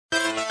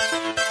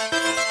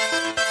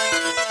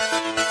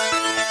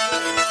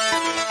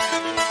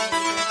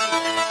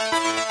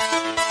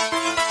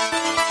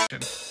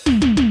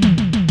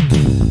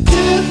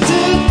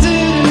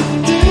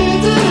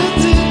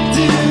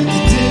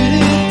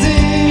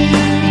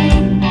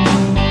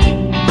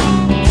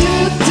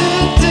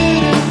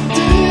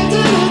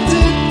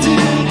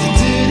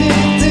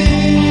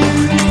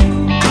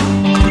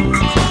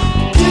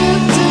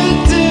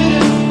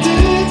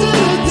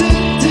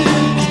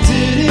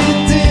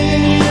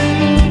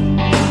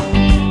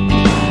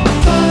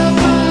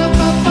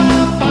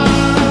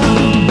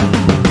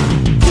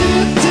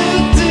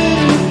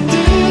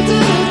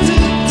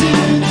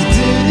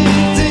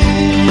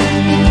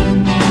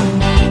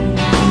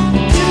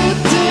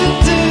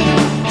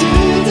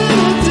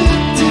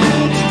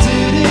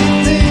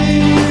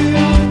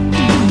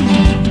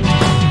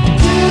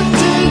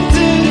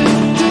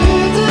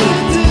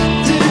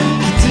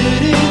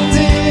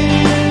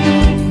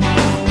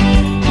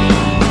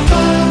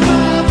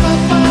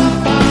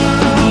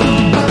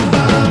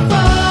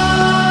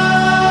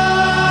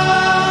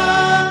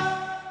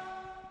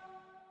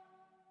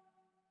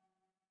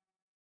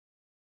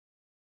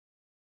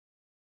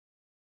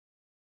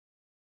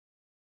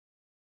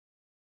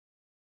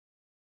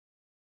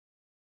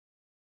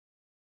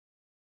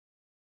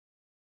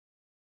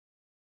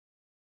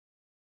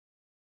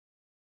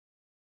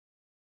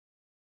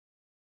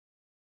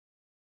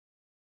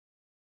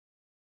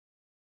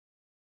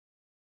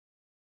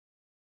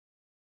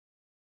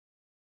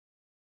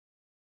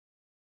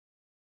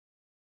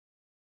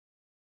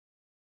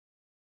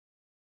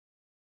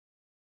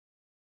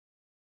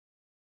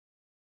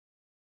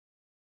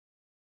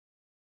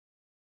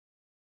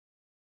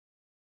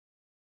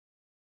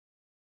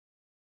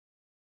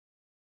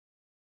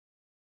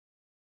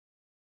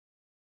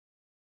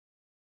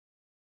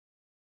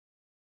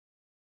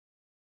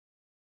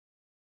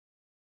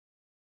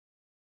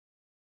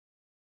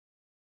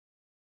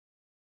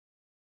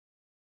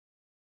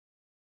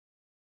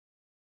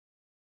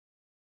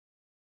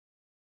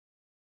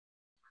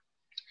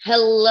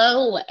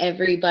Hello,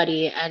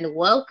 everybody, and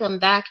welcome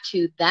back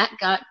to That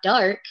Got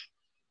Dark,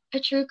 a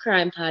true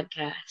crime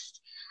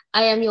podcast.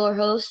 I am your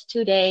host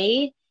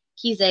today,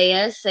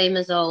 Kezaya, same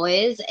as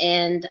always,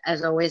 and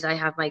as always, I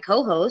have my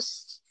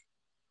co-host.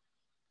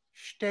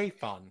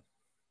 Stefan.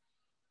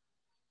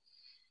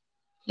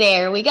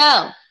 There we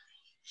go.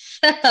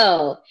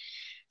 So,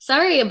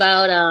 sorry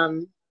about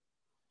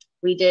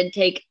we did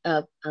take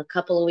a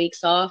couple of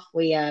weeks off.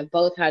 We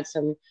both had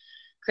some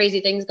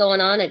crazy things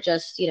going on. It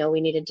just, we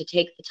needed to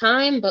take the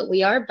time, but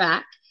we are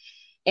back.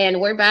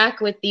 And we're back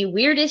with the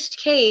weirdest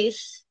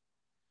case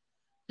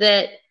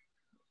that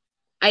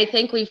I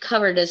think we've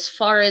covered as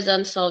far as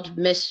Unsolved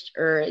Mysteries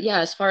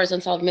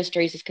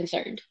is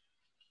concerned.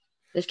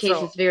 This case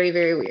So, is very,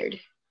 very weird.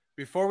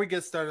 before we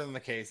get started on the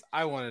case,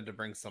 I wanted to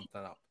bring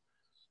something up.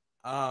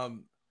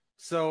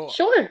 So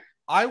Sure.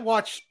 I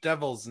watched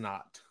Devil's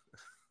Knot.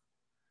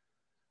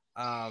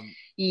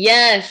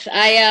 Yes,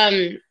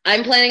 I'm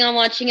planning on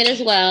watching it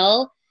as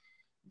well,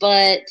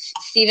 but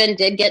Steven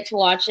did get to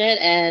watch it,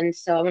 and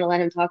so I'm gonna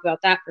let him talk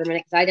about that for a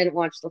minute because I didn't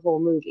watch the whole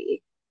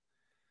movie.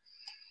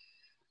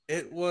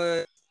 It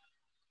was.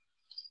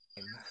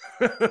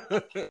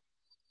 It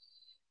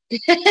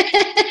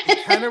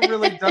kind of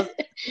really does.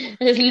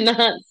 It's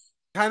not.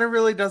 Kind of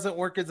really doesn't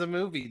work as a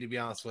movie, to be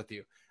honest with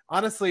you.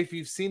 Honestly, if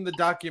you've seen the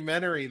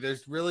documentary,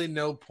 there's really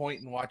no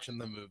point in watching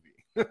the movie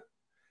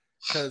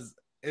because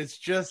it's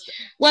just.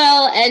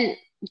 Well, and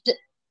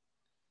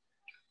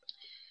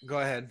Go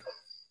ahead.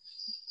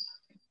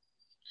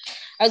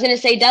 I was going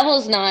to say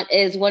Devil's Knot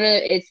is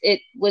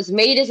it was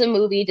made as a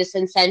movie to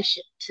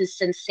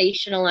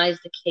sensationalize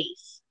the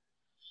case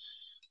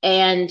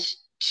and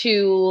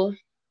to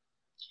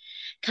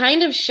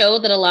kind of show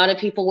that a lot of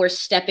people were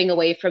stepping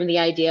away from the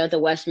idea of the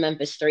West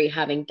Memphis 3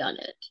 having done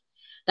it.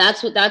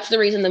 That's the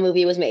reason the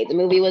movie was made. The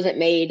movie wasn't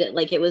made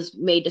like it was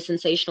made to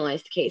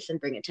sensationalize the case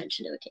and bring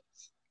attention to the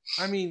case.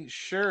 I mean,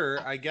 sure,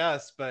 I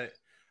guess, but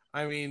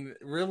I mean,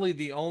 really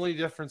the only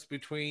difference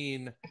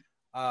between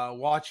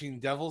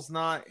watching Devil's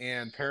Knot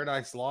and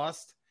Paradise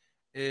Lost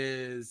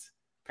is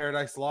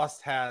Paradise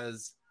Lost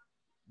has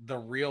the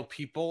real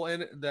people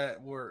in it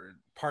that were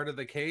part of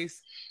the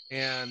case,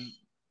 and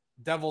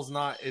Devil's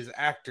Knot is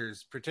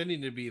actors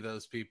pretending to be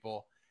those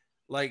people.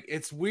 Like,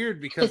 it's weird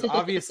because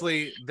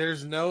obviously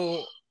there's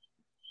no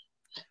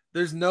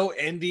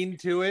ending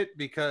to it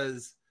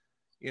because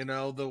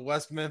the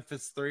West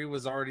Memphis 3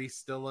 was already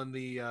still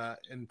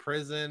in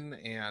prison,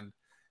 and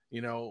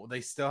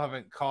they still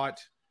haven't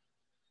caught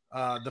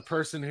the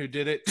person who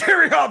did it,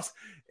 Terry Hobbs,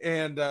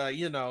 and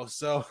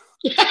so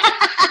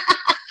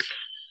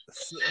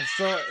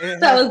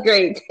that was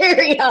great,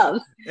 Terry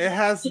Hobbs. It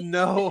has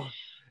no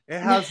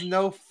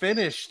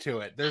finish to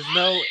it. There's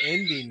no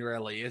ending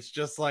really. It's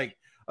just like,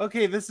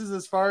 okay, this is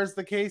as far as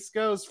the case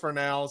goes for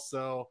now,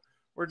 so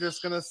we're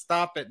just gonna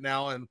stop it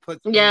now and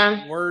put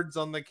some words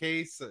on the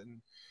case.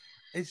 And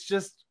it's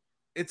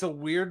a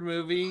weird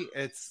movie.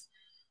 It's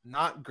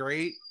not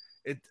great.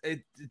 It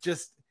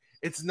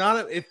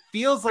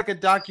feels like a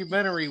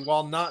documentary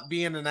while not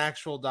being an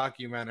actual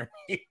documentary.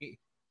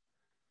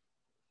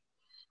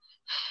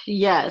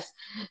 Yes.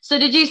 So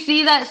did you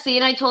see that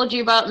scene I told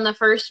you about in the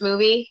first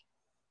movie?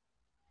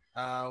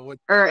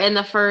 Or in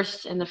the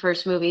first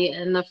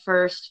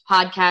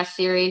podcast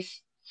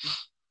series?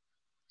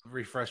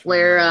 Refresh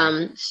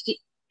where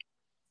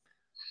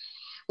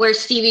where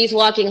Stevie's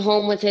walking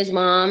home with his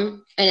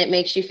mom, and it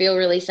makes you feel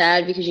really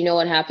sad because you know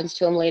what happens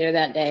to him later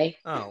that day.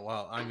 Oh,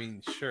 well, I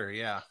mean, sure,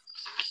 yeah.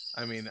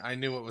 I mean, I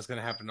knew what was going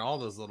to happen to all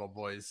those little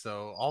boys,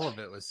 so all of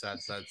it was sad.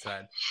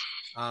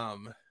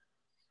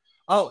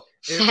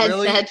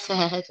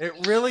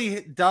 It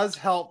really does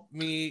help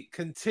me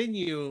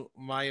continue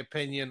my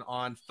opinion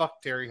on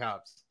fuck Terry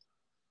Hobbs.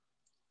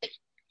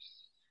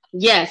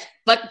 Yes,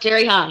 fuck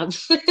Terry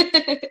Hobbs.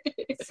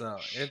 So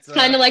it's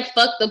kind of like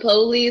fuck the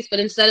police, but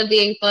instead of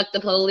being fuck the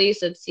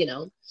police, it's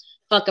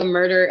fuck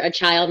a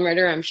child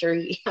murder. I'm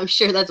sure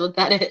that's what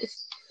that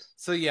is.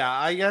 So yeah,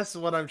 I guess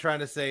what I'm trying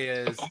to say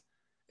is,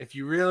 if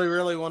you really,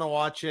 really want to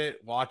watch it,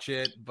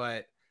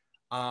 but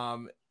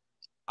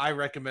I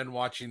recommend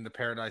watching the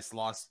Paradise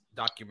Lost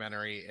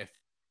documentary if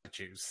you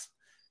choose.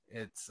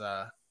 It's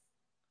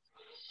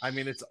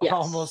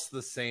almost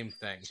the same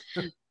thing.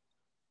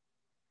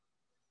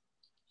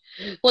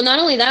 Well, not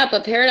only that,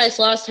 but Paradise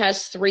Lost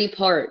has 3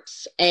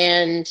 parts,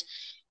 and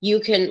you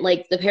can,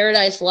 the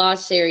Paradise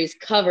Lost series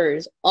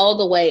covers all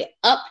the way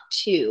up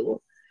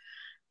to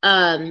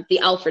the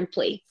Alfred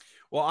plea.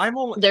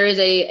 Well, there is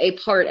a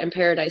part in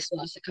Paradise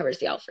Lost that covers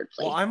the Alfred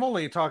plea. Well, I'm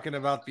only talking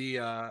about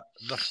the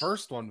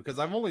first one because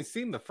I've only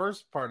seen the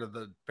first part of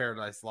the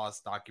Paradise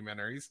Lost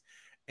documentaries,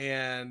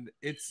 and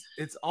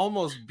it's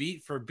almost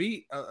beat for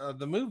beat of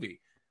the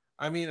movie.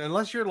 I mean,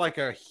 unless you're like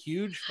a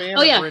huge fan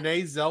of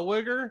Renee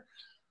Zellweger,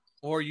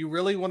 or you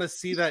really want to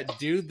see that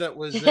dude that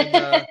was in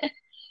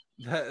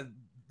that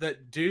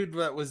dude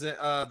that was in,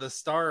 the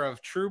star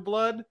of True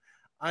Blood.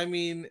 I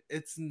mean,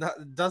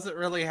 doesn't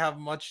really have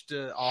much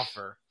to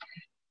offer.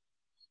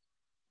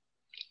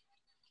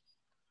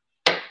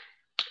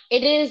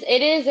 It is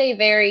a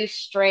very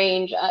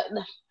strange.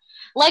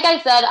 like I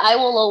said, I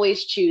will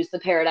always choose the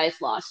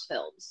Paradise Lost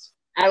films.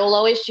 I will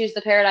always choose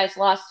the Paradise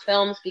Lost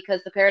films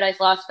because the Paradise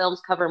Lost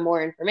films cover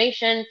more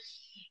information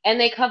and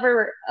they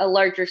cover a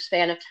larger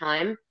span of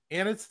time.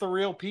 And it's the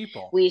real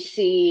people. We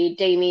see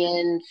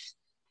Damien's,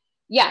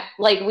 yeah,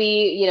 like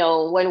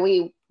when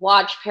we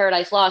watch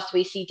Paradise Lost,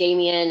 we see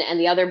Damien and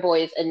the other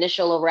boys'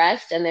 initial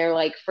arrest and their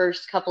like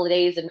first couple of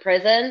days in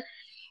prison.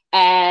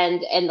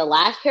 And in the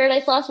last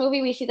Paradise Lost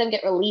movie, we see them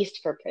get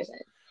released from prison.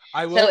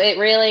 So it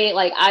really,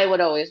 like, I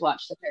would always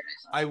watch the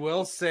Paradise Lost. I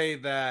will say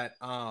that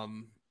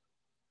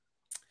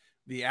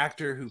the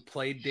actor who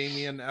played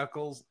Damien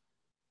Eccles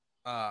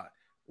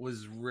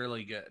was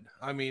really good.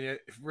 I mean,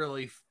 it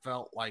really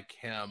felt like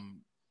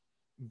him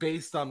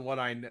based on what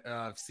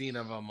I've seen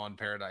of him on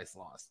Paradise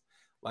Lost.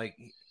 Like,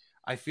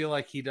 I feel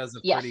like he does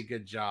a pretty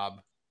good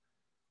job.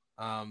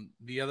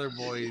 The other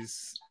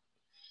boys,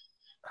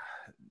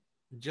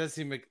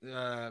 Jesse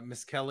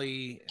Miss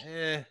Kelly,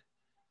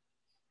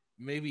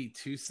 maybe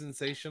too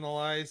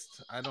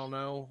sensationalized. I don't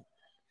know.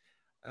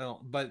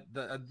 But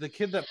the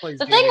kid that plays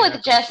the thing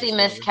with Jesse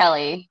Miss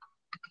Kelly.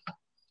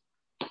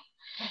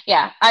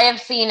 Yeah, I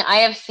have seen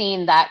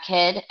that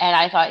kid, and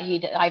I thought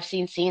I've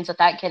seen scenes with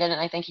that kid, and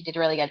I think he did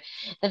really good.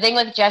 The thing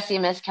with Jesse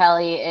Miss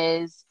Kelly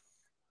is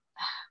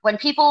when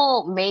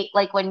people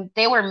when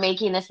they were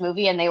making this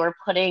movie and they were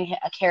putting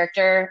a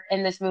character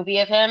in this movie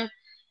of him,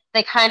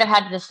 they kind of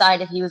had to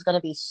decide if he was going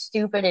to be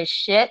stupid as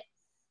shit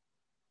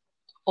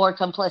or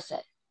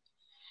complicit.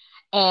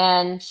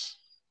 And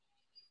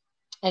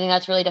I think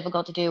that's really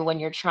difficult to do when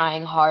you're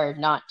trying hard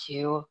not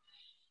to,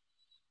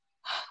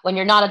 when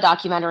you're not a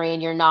documentary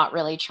and you're not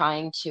really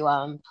trying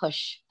to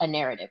push a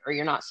narrative, or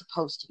you're not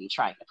supposed to be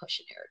trying to push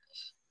a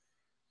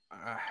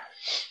narrative.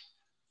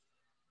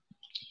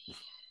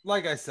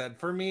 Like I said,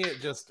 for me,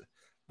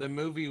 the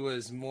movie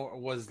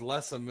was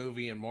less a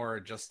movie and more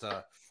just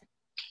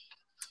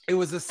it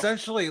was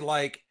essentially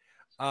like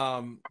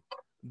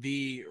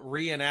the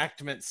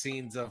reenactment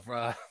scenes of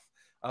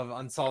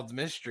Unsolved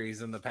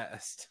Mysteries in the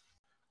past.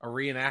 A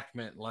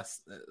reenactment,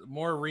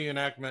 more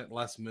reenactment,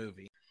 less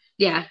movie.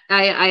 Yeah,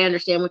 I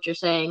understand what you're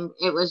saying.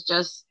 It was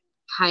just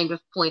kind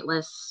of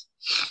pointless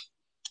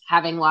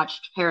having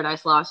watched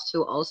Paradise Lost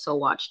to also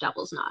watch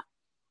Devil's Knot.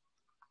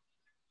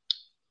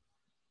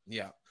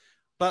 Yeah,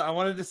 but I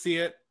wanted to see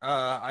it.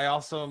 I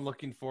also am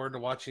looking forward to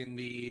watching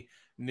the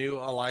new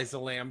Eliza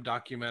Lamb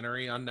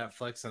documentary on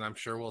Netflix, and I'm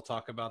sure we'll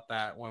talk about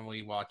that when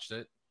we watched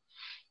it.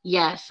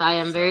 Yes, I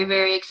am very,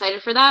 very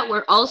excited for that.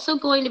 We're also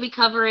going to be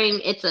covering,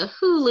 it's a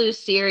Hulu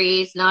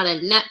series, not a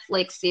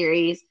Netflix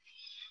series.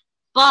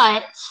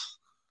 But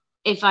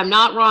if I'm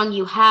not wrong,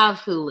 you have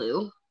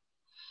Hulu.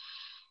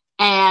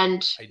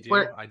 And I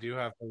do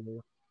have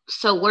Hulu.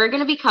 So we're going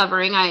to be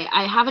covering,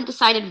 I haven't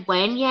decided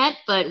when yet,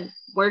 but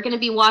we're going to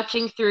be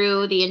watching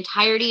through the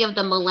entirety of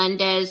the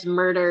Melendez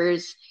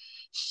murders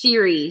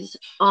series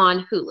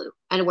on Hulu.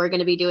 And we're going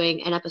to be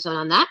doing an episode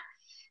on that,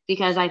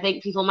 because I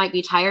think people might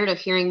be tired of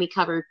hearing me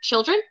cover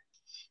children.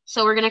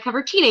 So we're going to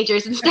cover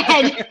teenagers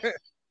instead.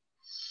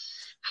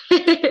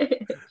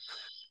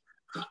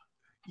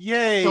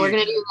 Yay. So we're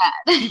going to do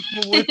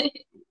that.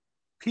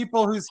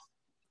 People who's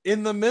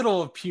in the middle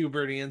of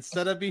puberty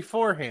instead of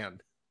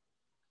beforehand.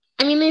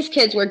 I mean, these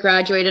kids were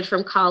graduated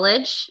from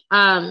college,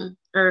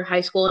 or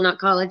high school, not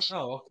college.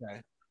 Oh,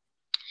 okay.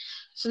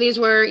 So these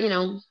were,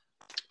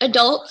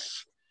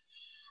 adults.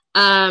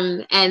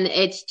 And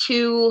it's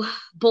two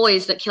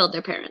boys that killed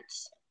their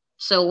parents.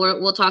 So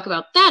we'll talk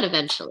about that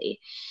eventually,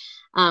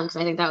 because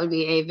I think that would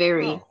be a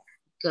very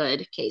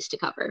good case to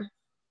cover.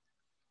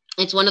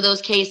 It's one of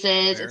those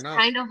cases. Fair enough.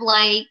 Kind of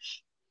like,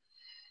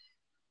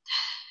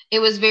 it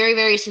was very,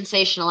 very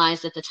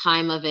sensationalized at the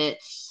time of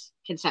its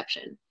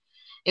conception.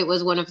 It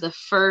was one of the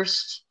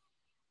first,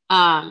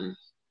 really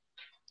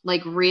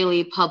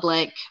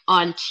public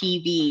on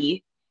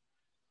TV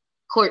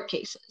court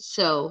cases.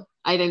 So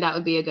I think that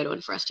would be a good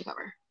one for us to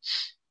cover.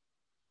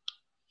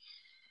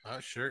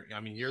 Sure. I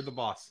mean, you're the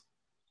boss.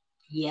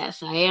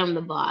 Yes, I am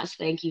the boss.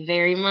 Thank you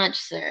very much,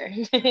 sir.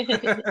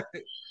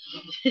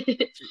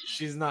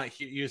 She's not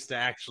used to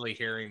actually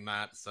hearing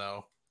that,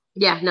 so.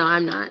 Yeah, no,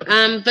 I'm not.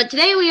 But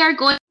today we are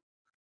going.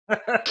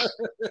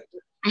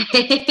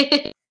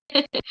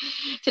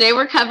 Today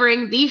we're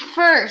covering the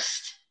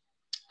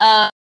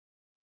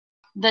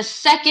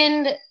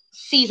second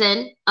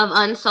season of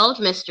Unsolved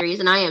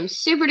Mysteries, and I am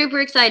super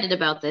duper excited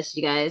about this,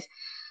 you guys,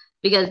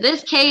 because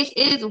this case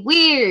is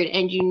weird,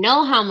 and you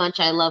know how much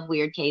I love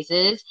weird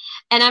cases.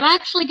 And I'm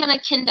actually going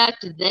to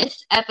conduct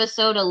this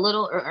episode a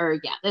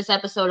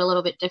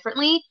little bit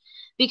differently,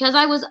 because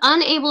I was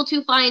unable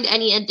to find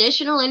any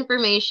additional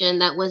information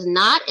that was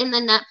not in the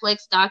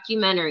Netflix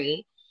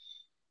documentary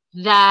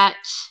that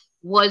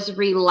was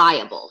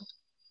reliable.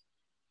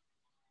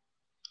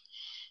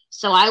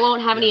 So I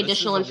won't have any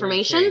additional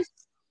information.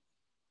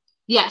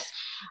 Yes.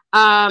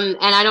 And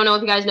I don't know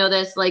if you guys know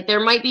this, there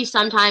might be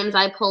sometimes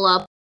I pull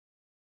up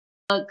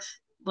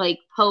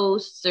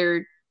posts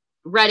or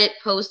Reddit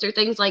posts or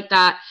things like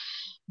that,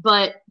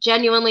 but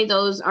genuinely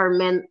those are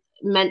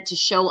meant to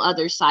show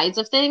other sides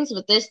of things,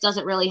 but this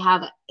doesn't really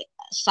have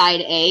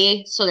side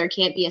A, so there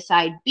can't be a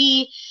side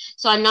B.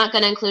 So I'm not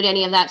going to include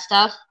any of that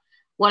stuff.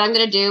 What I'm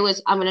going to do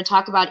is I'm going to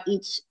talk about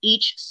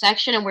each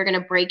section, and we're going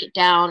to break it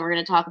down. We're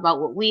going to talk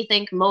about what we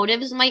think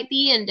motives might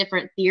be and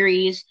different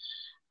theories,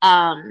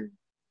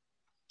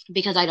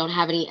 because I don't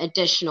have any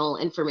additional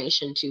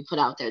information to put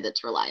out there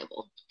that's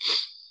reliable.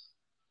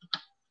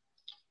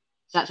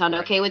 Does that sound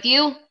okay with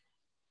you?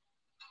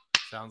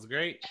 Sounds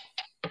great.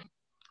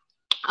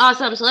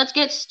 Awesome. So let's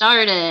get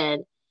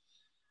started.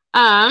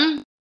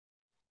 The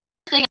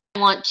thing I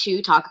want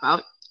to talk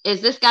about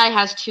is this guy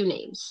has two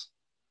names.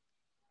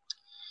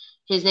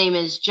 His name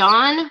is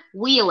John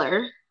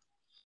Wheeler.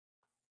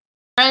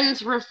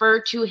 Friends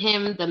refer to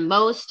him the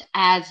most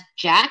as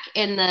Jack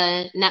in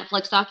the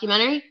Netflix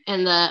documentary,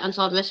 in the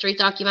Unsolved Mysteries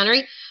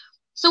documentary.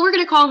 So we're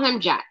going to call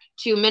him Jack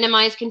to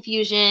minimize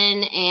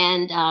confusion,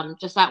 and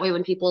just that way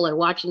when people are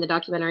watching the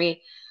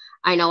documentary,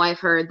 I know I've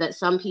heard that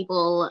some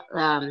people,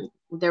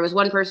 there was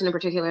one person in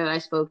particular that I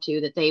spoke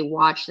to that they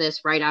watched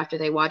this right after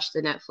they watched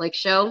the Netflix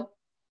show.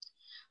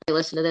 They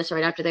listened to this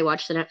right after they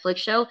watched the Netflix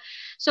show.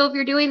 So if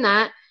you're doing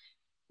that,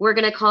 we're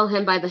going to call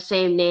him by the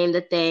same name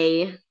that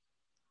they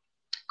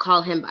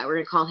call him by. We're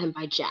going to call him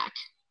by Jack,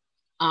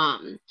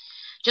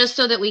 just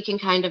so that we can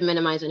kind of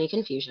minimize any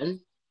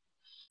confusion.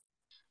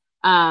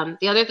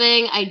 The other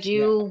thing I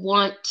do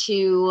want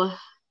to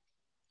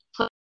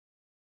put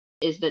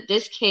is that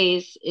this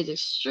case is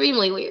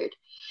extremely weird.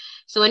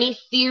 So any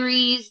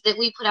theories that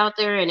we put out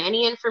there and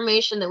any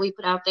information that we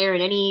put out there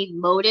and any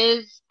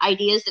motive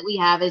ideas that we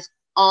have is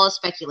all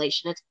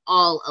speculation. It's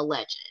all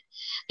alleged,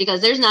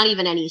 because there's not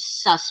even any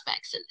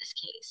suspects in this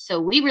case. So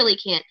we really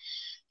can't,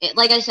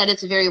 like I said,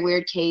 it's a very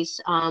weird case.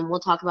 We'll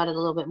talk about it a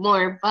little bit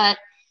more, but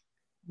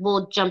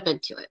we'll jump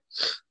into it.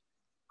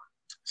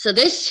 So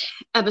this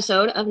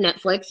episode of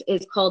Netflix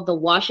is called The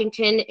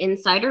Washington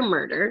Insider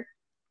Murder.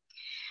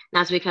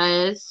 That's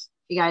because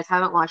if you guys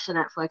haven't watched the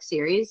Netflix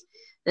series,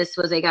 this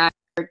was a guy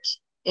who worked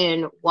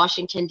in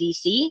Washington,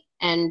 D.C.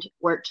 and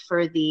worked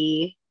for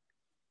the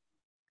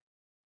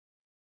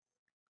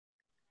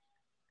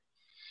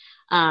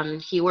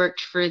he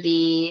worked for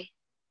the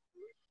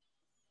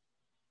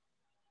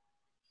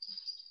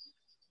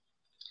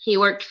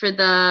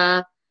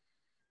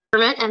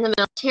government and the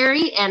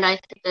military, and I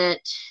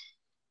think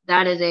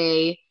that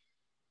is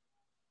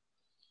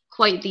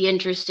quite the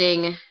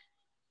interesting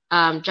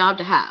job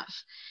to have.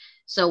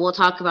 So we'll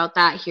talk about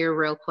that here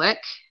real quick.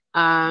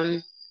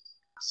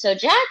 So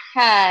Jack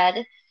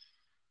had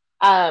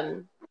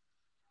kind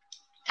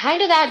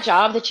of that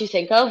job that you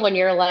think of when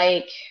you're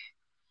like,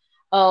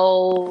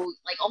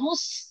 like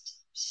almost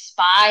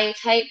spy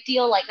type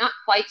deal, like not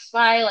quite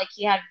spy, like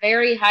he had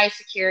very high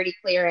security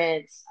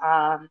clearance.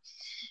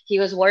 He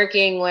was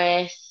working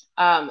with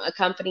a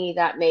company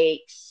that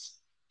makes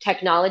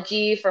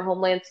technology for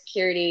Homeland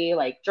Security,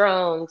 like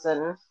drones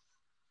and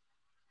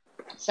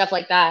stuff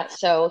like that.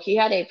 So he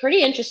had a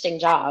pretty interesting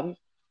job.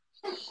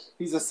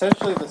 He's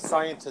essentially the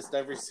scientist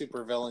every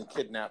supervillain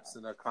kidnaps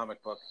in a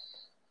comic book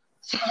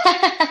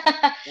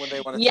when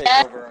they want to take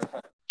over.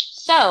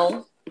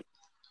 So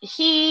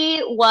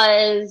he's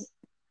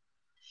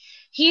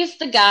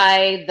the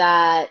guy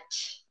that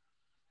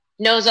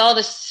knows all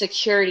the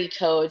security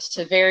codes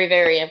to very,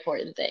 very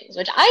important things,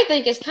 which I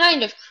think is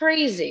kind of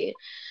crazy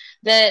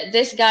that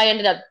this guy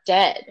ended up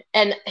dead.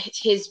 And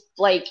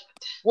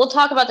we'll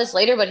talk about this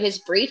later, but his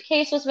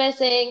briefcase was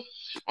missing,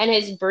 and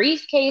his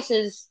briefcase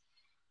is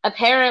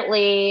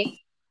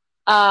apparently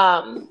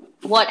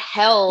what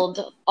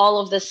held all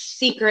of the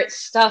secret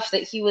stuff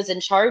that he was in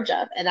charge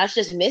of, and that's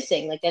just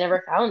missing. Like, they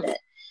never found it.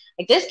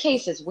 Like, this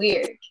case is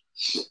weird.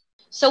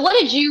 So what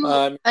did you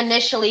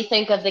initially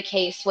think of the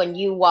case when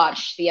you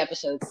watched the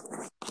episode?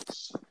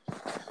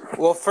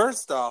 Well,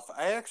 first off,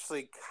 I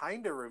actually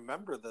kind of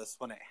remember this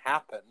when it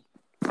happened.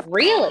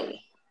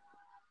 Really?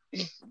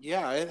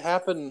 Yeah, it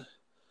happened.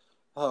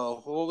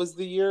 Oh, what was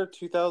the year?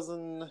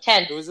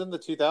 2010. It was in the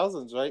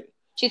 2000s, right?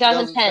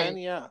 2010.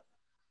 Yeah.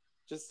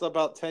 Just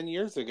about 10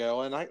 years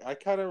ago. And I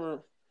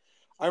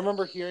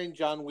remember hearing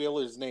John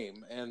Wheeler's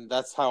name, and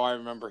that's how I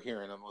remember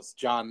hearing him, was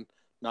John,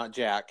 not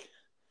Jack.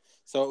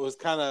 So it was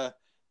kind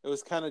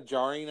of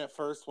jarring at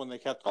first when they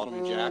kept calling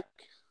him Jack.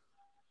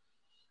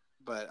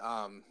 But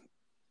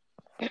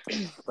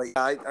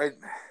yeah,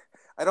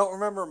 I don't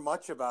remember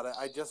much about it.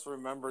 I just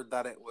remembered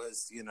that it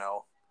was,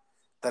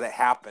 that it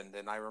happened,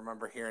 and I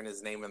remember hearing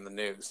his name in the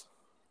news.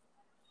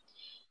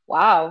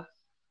 Wow.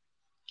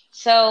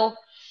 So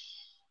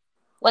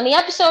when the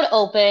episode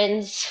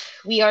opens,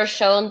 we are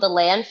shown the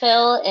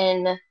landfill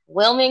in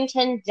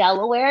Wilmington,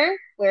 Delaware,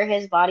 where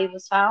his body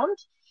was found.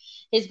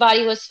 His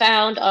body was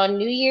found on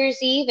New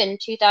Year's Eve in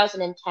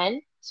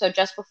 2010, so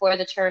just before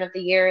the turn of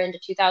the year into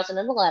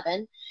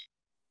 2011.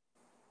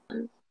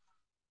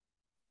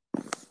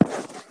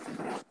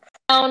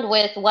 Found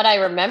with what I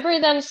remember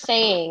them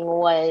saying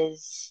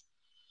was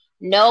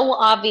no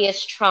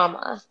obvious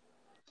trauma.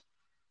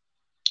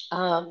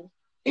 And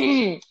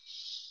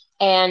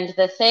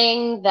the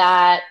thing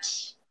that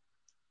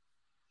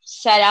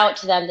set out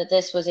to them that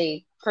this was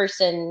a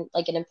person,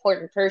 like an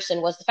important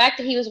person, was the fact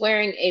that he was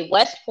wearing a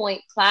West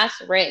Point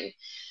class ring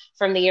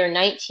from the year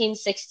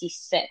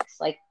 1966.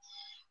 Like,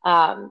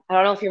 I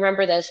don't know if you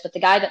remember this, but the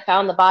guy that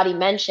found the body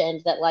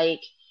mentioned that,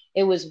 like,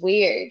 it was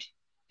weird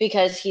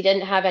because he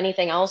didn't have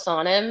anything else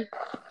on him,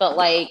 but,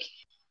 like,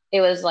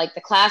 it was, like,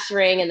 the class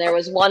ring, and there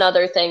was one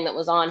other thing that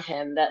was on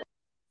him that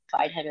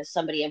identified him as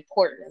somebody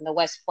important, and the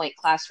West Point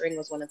class ring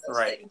was one of those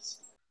things.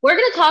 We're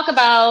going to talk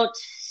about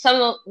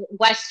some of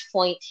West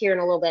Point here in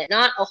a little bit.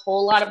 Not a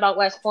whole lot about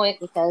West Point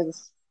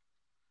because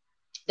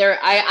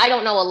I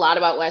don't know a lot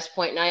about West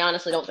Point, and I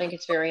honestly don't think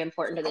it's very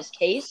important to this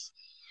case.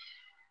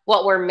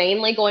 What we're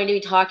mainly going to be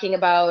talking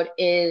about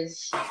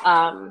is,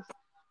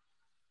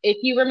 if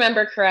you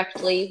remember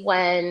correctly,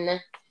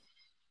 when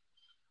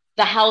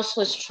the house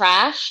was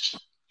trashed,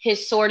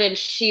 his sword and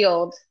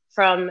shield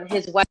from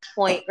his West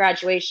Point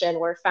graduation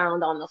were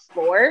found on the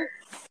floor.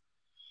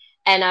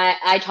 And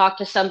I talked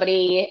to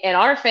somebody in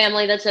our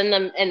family that's in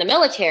the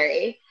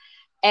military,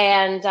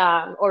 and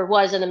or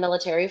was in the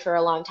military for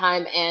a long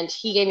time, and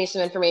he gave me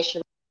some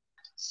information.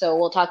 So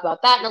we'll talk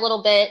about that in a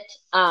little bit.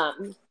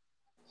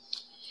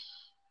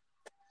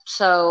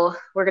 So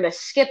we're going to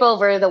skip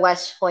over the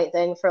West Point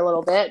thing for a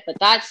little bit, but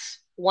that's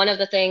one of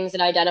the things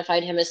that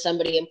identified him as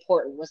somebody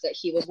important, was that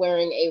he was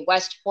wearing a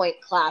West Point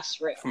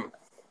class ring.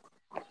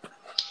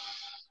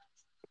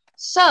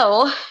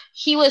 So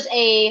he was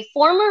a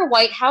former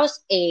White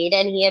House aide,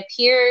 and he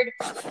appeared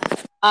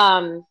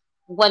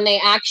when they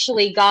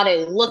actually got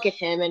a look at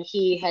him, and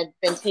he had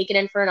been taken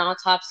in for an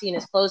autopsy and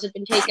his clothes had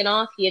been taken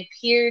off. He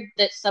appeared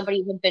that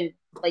somebody had been,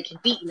 like,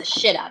 beaten the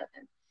shit out of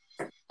him,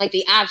 like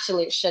the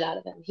absolute shit out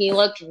of him. He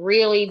looked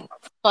really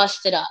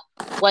busted up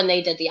when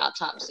they did the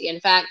autopsy. In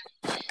fact,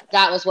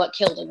 that was what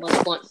killed him,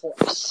 was blunt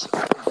force.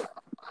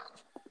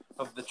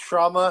 Of the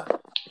trauma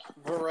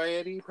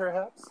variety,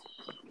 perhaps?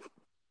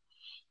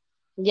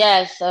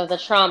 Yes, of the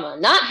trauma.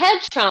 Not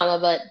head trauma,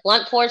 but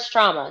blunt force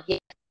trauma. Yeah.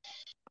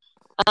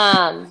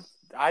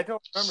 I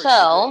don't remember.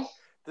 So,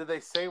 did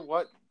they say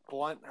what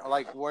blunt,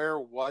 like, where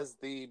was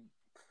the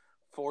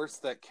force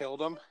that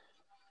killed him?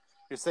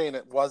 You're saying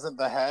it wasn't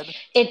the head?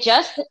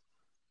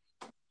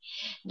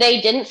 They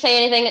didn't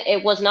say anything.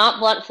 It was not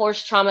blunt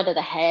force trauma to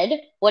the head.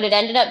 What it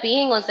ended up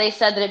being was, they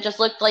said that it just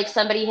looked like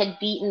somebody had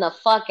beaten the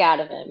fuck out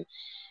of him.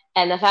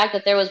 And the fact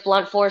that there was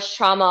blunt force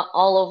trauma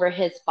all over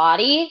his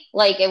body,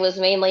 like, it was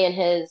mainly in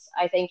his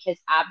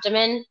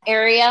abdomen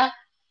area,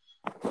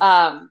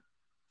 that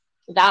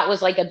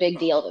was, like, a big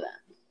deal to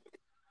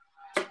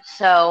them.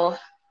 So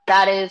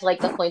that is, like,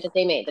 the point that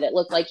they made, that it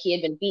looked like he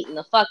had been beaten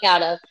the fuck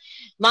out of.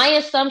 My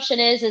assumption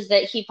is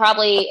that he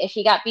probably, if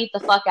he got beat the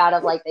fuck out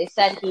of, like they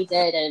said he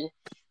did, and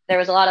there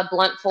was a lot of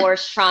blunt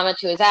force trauma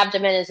to his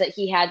abdomen, is that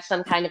he had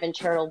some kind of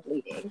internal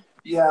bleeding.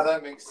 Yeah,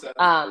 that makes sense.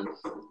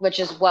 Which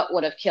is what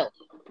would have killed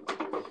him.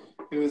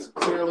 He was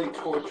clearly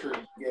tortured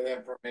to get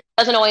information. It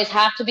doesn't always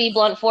have to be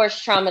blunt force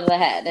trauma to the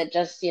head. It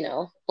just,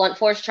 blunt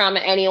force trauma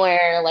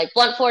anywhere. Like,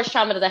 blunt force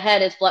trauma to the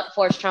head is blunt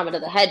force trauma to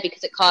the head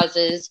because it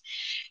causes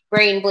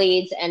brain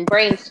bleeds and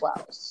brain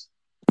swells,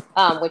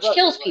 which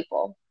kills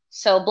people.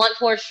 So blunt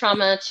force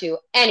trauma to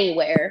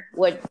anywhere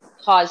would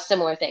cause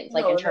similar things,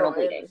 like internal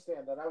bleeding. I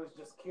understand that. I was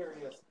just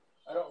curious.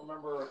 I don't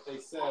remember if they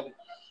said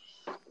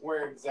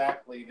where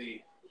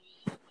exactly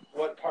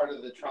what part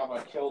of the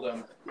trauma killed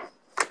him.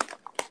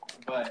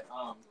 But,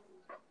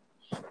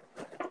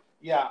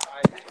 yeah,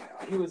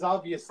 he was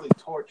obviously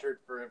tortured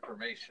for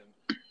information.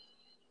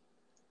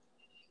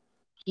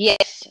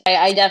 Yes,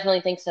 I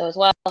definitely think so as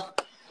well.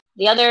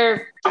 The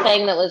other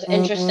thing that was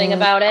interesting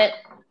about it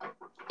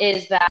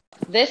is that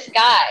this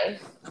guy,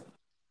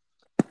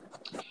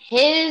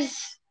 his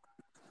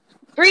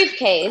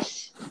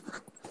briefcase,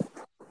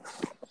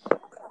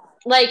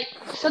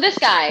 so this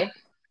guy,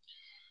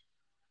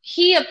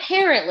 he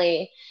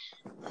apparently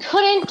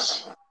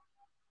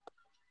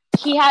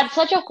he had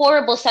such a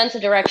horrible sense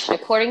of direction,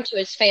 according to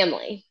his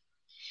family,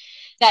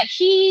 that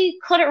he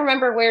couldn't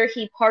remember where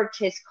he parked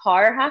his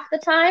car half the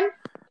time.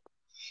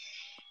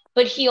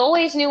 But he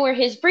always knew where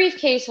his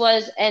briefcase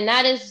was, and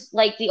that is,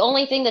 like, the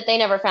only thing that they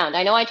never found.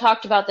 I know I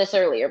talked about this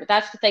earlier, but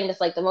that's the thing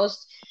that's, like, the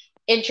most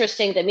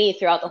interesting to me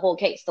throughout the whole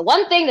case. The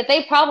one thing that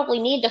they probably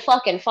need to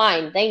fucking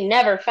find, they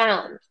never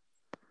found.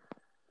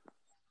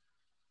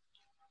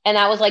 And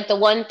that was, like, the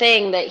one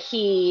thing that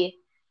he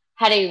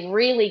had a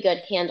really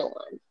good handle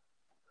on,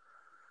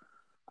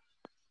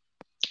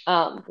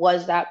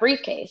 was that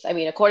briefcase. I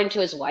mean, according to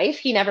his wife,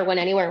 he never went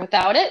anywhere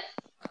without it.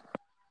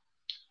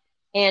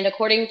 And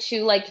according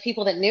to, like, the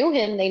people that knew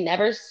him, they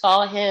never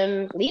saw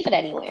him leave it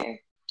anywhere.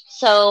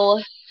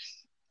 So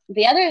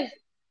the other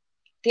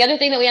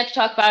thing that we have to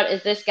talk about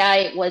is this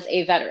guy was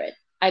a veteran.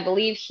 I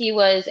believe he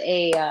was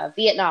a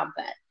Vietnam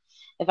vet,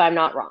 if I'm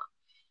not wrong.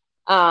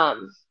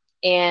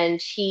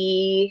 And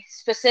he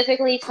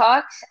specifically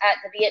talked at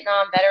the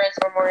Vietnam Veterans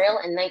Memorial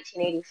in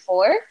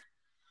 1984.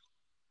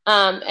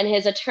 And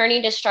his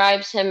attorney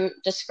describes him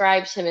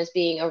as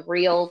being a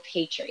real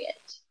patriot.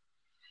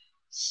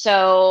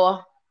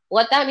 So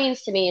what that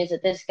means to me is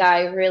that this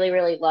guy really,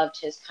 really loved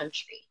his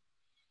country.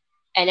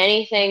 And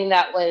anything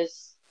that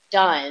was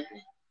done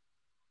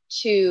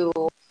to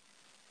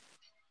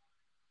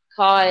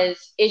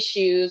cause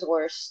issues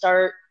or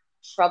start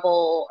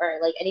trouble or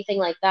like anything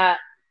like that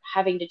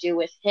having to do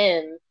with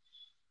him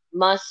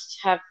must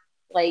have,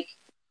 like,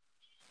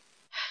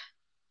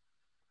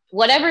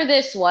 whatever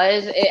this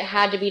was, it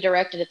had to be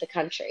directed at the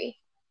country.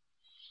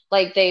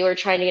 Like they were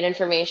trying to get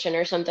information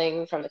or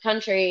something from the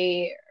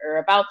country or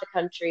about the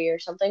country or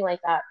something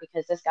like that,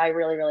 because this guy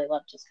really, really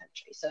loved his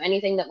country. So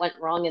anything that went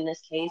wrong in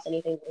this case,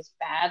 anything that was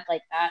bad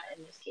like that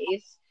in this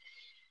case,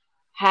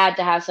 had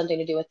to have something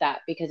to do with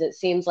that, because it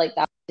seems like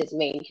that was his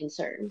main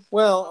concern.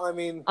 Well, I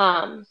mean,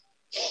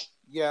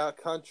 yeah,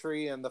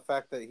 country, and the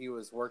fact that he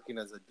was working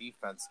as a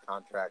defense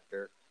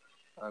contractor.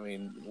 I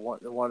mean,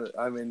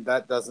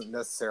 that doesn't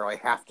necessarily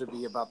have to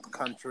be about the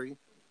country.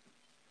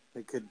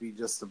 It could be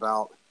just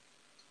about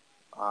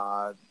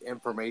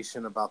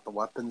information about the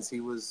weapons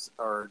he was,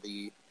 or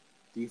the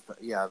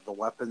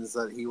weapons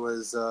that he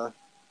was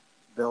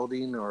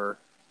building, or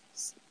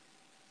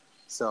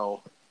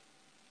so.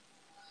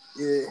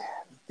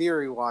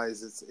 Theory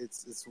wise,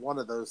 it's one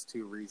of those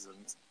two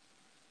reasons.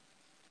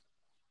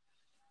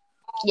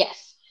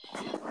 Yes.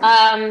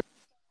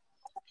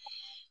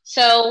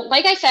 So,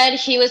 like I said,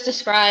 he was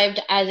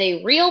described as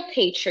a real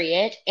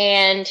patriot,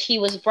 and he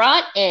was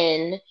brought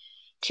in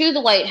to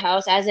the White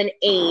House as an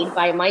aide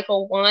by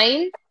Michael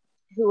Wine,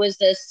 who was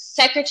the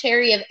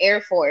Secretary of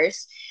Air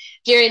Force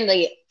during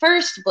the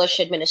first Bush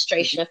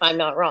administration, if I'm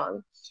not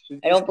wrong.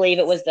 I don't believe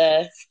it was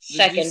the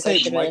second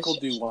Bush administration. Michael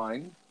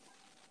DeWine?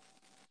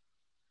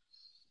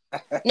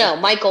 No,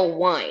 Michael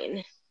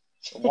Wine.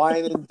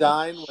 Wine and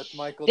dine with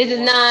Michael This DeWine. Is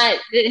not...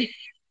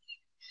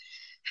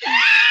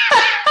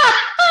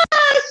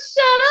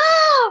 Shut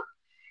up!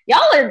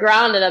 Y'all are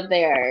grounded up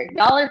there.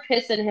 Y'all are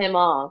pissing him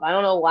off. I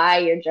don't know why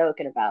you're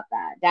joking about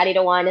that. Daddy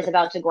DeWine is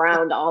about to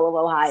ground all of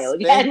Ohio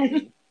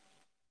again.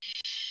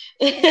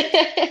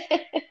 If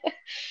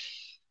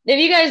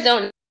you guys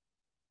don't know,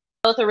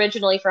 both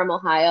originally from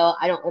Ohio.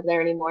 I don't live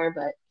there anymore,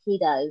 but he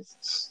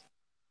does.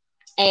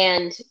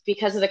 And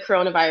because of the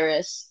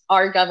coronavirus,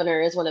 our governor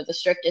is one of the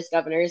strictest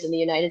governors in the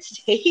United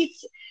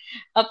States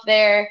up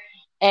there.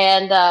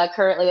 And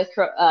currently with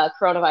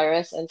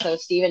coronavirus, and so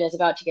Steven is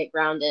about to get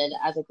grounded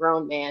as a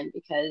grown man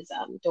because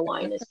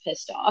DeWine is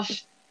pissed off.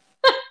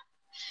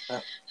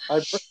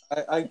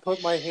 I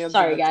put my hands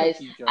Sorry, in the guys.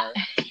 cookie jar.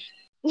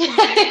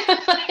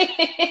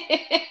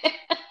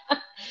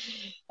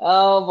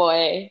 Oh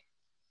boy,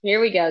 here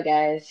we go,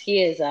 guys.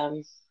 He's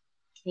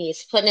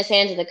putting his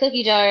hands in the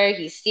cookie jar.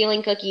 He's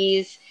stealing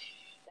cookies.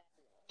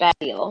 Bad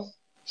deal.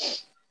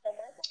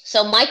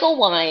 So Michael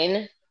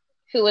Wine,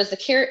 who was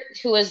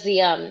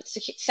the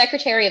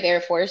Secretary of Air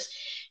Force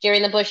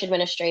during the Bush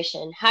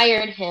administration,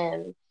 hired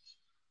him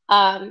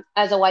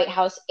as a White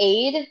House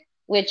aide,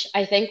 which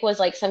I think was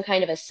like some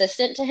kind of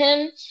assistant to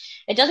him.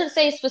 It doesn't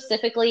say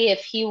specifically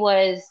if he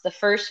was the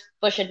first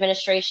Bush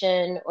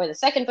administration or the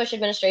second Bush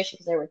administration,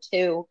 because there were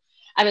two.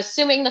 I'm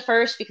assuming the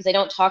first because they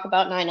don't talk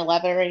about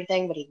 9/11 or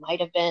anything, but he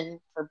might have been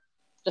for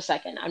the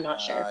second. I'm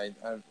not sure.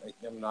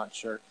 I'm not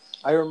sure.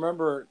 I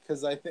remember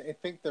because I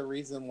think the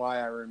reason why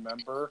I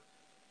remember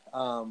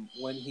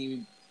when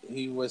he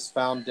was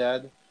found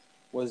dead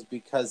was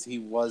because he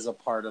was a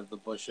part of the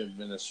Bush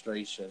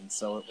administration.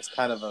 So it was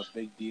kind of a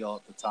big deal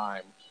at the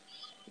time.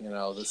 You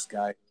know, this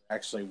guy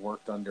actually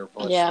worked under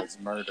Bush was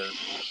murdered.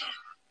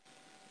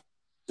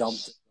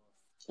 Dumped.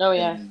 Oh,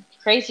 yeah.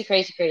 Crazy.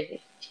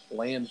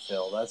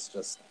 Landfill. That's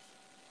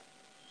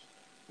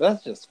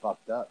just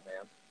fucked up,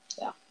 man.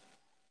 Yeah.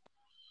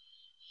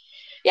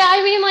 Yeah,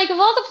 I mean, like, of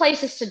all the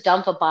places to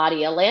dump a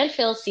body, a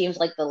landfill seems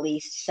like the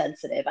least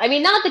sensitive. I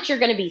mean, not that you're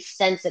going to be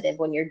sensitive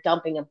when you're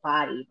dumping a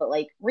body, but,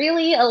 like,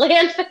 really? A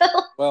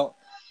landfill? Well,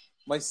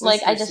 my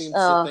sister seems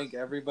to think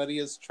everybody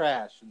is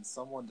trash, and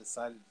someone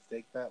decided to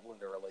take that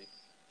literally.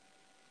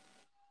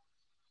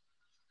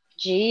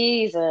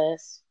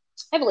 Jesus.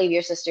 I believe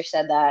your sister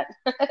said that.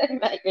 I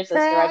met your sister.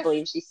 I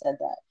believe she said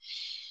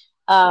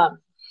that.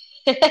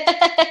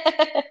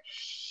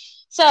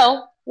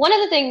 So, one of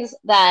the things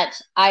that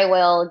I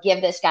will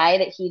give this guy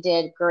that he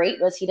did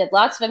great was he did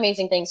lots of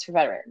amazing things for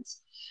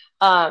veterans.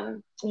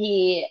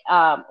 He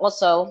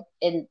also,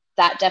 in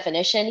that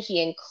definition,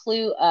 he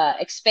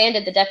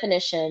expanded the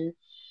definition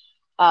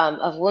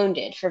of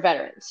wounded for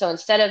veterans. So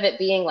instead of it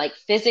being like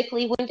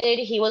physically wounded,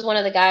 he was one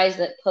of the guys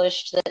that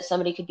pushed that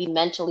somebody could be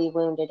mentally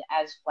wounded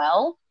as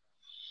well.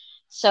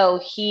 So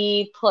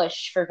he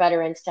pushed for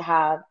veterans to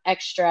have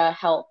extra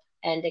help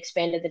and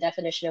expanded the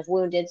definition of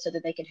wounded so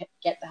that they could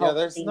get the help. Yeah,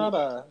 there's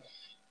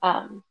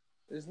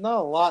not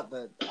a lot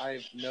that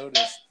I've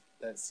noticed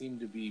that seem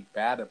to be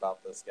bad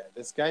about this guy.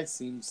 This guy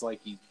seems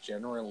like he's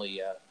generally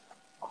a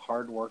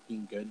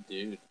hardworking, good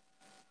dude.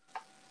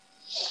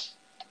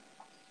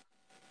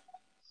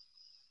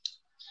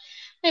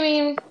 I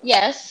mean,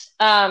 yes.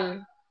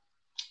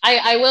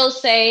 I will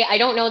say, I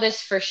don't know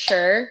this for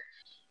sure,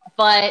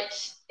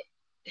 but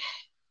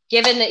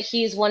given that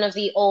he's one of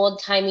the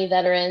old-timey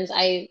veterans,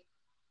 I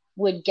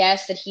would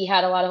guess that he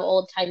had a lot of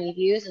old-timey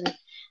views, and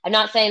I'm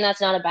not saying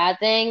that's not a bad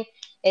thing.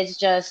 It's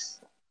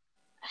just,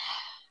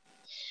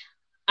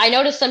 I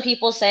noticed some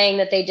people saying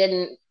that they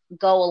didn't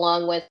go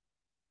along with.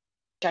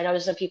 I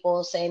noticed some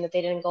people saying that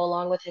they didn't go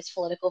along with his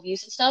political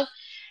views and stuff,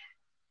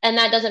 and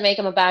that doesn't make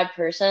him a bad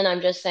person.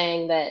 I'm just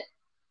saying that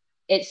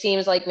it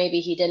seems like maybe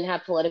he didn't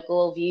have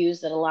political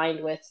views that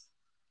aligned with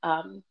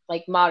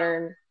like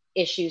modern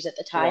issues at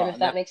the time, if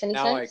that makes any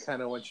sense. Now I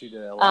kind of want you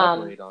to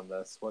elaborate on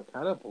this. What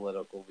kind of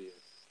political views?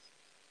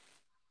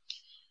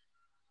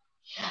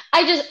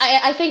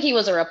 I think he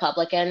was a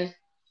Republican.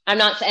 I'm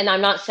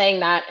not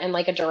saying that in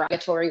like a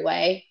derogatory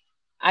way.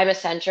 I'm a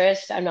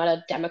centrist. I'm not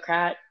a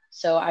Democrat,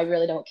 so I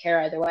really don't care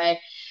either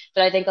way.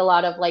 But I think a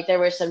lot of like there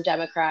were some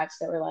Democrats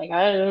that were like,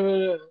 I don't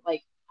know,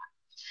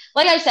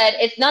 like I said,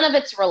 it's none of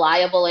it's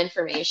reliable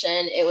information.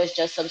 It was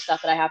just some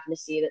stuff that I happened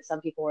to see that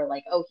some people were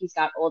like, oh, he's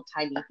got old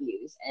timey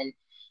views, and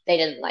they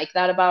didn't like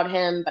that about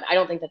him. But I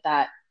don't think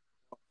that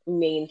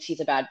means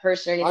he's a bad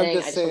person or anything.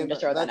 I just wanted to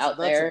throw that out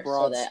there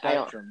so that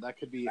spectrum. That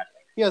could be.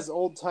 He has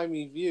old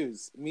timey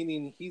views,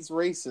 meaning he's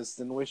racist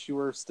and wish you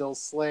were still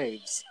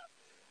slaves.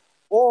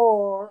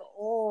 Or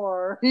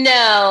or he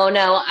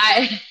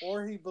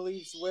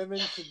believes women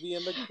should be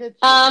in the kitchen.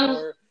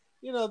 Or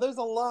there's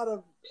a lot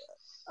of.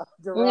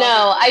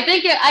 No, I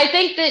think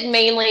that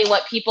mainly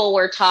what people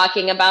were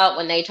talking about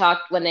when they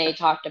talked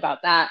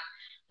about that,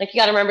 like you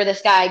got to remember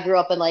this guy grew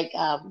up in like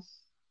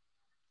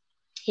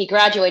he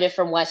graduated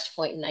from West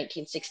Point in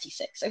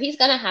 1966, so he's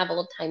gonna have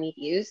old timey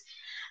views.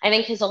 I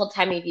think his old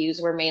timey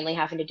views were mainly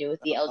having to do with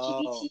the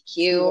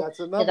LGBTQ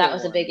because that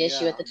was a big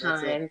issue at the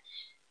time.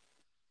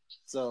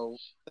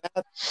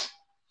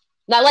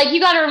 Now, like, you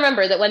got to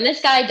remember that when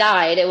this guy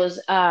died, it was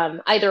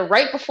either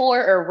right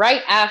before or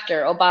right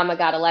after Obama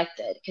got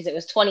elected, because it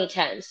was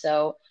 2010.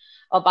 So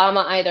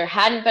Obama either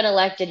hadn't been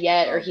elected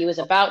yet or he was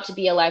about to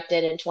be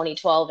elected in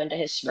 2012 into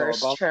his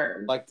first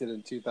term. Elected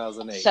in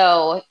 2008.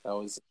 So that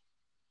was.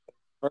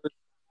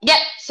 Yeah,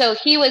 so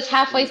he was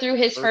halfway through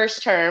his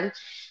first term.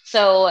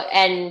 So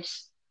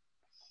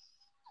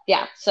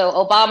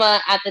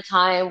Obama at the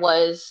time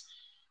was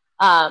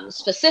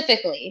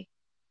specifically,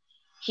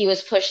 he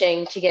was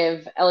pushing to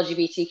give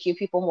LGBTQ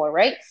people more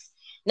rights.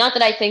 Not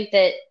that I think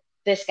that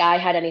this guy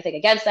had anything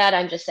against that.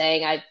 I'm just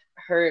saying I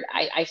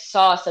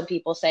saw some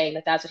people saying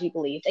that that's what he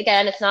believed.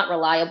 Again, it's not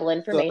reliable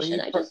information.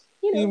 So I just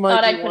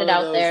thought I'd put it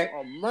out there.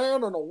 A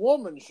man and a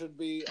woman should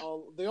be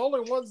the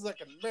only ones that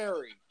can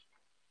marry.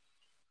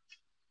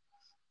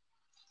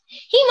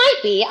 He might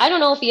be. I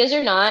don't know if he is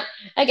or not.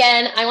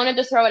 Again, I wanted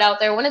to throw it out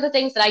there. One of the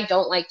things that I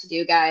don't like to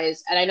do,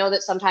 guys, and I know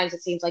that sometimes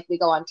it seems like we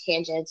go on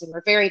tangents and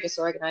we're very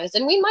disorganized,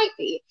 and we might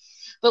be.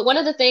 But one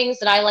of the things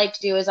that I like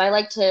to do is I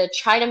like to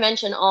try to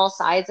mention all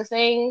sides of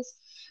things,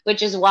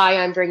 which is why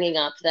I'm bringing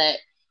up that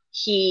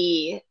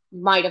he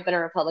might have been a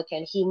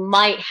Republican. He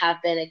might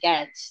have been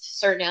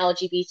against certain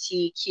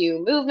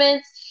LGBTQ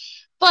movements.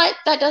 But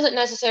that doesn't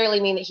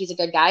necessarily mean that he's a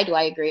good guy. Do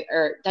I agree?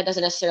 Or that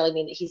doesn't necessarily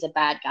mean that he's a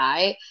bad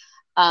guy.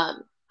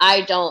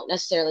 I don't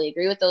necessarily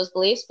agree with those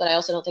beliefs, but I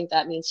also don't think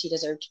that means he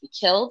deserved to be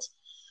killed.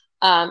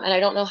 And I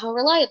don't know how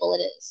reliable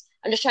it is.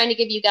 I'm just trying to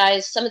give you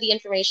guys some of the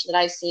information that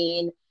I've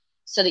seen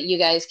so that you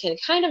guys can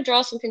kind of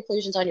draw some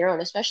conclusions on your own,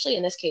 especially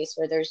in this case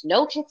where there's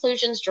no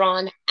conclusions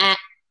drawn at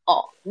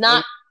all.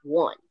 Not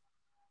one.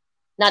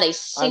 Not a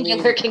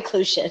singular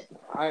conclusion.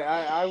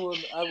 I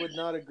would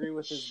not agree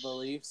with his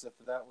beliefs if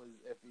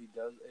he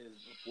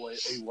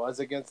was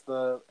against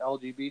the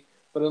LGBT.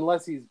 But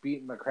unless he's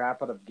beating the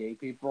crap out of gay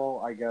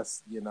people, I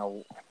guess,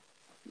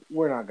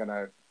 we're not going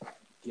to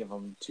give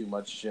him too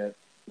much shit.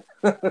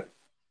 Right.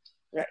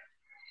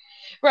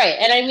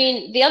 And I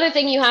mean, the other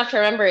thing you have to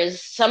remember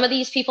is some of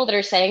these people that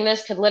are saying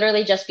this could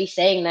literally just be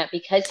saying that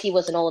because he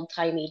was an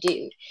old-timey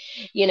dude.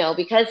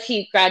 Because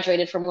he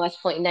graduated from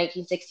West Point in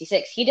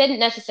 1966. He didn't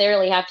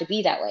necessarily have to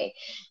be that way.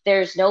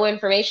 There's no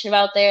information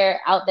out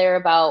there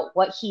about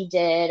what he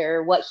did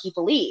or what he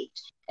believed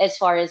as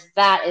far as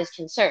that is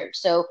concerned.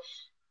 So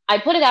I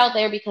put it out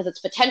there because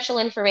it's potential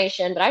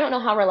information, but I don't know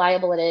how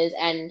reliable it is,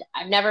 and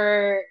I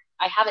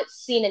haven't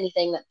seen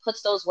anything that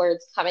puts those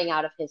words coming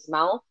out of his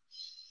mouth.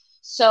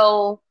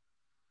 So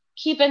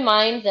keep in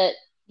mind that,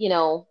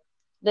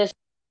 this is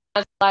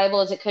as reliable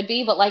as it could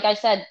be, but like I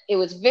said, it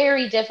was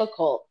very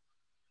difficult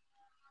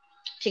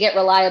to get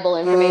reliable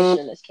information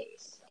in this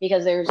case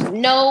because there's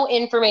no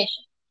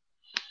information.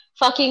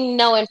 Fucking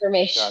no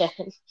information.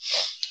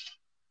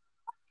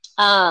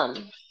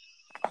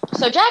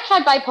 So Jack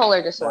had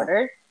bipolar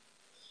disorder.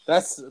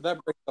 That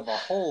brings up a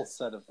whole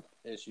set of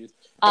issues. It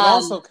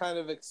also kind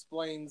of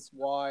explains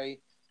why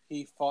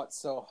he fought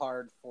so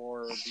hard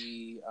for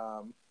the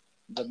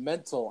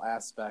mental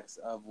aspects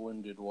of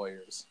Wounded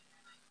Warriors.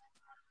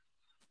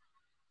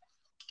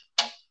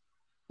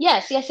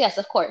 Yes,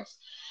 of course.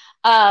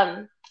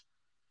 Now,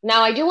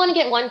 I do want to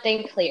get one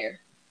thing clear.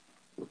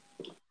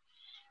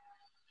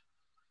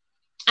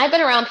 I've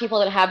been around people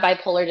that have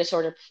bipolar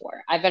disorder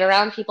before. I've been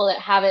around people that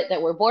have it,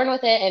 that were born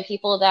with it, and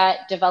people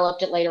that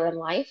developed it later in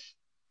life.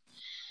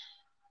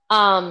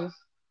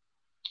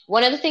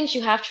 One of the things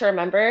you have to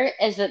remember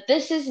is that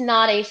this is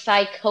not a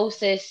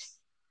psychosis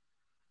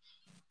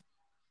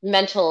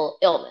mental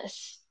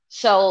illness.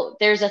 So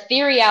there's a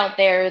theory out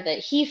there that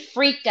he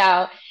freaked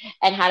out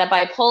and had a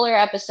bipolar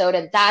episode,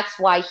 and that's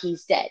why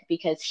he's dead,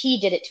 because he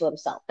did it to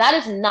himself. That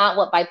is not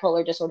what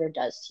bipolar disorder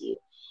does to you.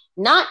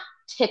 Not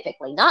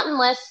typically, not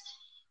unless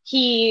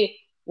he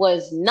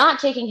was not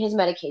taking his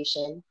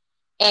medication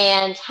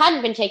and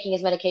hadn't been taking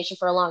his medication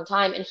for a long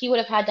time, and he would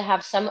have had to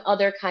have some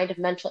other kind of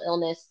mental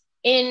illness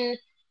in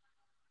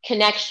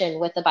connection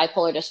with the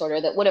bipolar disorder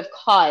that would have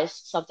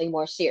caused something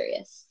more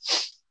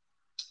serious.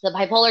 The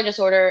bipolar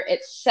disorder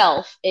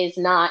itself is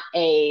not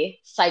a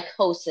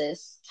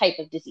psychosis type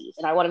of disease,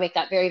 and I want to make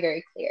that very,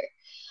 very clear.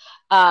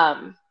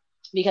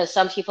 Because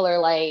some people are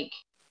like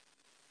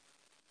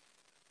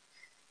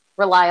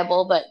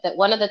reliable, but that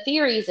one of the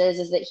theories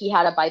is that he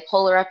had a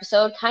bipolar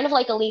episode, kind of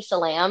like Elisa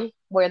Lam,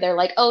 where they're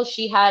like, oh,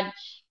 she had an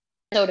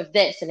episode of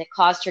this and it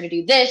caused her to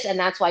do this, and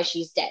that's why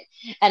she's dead.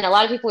 And a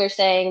lot of people are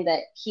saying that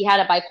he had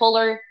a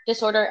bipolar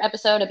disorder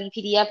episode, a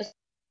BPD episode,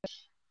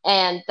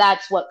 and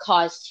that's what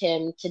caused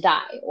him to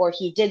die, or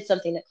he did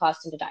something that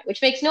caused him to die,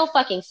 which makes no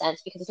fucking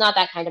sense because it's not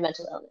that kind of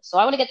mental illness. So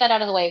I want to get that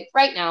out of the way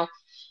right now.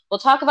 We'll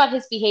talk about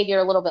his behavior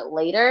a little bit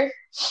later.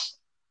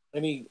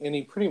 And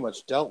he pretty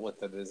much dealt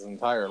with it his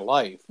entire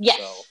life. Yes.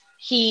 So.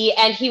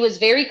 He was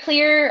very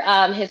clear.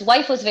 His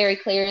wife was very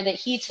clear that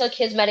he took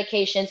his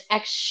medications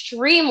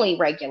extremely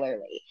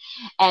regularly.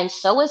 And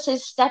so was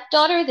his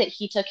stepdaughter, that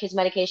he took his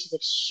medications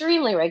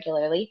extremely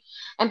regularly.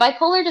 And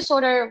bipolar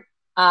disorder,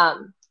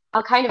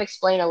 I'll kind of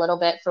explain a little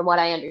bit from what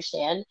I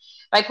understand.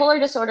 Bipolar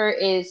disorder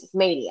is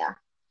mania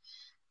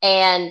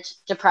and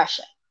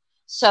depression.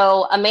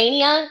 So a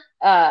mania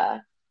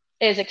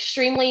is an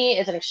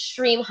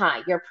extreme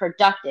high. You're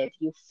productive,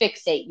 you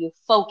fixate, you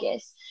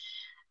focus.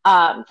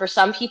 For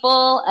some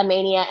people, a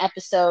mania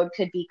episode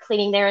could be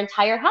cleaning their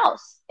entire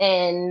house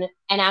in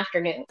an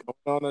afternoon.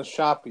 Going on a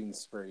shopping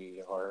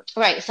spree, or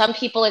right. Some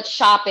people it's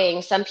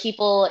shopping. Some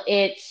people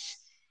it's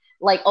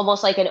like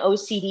almost like an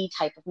OCD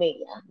type of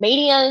mania.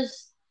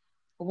 Manias,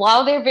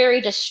 while they're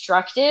very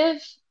destructive,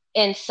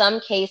 in some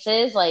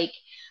cases, like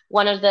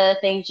one of the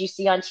things you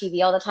see on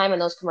TV all the time in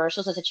those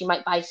commercials is that you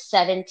might buy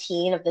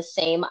 17 of the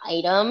same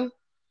item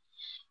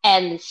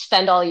and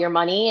spend all your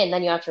money, and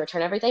then you have to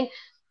return everything.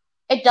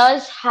 It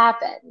does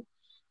happen,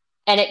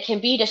 and it can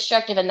be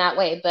destructive in that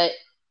way. But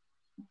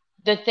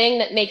the thing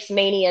that makes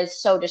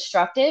manias so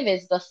destructive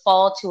is the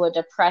fall to a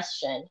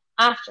depression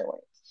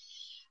afterwards.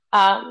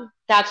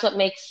 That's what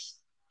makes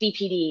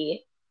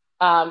BPD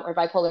or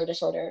bipolar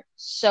disorder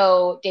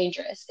so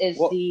dangerous, is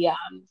the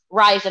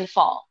rise and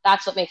fall.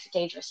 That's what makes it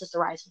dangerous, is the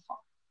rise and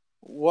fall.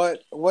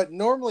 What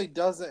normally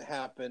doesn't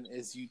happen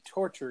is you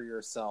torture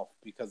yourself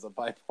because of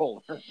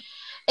bipolar.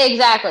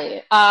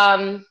 Exactly.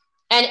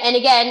 And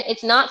again,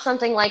 it's not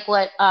something like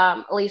what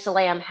Elisa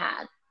Lam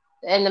had.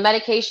 And the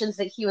medications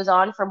that he was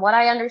on, from what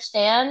I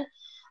understand,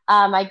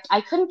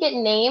 I couldn't get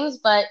names,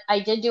 but I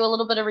did do a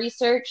little bit of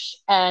research.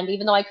 And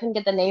even though I couldn't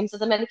get the names of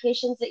the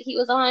medications that he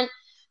was on,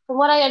 from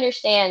what I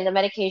understand, the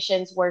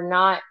medications were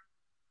not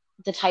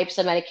the types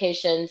of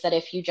medications that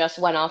if you just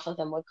went off of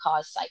them would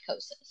cause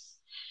psychosis.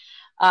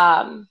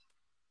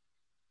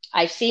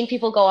 I've seen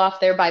people go off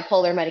their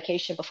bipolar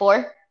medication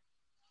before.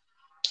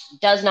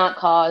 Does not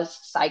cause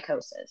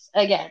psychosis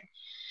again.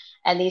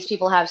 And these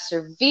people have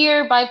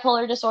severe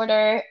bipolar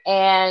disorder,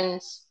 and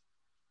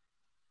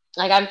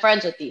like I'm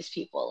friends with these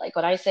people. Like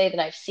when I say that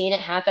I've seen it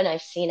happen,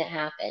 I've seen it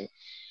happen.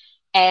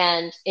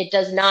 And it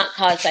does not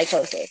cause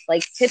psychosis.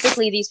 Like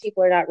typically these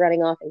people are not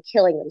running off and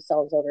killing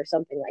themselves over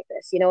something like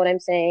this. You know what I'm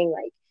saying?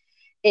 Like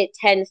it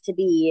tends to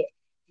be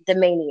the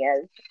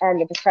manias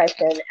and the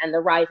depression and the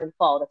rise and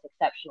fall that's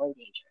exceptionally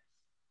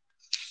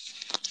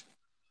dangerous.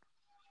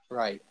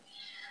 Right.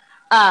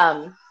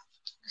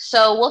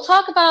 So we'll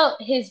talk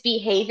about his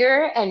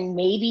behavior and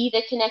maybe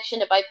the connection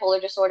to bipolar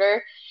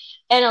disorder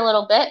in a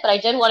little bit, but I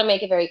did want to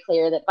make it very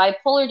clear that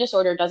bipolar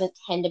disorder doesn't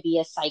tend to be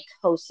a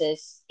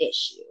psychosis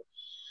issue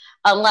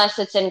unless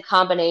it's in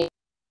combination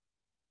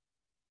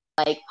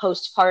like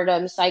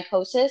postpartum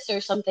psychosis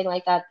or something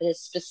like that that is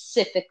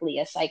specifically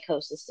a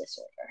psychosis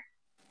disorder.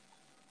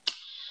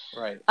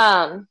 Right.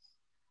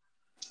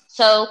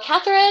 So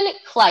Catherine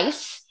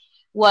Kleiss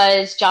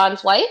was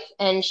John's wife,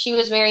 and she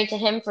was married to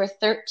him for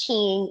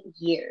 13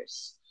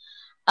 years.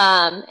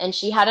 And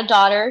she had a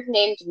daughter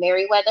named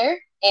Meriwether,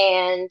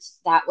 and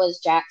that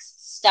was Jack's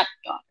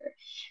stepdaughter.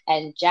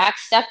 And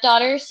Jack's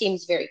stepdaughter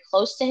seems very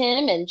close to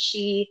him, and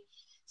she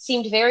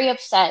seemed very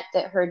upset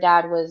that her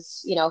dad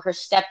was, her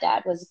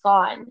stepdad was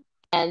gone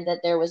and that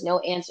there was no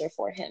answer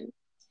for him.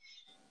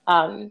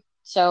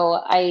 So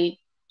I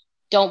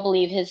don't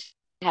believe his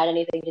had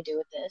anything to do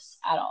with this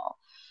at all.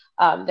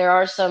 There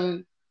are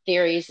some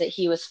theories that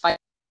he was fighting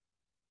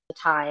at the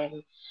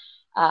time,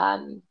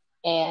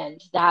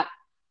 and that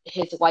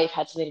his wife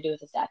had something to do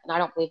with his death. And I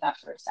don't believe that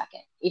for a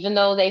second. Even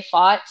though they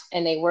fought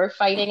and they were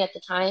fighting at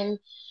the time,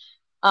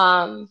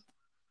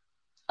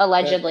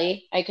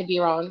 allegedly, I could be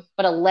wrong,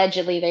 but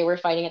allegedly they were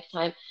fighting at the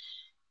time.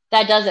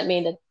 That doesn't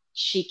mean that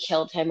she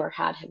killed him or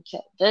had him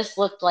killed. This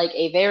looked like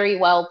a very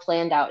well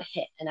planned out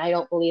hit, and I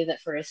don't believe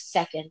that for a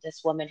second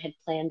this woman had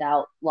planned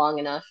out long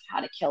enough how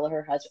to kill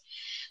her husband.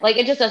 Like,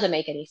 it just doesn't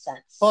make any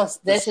sense. Plus,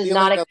 this is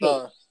not a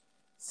case.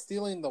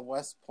 Stealing the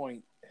West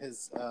Point,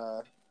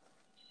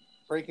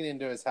 breaking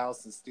into his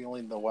house and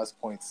stealing the West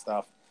Point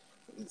stuff,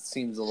 it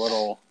seems a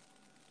little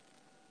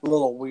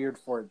weird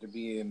for it to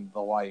be in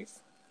the wife.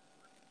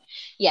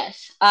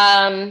 Yes.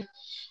 The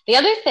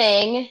other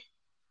thing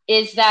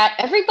is that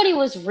everybody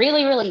was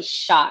really, really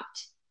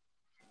shocked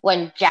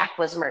when Jack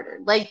was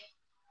murdered. Like,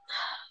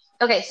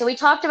 okay, so we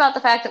talked about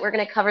the fact that we're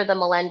going to cover the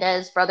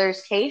Melendez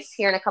brothers case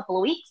here in a couple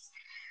of weeks.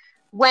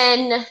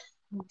 When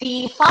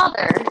the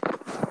father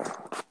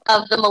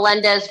of the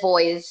Melendez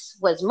boys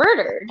was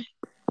murdered,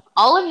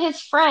 all of his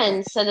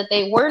friends said that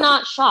they were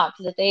not shocked,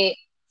 that they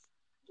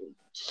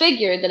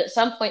figured that at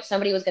some point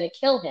somebody was going to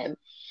kill him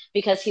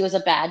because he was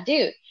a bad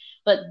dude.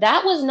 But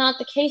that was not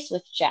the case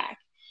with Jack.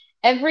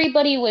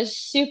 Everybody was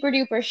super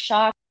duper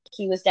shocked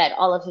he was dead.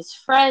 All of his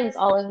friends,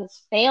 all of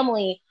his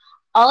family,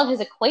 all of his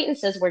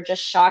acquaintances were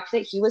just shocked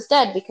that he was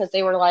dead because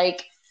they were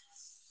like,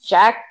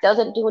 Jack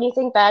doesn't do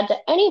anything bad to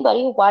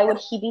anybody. Why would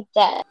he be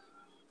dead?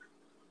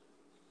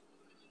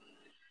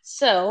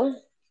 So,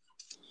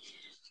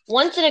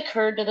 once it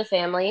occurred to the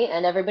family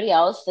and everybody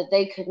else that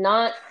they could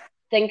not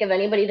think of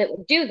anybody that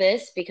would do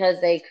this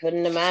because they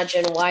couldn't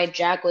imagine why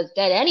Jack was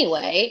dead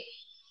anyway,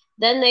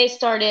 then they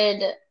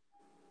started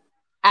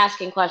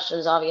asking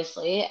questions,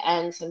 obviously,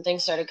 and some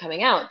things started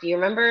coming out. Do you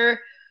remember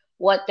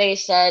what they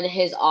said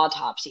his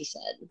autopsy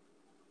said?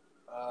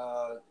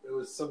 It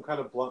was some kind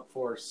of blunt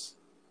force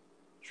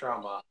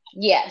trauma.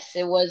 Yes,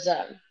 it was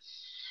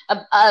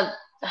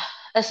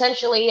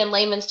essentially, in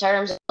layman's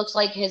terms, it looks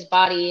like his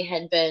body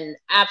had been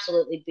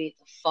absolutely beat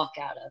the fuck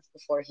out of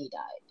before he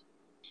died.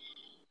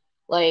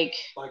 Like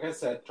I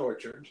said,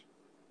 tortured.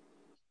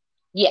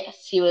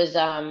 Yes, he was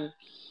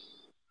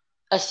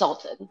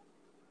assaulted.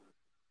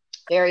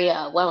 Very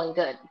well and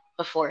good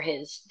before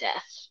his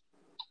death.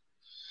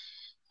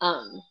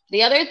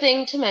 The other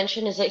thing to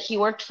mention is that he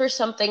worked for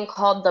something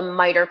called the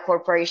MITRE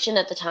Corporation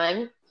at the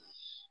time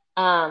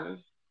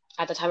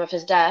of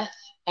his death,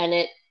 and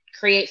it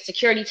creates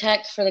security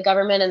tech for the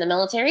government and the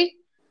military.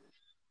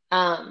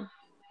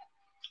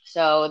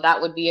 So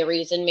that would be a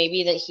reason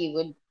maybe that he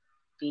would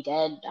be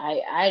dead.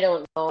 I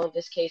don't know.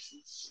 This case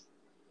is...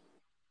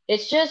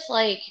 It's just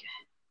like...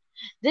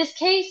 This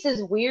case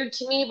is weird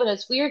to me, but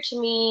it's weird to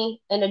me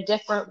in a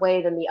different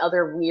way than the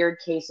other weird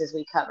cases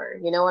we cover.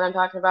 You know what I'm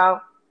talking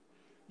about?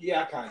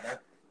 Yeah, kind of.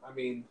 I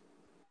mean,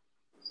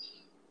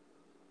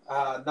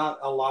 not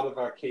a lot of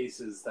our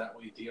cases that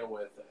we deal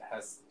with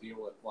has to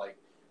deal with, like,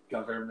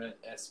 government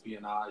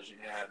espionage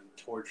and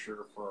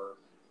torture for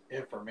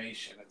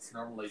information. It's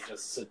normally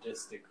just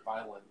sadistic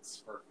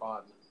violence for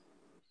fun.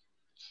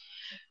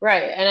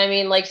 Right. And I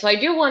mean, like, so I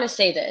do want to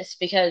say this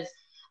because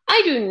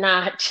I do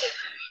not...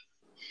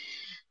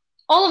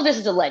 All of this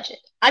is alleged.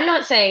 I'm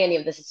not saying any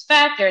of this is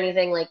fact or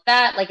anything like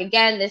that. Like,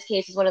 again, this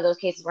case is one of those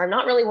cases where I'm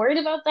not really worried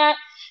about that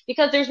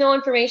because there's no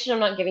information. I'm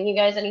not giving you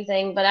guys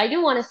anything. But I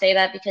do want to say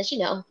that because, you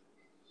know,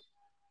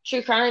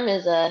 true crime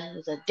is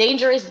a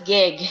dangerous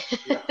gig.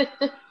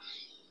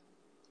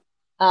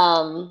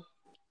 Yeah.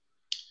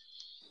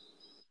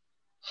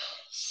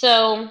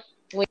 So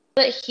we know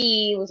that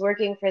he was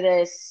working for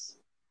this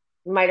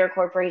MITRE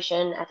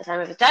Corporation at the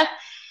time of his death.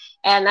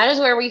 And that is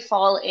where we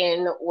fall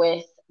in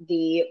with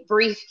the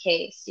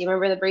briefcase. You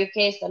remember the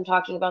briefcase? I'm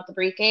talking about the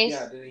briefcase.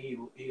 Yeah, then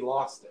he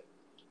lost it.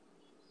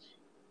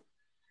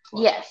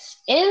 Yes.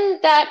 In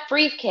that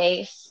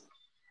briefcase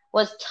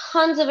was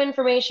tons of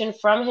information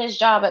from his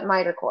job at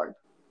MITRE Corp.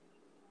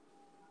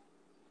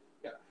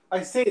 Yeah.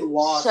 I say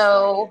lost,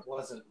 so, like it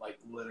wasn't like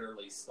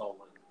literally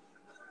stolen.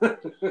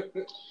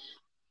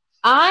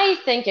 I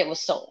think it was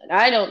stolen.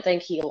 I don't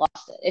think he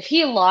lost it. If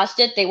he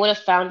lost it, they would have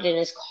found it in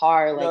his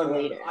car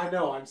later. No, I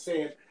know. I'm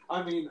saying.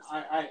 I mean,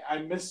 I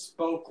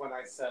misspoke when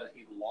I said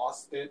he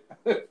lost it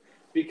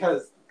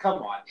because come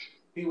on,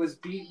 he was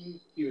beaten.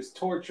 He was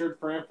tortured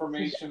for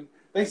information.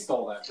 They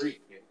stole that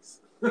briefcase.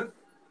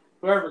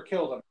 Whoever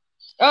killed him.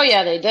 Oh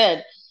yeah, they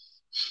did.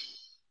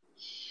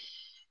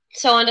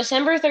 So on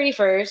December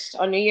 31st,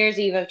 on New Year's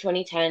Eve of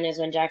 2010, is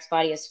when Jack's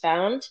body is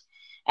found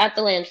at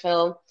the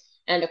landfill.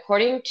 And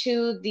according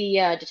to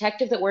the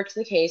detective that worked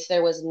the case,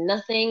 there was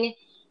nothing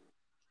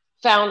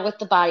found with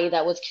the body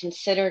that was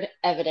considered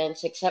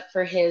evidence except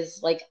for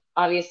his, like,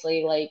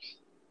 obviously, like,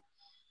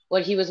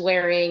 what he was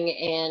wearing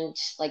and,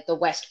 like, the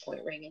West Point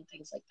ring and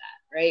things like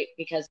that, right?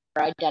 Because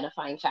they're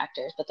identifying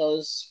factors, but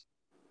those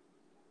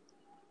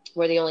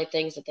were the only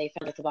things that they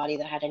found with the body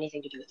that had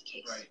anything to do with the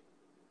case. Right.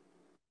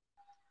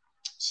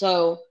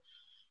 So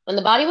when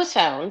the body was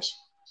found,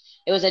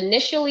 it was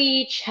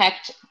initially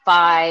checked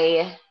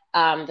by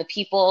the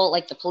people,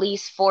 like the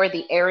police, for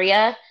the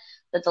area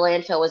that the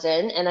landfill was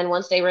in. And then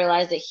once they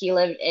realized that he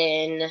lived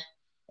in,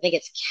 I think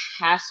it's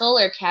Castle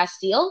or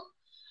Castile,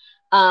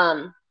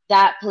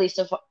 that police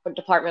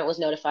department was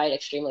notified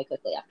extremely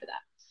quickly after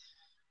that.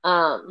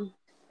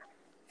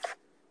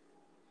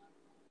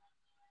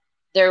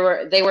 they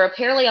were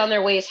apparently on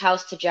their way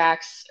to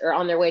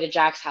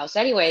Jack's house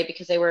anyway,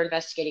 because they were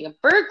investigating a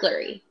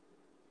burglary.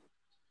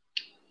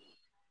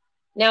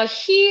 Now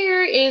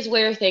here is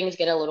where things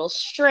get a little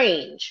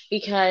strange,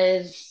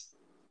 because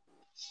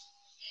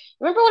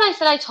remember when I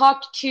said I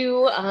talked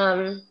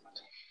to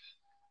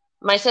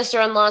my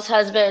sister-in-law's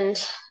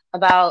husband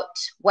about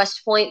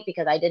West Point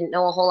because I didn't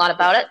know a whole lot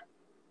about it?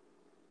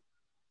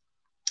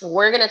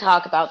 We're going to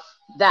talk about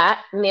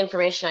that and the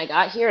information I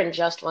got here in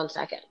just 1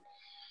 second.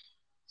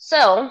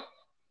 So,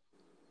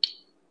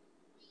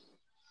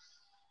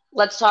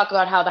 let's talk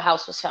about how the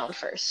house was found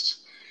first.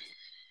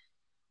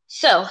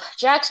 So,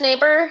 Jack's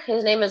neighbor,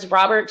 his name is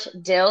Robert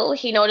Dill.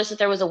 He noticed that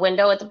there was a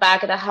window at the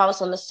back of the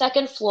house on the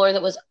second floor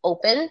that was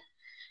open,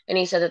 and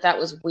he said that that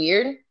was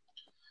weird.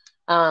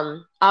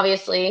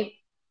 Obviously,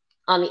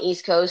 on the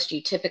East Coast,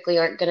 you typically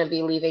aren't going to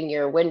be leaving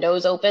your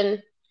windows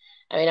open.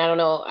 I mean, I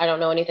don't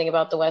know anything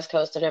about the West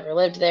Coast. I've never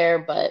lived there,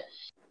 but,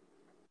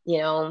 you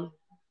know,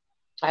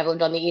 I've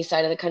lived on the east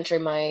side of the country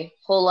my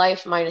whole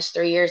life, minus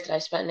 3 years that I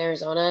spent in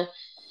Arizona,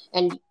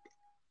 and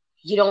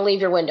you don't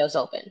leave your windows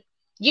open.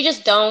 You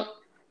just don't.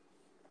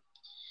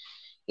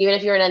 Even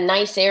if you're in a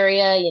nice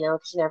area, you know,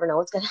 'cause you never know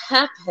what's going to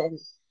happen.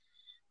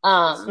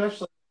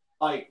 Especially,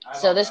 like, I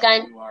so don't this know,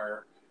 guy, you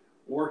are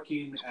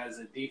working as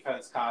a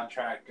defense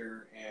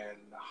contractor in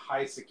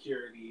high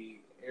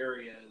security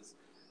areas.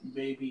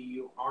 Maybe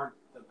you aren't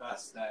the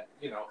best at,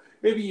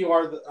 maybe you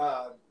are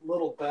a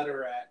little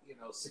better at,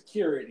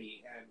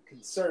 security and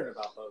concern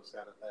about those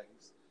kind of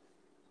things.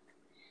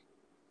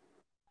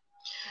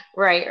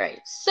 right.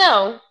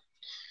 So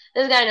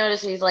this guy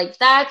noticed, he's like,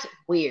 that's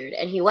weird.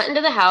 And he went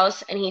into the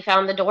house and he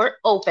found the door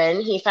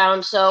open.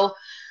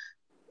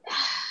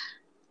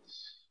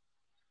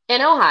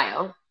 In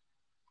Ohio,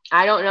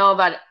 I don't know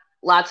about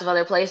lots of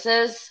other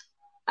places.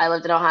 I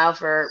lived in Ohio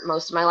for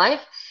most of my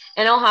life.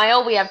 In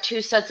Ohio, we have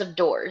two sets of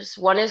doors.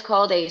 One is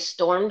called a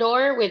storm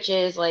door, which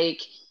is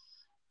like,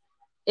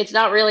 it's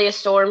not really a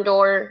storm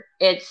door.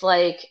 It's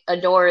like a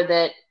door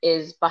that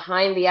is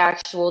behind the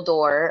actual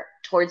door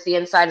towards the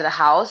inside of the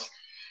house.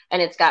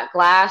 And it's got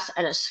glass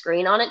and a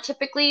screen on it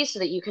typically, so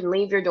that you can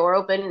leave your door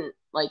open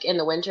like in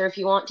the winter if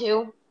you want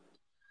to.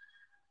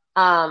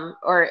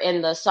 Or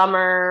in the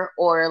summer,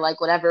 or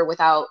like whatever,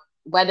 without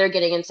weather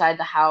getting inside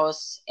the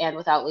house and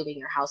without leaving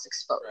your house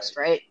exposed,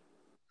 right?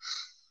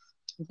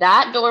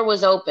 That door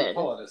was open. We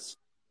call it a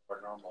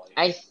door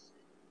normally.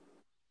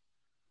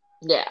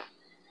 Yeah.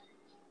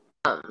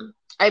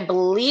 I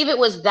believe it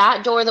was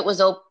that door that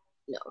was open.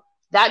 No,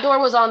 that door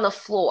was on the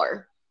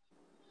floor,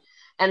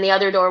 and the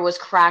other door was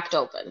cracked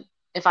open,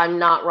 if I'm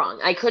not wrong.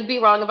 I could be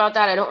wrong about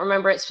that. I don't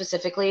remember it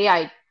specifically.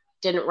 I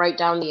didn't write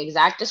down the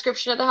exact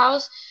description of the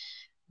house.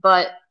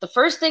 But the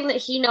first thing that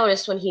he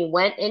noticed when he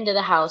went into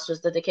the house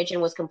was that the kitchen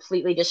was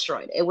completely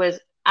destroyed. It was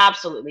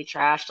absolutely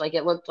trashed. Like,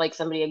 it looked like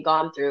somebody had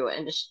gone through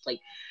and just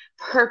like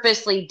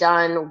purposely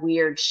done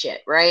weird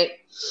shit, right?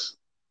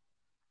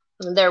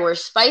 There were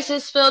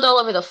spices spilled all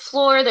over the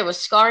floor. There was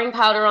scarring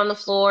powder on the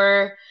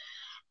floor.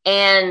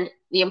 And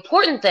the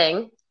important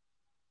thing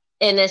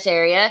in this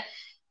area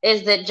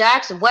is that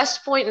Jack's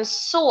West Point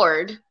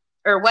sword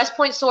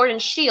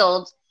and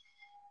shield,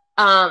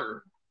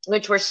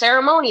 which were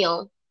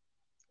ceremonial,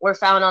 were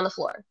found on the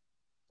floor.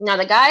 Now,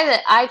 the guy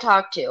that I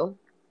talked to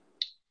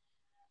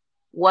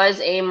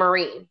was a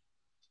Marine,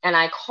 and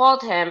I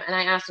called him and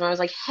I asked him, I was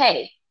like,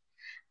 hey,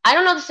 I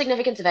don't know the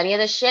significance of any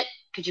of this shit.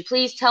 Could you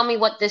please tell me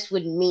what this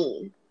would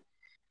mean?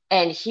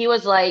 And he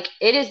was like,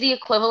 it is the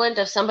equivalent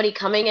of somebody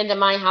coming into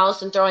my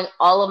house and throwing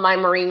all of my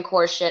Marine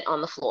Corps shit on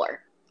the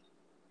floor.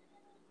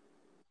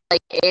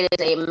 Like, it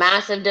is a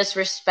massive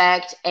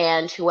disrespect,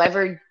 and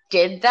whoever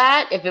did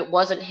that, if it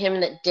wasn't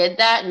him that did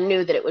that,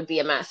 knew that it would be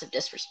a massive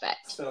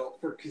disrespect. So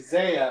for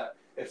Kezaya,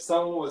 if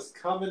someone was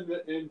coming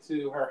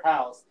into her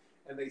house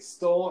and they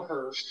stole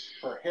her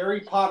Harry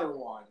Potter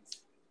wands,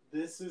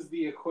 this is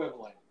the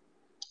equivalent.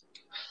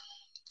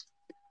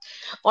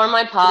 Or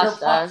my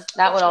pasta.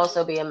 That would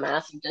also be a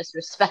massive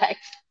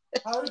disrespect.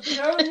 How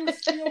dare you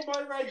steal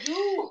my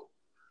ragu?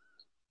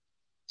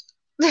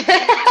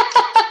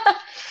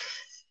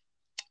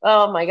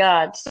 Oh my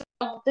god. So,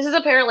 this is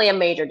apparently a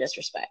major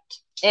disrespect.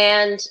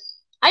 And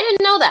I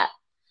didn't know that.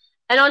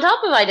 And on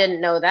top of I didn't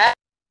know that,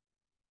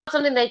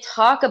 something they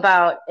talk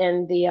about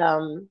in the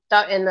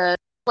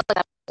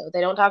episode.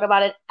 They don't talk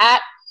about it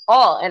at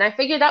all. And I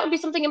figured that would be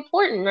something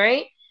important,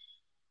 right?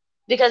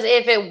 Because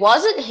if it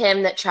wasn't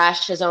him that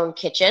trashed his own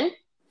kitchen,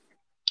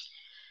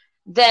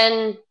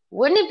 then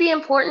wouldn't it be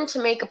important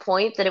to make a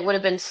point that it would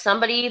have been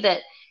somebody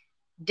that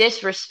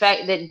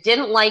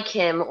didn't like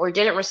him or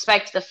didn't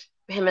respect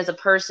him as a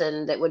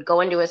person, that would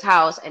go into his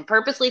house and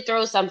purposely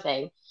throw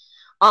something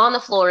on the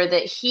floor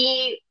that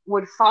he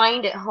would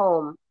find at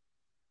home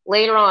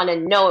later on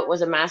and know it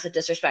was a massive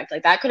disrespect?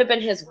 Like, that could have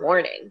been his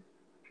warning.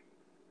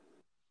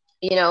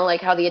 You know,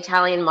 like how the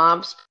Italian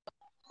mobs put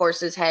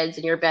horses' heads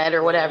in your bed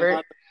or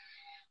whatever.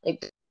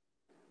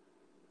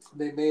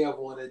 They may have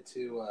wanted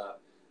to,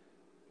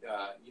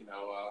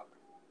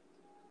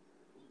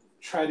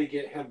 try to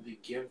get him to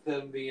give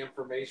them the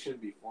information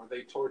before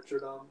they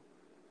tortured him.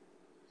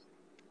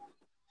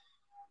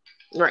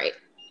 Right.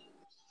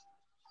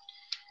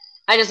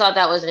 I just thought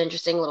that was an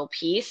interesting little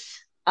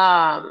piece.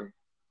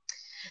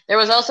 There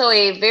was also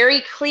a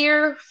very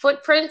clear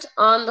footprint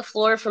on the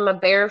floor from a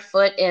bare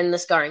foot in the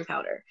scarring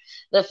powder.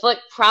 The foot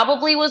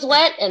probably was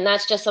wet, and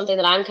that's just something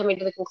that I'm coming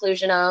to the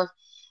conclusion of.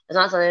 It's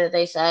not something that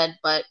they said,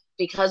 but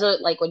because of,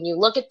 like, when you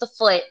look at the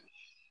foot,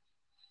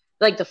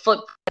 like the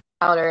foot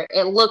powder,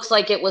 it looks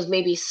like it was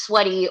maybe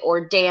sweaty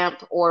or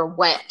damp or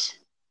wet,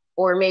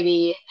 or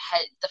maybe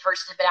the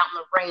person had been out in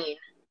the rain,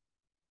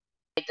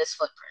 like this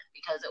footprint,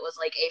 because it was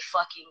like a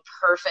fucking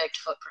perfect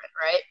footprint,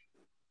 right?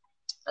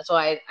 That's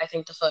why I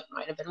think the foot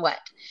might have been wet.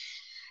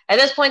 At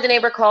this point, the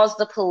neighbor calls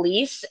the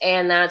police,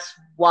 and that's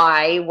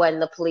why when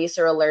the police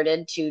are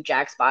alerted to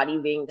Jack's body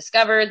being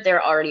discovered,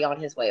 they're already on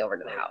his way over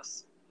to the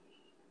house.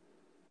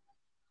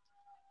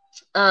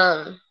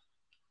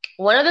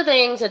 One of the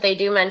things that they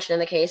do mention in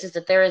the case is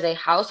that there is a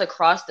house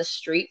across the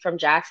street from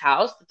Jack's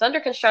house that's under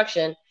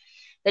construction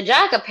that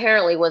Jack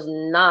apparently was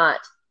not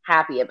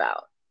happy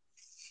about.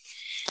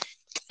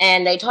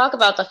 And they talk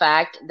about the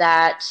fact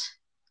that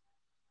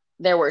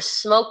there were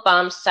smoke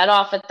bombs set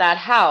off at that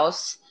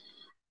house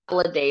a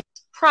couple of days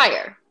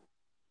prior.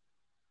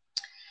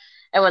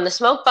 And when the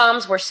smoke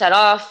bombs were set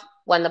off,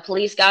 when the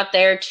police got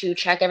there to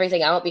check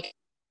everything out, because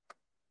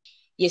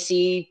you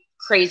see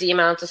crazy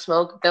amounts of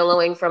smoke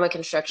billowing from a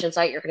construction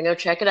site, you're going to go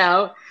check it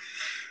out.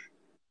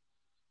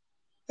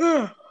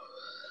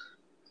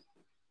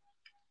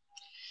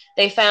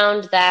 They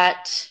found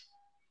that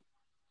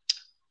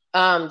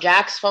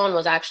Jack's phone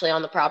was actually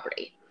on the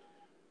property.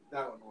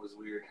 That one was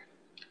weird.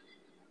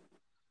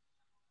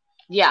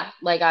 Yeah,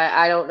 like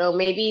I don't know.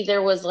 Maybe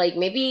there was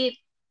maybe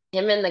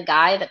him and the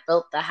guy that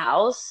built the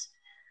house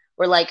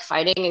were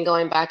fighting and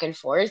going back and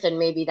forth, and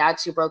maybe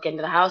that's who broke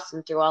into the house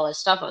and threw all his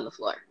stuff on the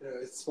floor. Yeah,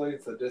 it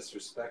explains the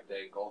disrespect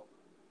angle.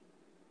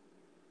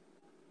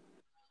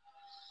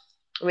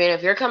 I mean,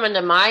 if you're coming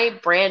to my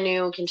brand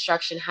new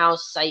construction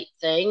house site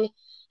thing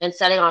and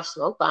setting off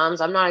smoke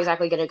bombs, I'm not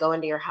exactly going to go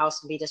into your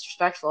house and be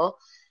disrespectful.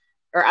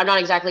 Or I'm not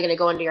exactly going to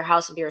go into your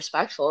house and be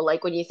respectful.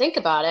 When you think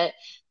about it,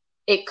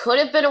 it could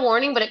have been a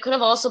warning, but it could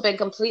have also been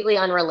completely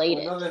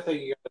unrelated. Well, another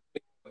thing you got to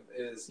think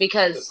of is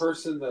because the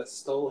person that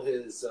stole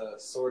his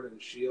sword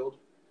and shield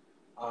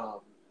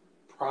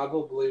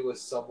probably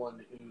was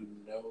someone who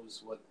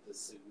knows what the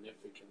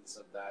significance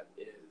of that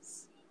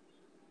is.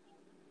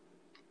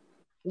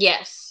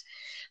 Yes.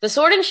 The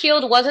sword and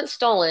shield wasn't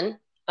stolen.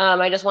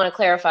 I just want to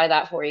clarify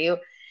that for you.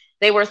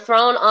 They were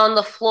thrown on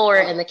the floor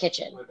in the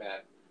kitchen. My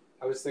bad.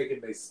 I was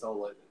thinking they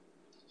stole it.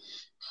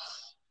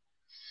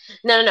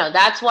 No.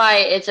 That's why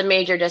it's a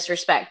major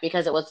disrespect,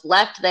 because it was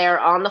left there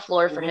on the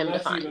floor for him to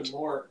find.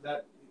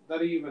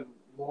 That even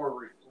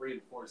more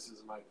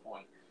reinforces my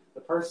point.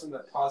 The person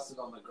that tossed it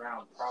on the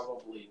ground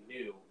probably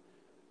knew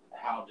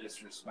how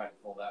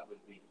disrespectful that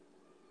would be.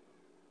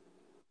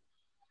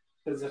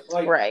 Because if,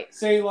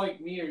 say,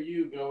 me or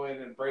you go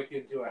in and break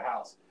into a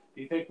house,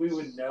 do you think we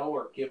would know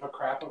or give a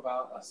crap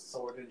about a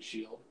sword and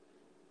shield?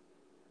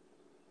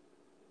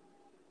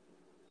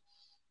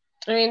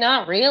 I mean,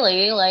 not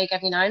really.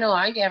 I know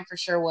I damn for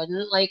sure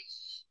wouldn't.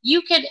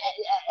 You could,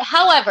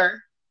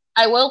 however,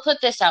 I will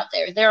put this out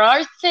there. There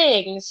are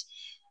things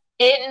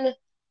in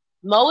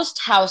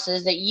most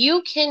houses that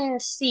you can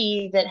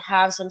see that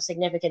have some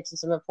significance and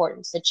some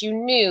importance that you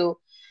knew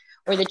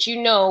or that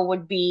you know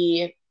would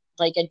be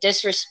a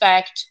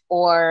disrespect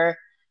or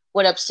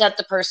would upset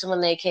the person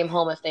when they came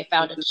home if they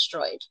found it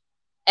destroyed.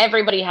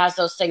 Everybody has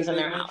those things in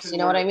their house. You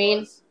know what I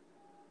mean?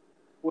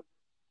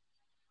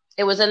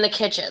 It was in the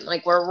kitchen,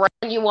 where right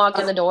when you walk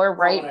in the door,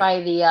 right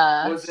by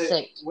the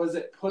sink. Was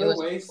it put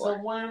away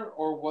somewhere,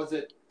 or was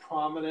it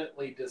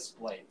prominently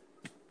displayed?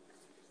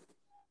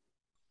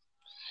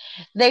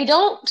 They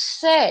don't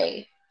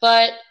say,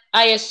 but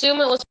I assume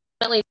it was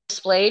prominently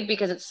displayed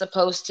because it's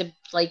supposed to,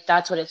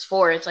 that's what it's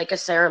for. It's a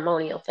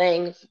ceremonial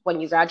thing when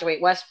you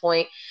graduate West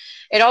Point.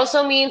 It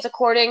also means,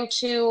 according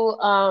to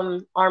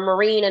our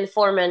Marine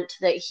informant,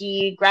 that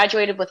he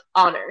graduated with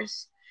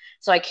honors.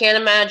 So I can't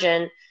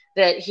imagine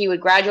that he would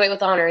graduate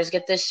with honors,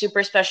 get this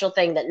super special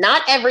thing that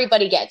not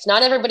everybody gets.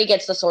 Not everybody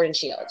gets the sword and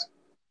shield.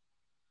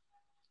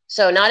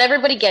 So not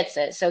everybody gets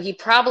it. So he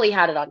probably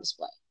had it on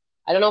display.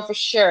 I don't know for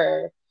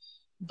sure,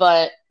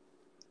 but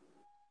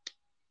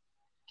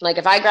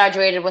if I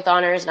graduated with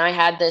honors and I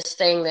had this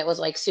thing that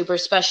was super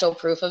special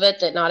proof of it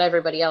that not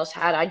everybody else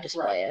had, I'd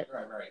display it.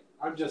 Right.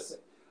 I'm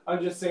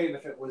just saying,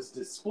 if it was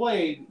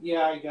displayed,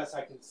 yeah, I guess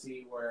I can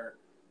see where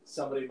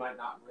somebody might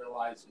not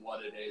realize what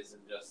it is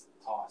and just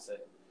toss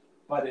it.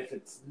 But if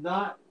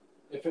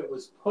it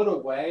was put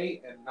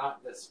away and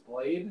not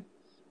displayed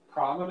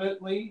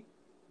prominently,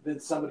 then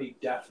somebody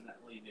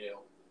definitely knew.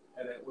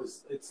 And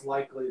it's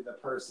likely the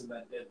person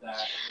that did that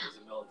was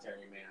a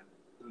military man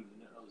who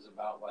knows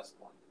about West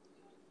Point.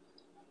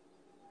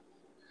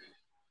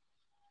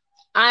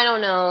 I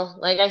don't know.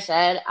 Like I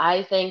said,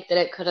 I think that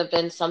it could have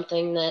been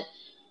something that,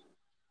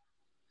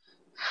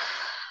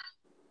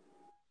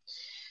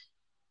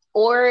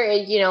 or,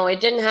 it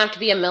didn't have to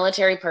be a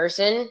military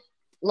person.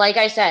 Like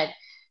I said,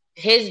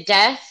 his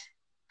death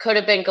could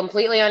have been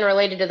completely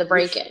unrelated to the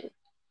break-in.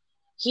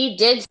 he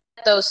did set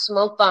those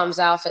smoke bombs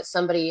off at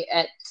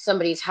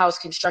somebody's house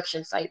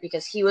construction site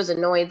because he was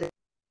annoyed that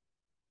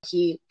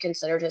he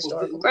considered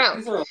historical ground.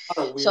 These are a lot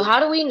of weird So how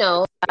do we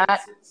know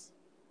that?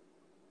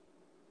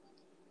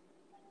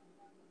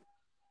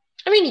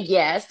 I mean,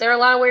 yes, there are a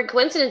lot of weird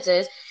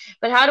coincidences,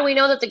 but how do we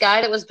know that the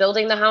guy that was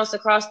building the house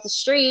across the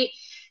street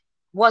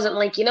wasn't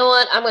like, you know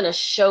what, I'm going to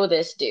show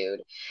this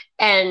dude,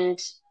 and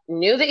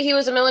knew that he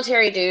was a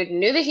military dude,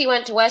 knew that he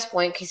went to West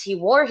Point because he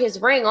wore his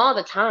ring all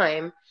the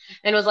time,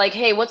 and was like,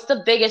 hey, what's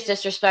the biggest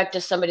disrespect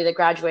to somebody that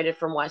graduated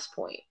from West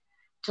Point?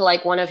 To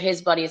like one of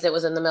his buddies that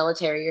was in the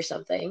military or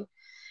something.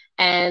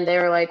 And they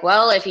were like,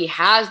 well, if he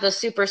has the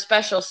super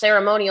special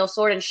ceremonial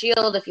sword and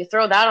shield, if you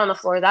throw that on the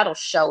floor, that'll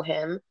show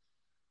him.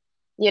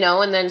 You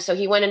know, and then so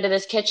he went into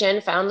this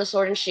kitchen, found the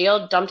sword and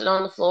shield, dumped it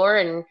on the floor,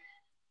 and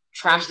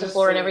trashed the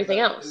floor and everything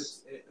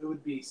else. It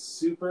would be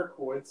super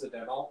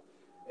coincidental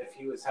if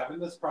he was having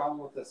this problem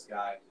with this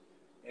guy,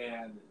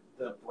 and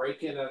the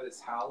break-in at his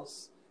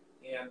house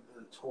and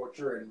the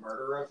torture and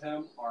murder of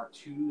him are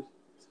two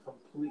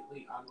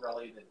completely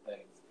unrelated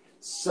things.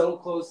 So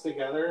close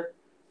together,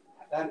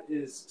 that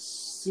is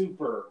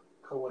super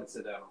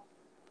coincidental.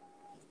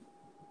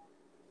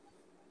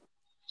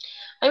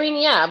 I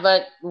mean, yeah,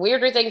 but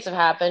weirder things have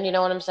happened, you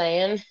know what I'm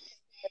saying?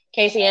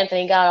 Casey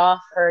Anthony got off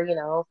her, you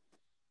know,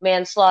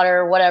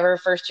 manslaughter, whatever,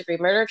 first-degree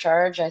murder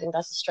charge. I think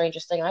that's the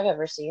strangest thing I've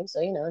ever seen.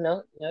 So, you know,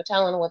 no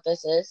telling what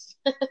this is.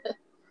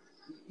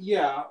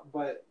 Yeah,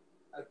 but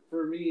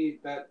for me,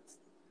 that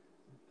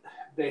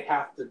they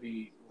have to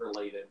be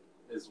related,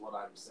 is what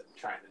I'm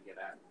trying to get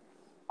at.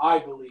 I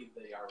believe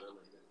they are related.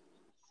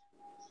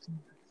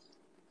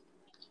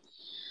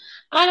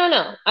 I don't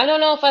know. I don't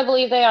know if I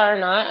believe they are or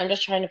not. I'm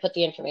just trying to put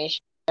the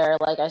information there.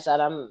 Like I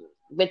said,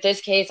 with this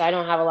case, I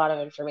don't have a lot of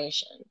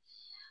information.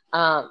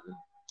 One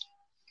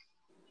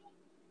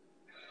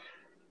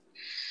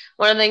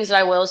of the things that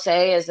I will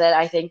say is that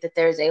I think that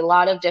there's a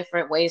lot of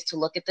different ways to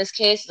look at this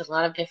case. There's a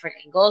lot of different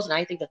angles, and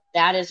I think that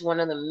that is one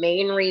of the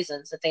main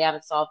reasons that they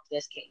haven't solved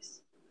this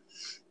case.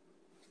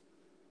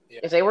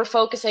 Yeah. If they were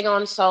focusing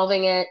on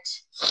solving it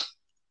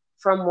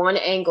from one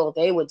angle,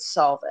 they would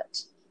solve it.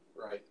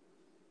 Right.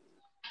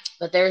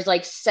 But there's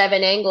like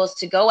 7 angles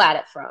to go at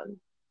it from.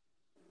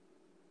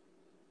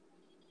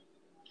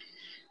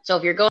 So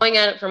if you're going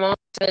at it from all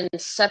 7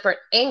 separate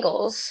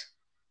angles,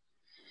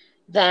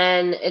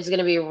 then it's going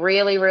to be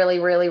really, really,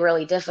 really,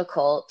 really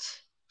difficult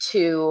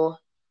to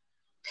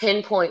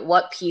pinpoint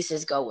what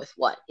pieces go with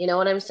what. You know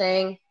what I'm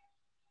saying?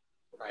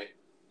 Right.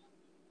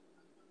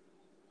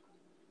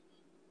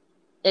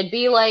 It'd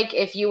be like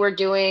if you were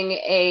doing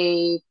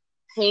a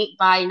paint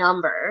by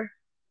number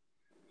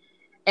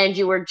and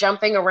you were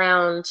jumping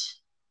around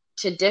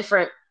to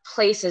different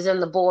places in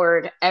the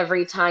board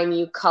every time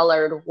you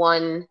colored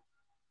one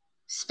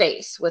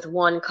space with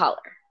one color.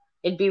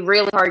 It'd be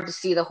really hard to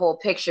see the whole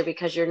picture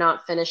because you're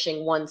not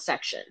finishing one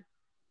section.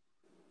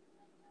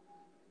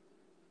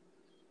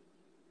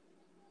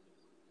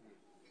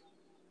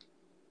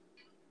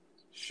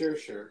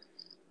 Sure.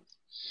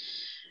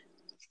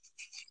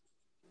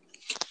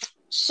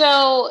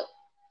 So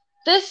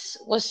this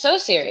was so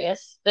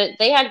serious that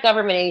they had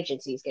government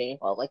agencies getting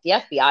involved. Like the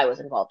FBI was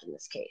involved in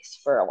this case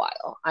for a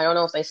while. I don't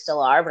know if they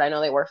still are, but I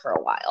know they were for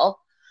a while.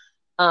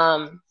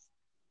 And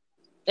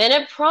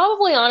it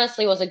probably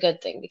honestly was a good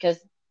thing because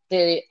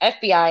the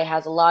FBI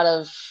has a lot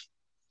of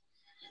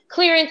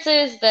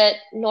clearances that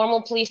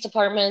normal police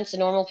departments and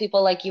normal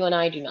people like you and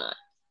I do not.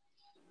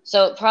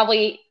 So it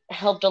probably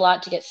helped a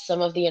lot to get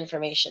some of the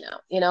information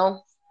out, you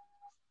know?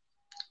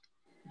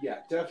 Yeah,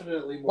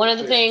 definitely more one of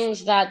the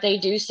things that they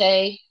do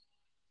say,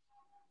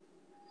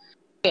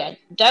 yeah,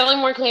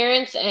 definitely more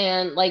clearance,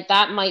 and like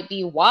that might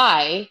be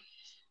why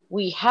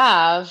we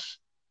have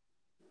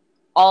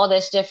all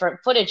this different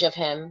footage of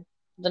him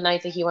the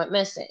night that he went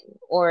missing,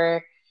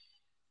 or,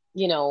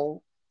 you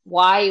know,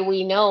 why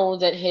we know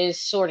that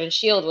his sword and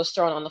shield was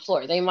thrown on the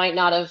floor. They might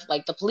not have,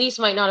 like, the police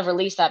might not have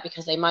released that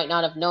because they might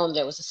not have known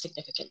that it was a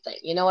significant thing.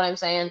 You know what I'm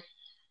saying?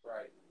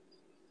 Right.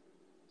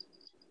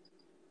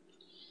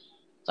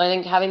 So I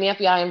think having the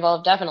FBI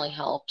involved definitely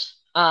helped.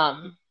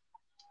 The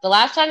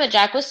last time that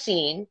Jack was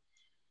seen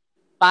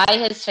by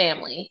his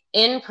family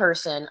in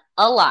person,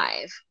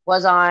 alive,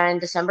 was on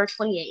December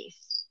 28th.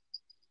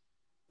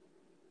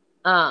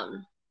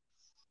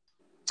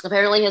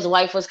 Apparently his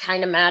wife was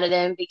kind of mad at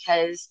him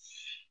because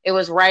it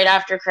was right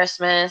after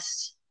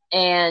Christmas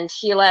and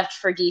he left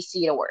for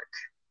DC to work.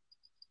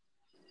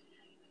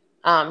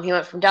 He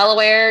went from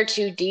Delaware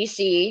to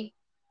DC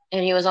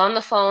and he was on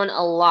the phone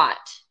a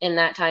lot in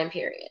that time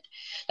period.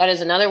 That is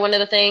another one of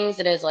the things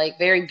that is like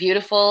very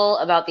beautiful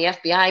about the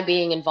FBI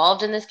being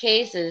involved in this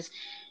case is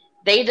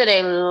they did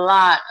a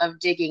lot of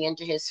digging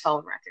into his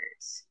phone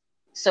records.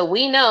 So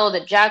we know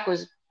that Jack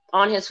was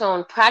on his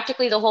phone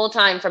practically the whole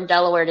time from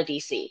Delaware to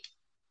DC.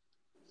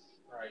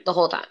 Right. The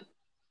whole time.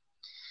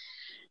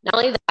 Not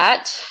only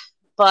that,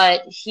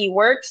 but he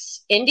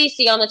works in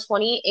DC on the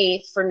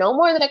 28th for no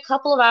more than a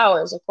couple of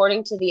hours,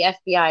 according to the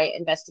FBI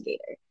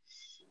investigator.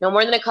 No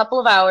more than a couple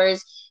of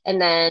hours,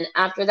 and then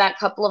after that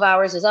couple of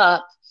hours is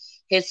up,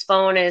 his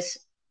phone is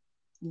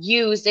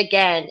used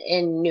again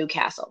in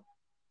Newcastle.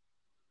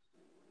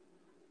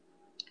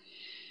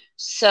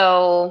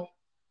 So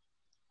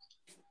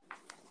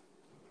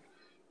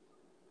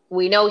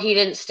we know he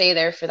didn't stay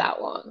there for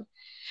that long.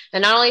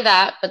 And not only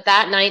that, but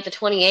that night, the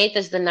 28th,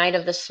 is the night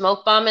of the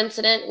smoke bomb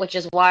incident, which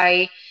is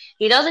why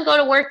he doesn't go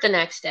to work the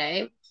next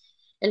day.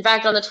 In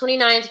fact, on the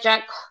 29th,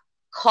 Jack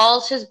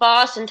calls his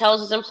boss and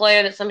tells his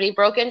employer that somebody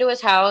broke into his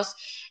house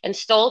and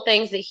stole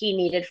things that he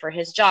needed for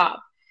his job,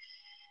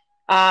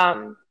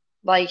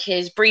 like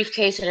his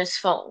briefcase and his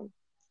phone.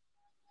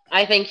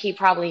 I think he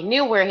probably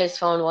knew where his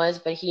phone was,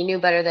 but he knew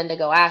better than to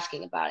go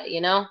asking about it, you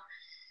know?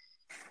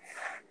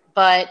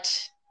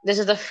 But this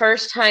is the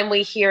first time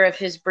we hear of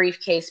his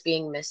briefcase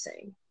being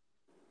missing.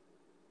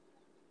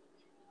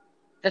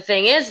 The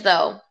thing is,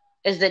 though,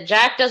 is that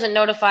Jack doesn't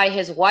notify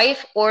his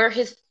wife or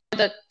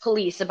the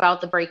police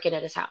about the break-in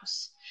at his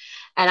house.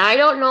 And I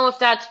don't know if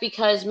that's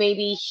because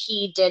maybe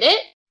he did it,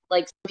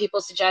 like some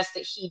people suggest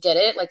that he did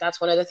it, like that's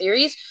one of the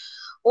theories,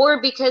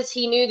 or because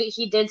he knew that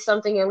he did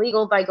something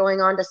illegal by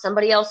going on to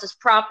somebody else's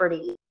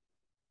property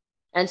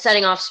and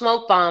setting off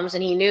smoke bombs,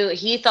 and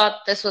he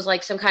thought this was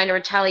like some kind of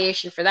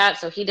retaliation for that,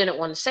 so he didn't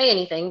want to say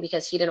anything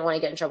because he didn't want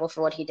to get in trouble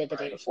for what he did the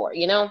day before,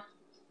 you know?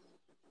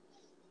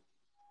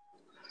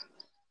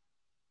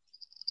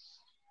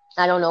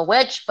 I don't know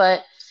which,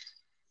 but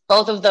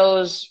both of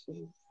those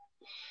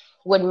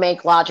would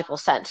make logical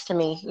sense to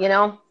me, you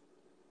know?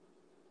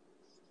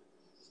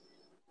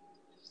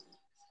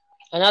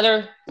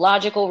 Another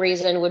logical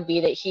reason would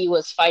be that he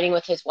was fighting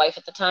with his wife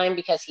at the time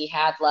because he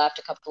had left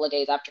a couple of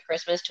days after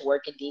Christmas to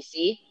work in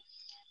DC.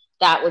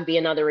 That would be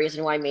another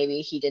reason why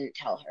maybe he didn't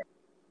tell her.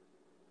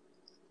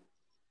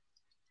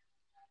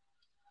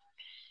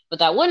 But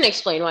that wouldn't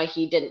explain why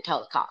he didn't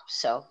tell the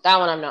cops. So that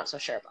one I'm not so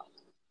sure about.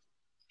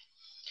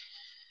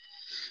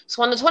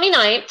 So on the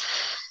 29th,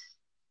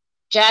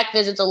 Jack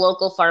visits a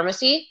local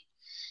pharmacy.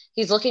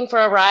 He's looking for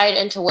a ride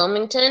into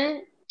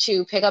Wilmington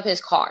to pick up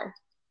his car.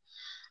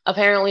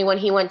 Apparently, when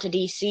he went to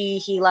DC,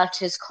 he left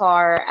his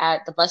car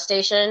at the bus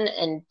station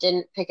and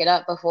didn't pick it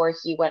up before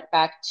he went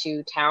back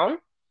to town.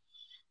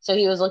 So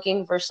he was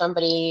looking for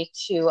somebody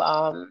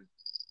to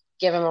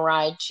give him a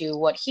ride to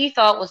what he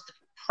thought was the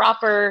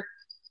proper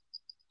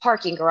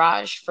parking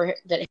garage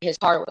that his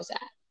car was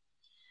at.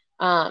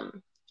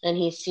 And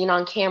he's seen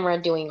on camera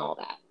doing all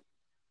that.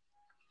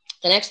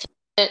 The next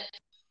time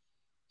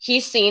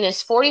he's seen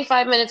is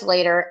 45 minutes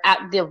later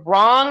at the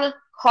wrong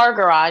car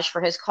garage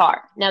for his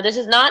car. Now, this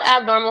is not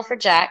abnormal for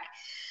Jack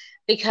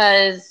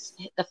because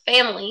the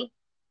family,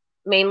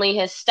 mainly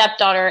his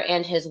stepdaughter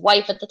and his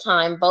wife at the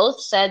time,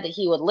 both said that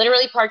he would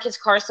literally park his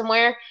car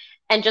somewhere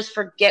and just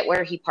forget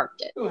where he parked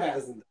it. Who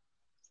hasn't, to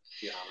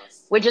be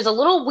honest? Which is a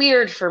little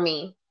weird for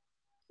me.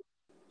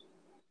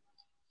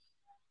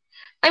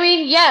 I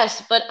mean,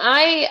 yes, but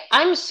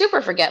I'm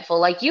super forgetful.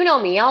 Like, you know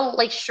me, I'll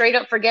like straight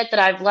up forget that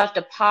I've left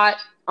a pot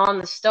on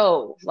the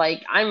stove.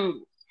 Like,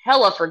 I'm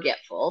hella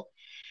forgetful.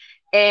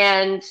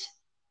 And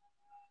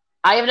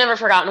I have never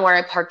forgotten where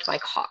I parked my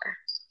car.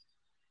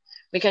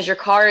 Because your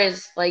car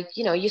is like,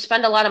 you know, you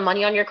spend a lot of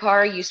money on your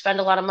car. You spend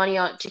a lot of money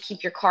to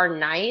keep your car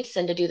nice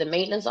and to do the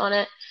maintenance on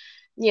it.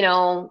 You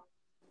know,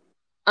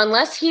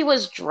 unless he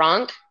was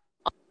drunk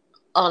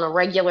on a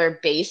regular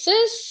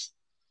basis,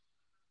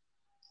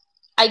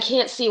 I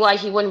can't see why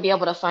he wouldn't be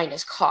able to find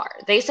his car.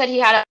 They said he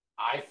had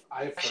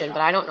a question,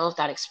 but I don't know if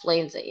that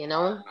explains it, you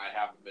know? I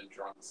haven't been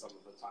drunk some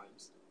of the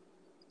times.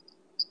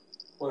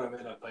 When I'm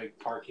in a big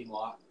parking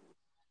lot.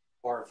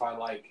 Or if I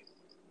like,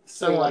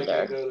 say like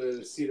I go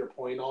to Cedar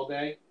Point all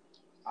day,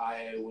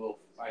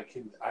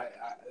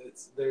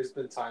 there's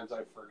been times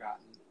I've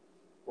forgotten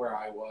where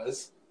I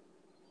was.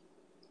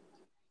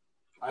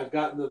 I've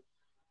gotten the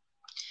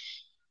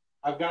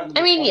point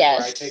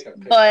where I take a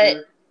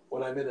picture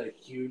when I'm in a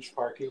huge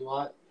parking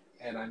lot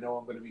and I know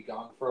I'm going to be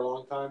gone for a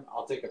long time.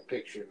 I'll take a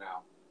picture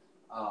now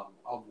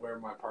of where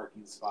my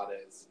parking spot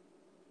is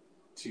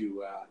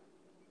to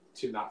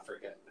not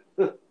forget.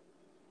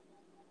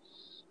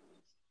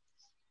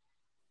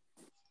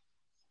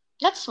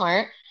 That's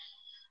smart.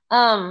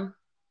 But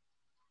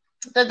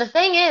the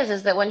thing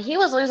is that when he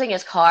was losing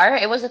his car,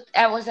 it was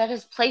at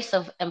his place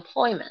of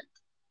employment.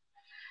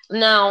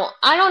 Now,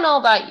 I don't know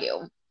about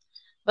you,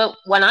 but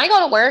when I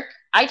go to work,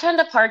 I tend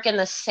to park in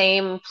the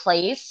same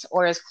place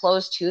or as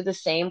close to the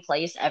same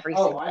place every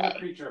single day. Oh, I'm a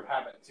creature of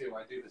habit too.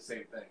 I do the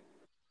same thing.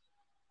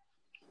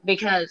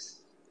 Because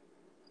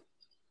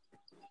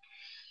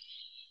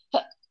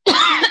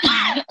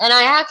and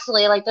I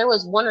actually, like, there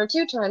was one or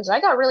two times I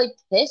got really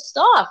pissed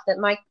off that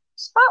my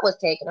spot was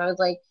taken. I was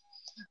like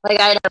I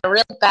had a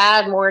really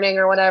bad morning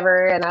or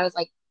whatever, and I was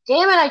like,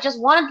 damn it, I just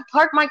wanted to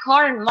park my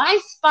car in my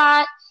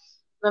spot,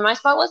 and my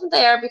spot wasn't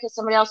there because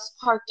somebody else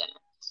parked in it.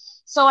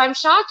 So I'm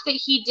shocked that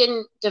he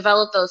didn't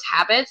develop those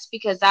habits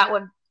because that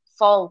would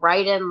fall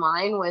right in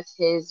line with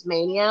his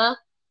mania.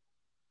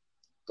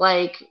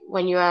 Like,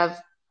 when you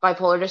have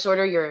bipolar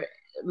disorder,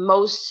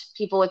 most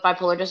people with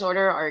bipolar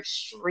disorder are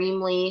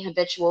extremely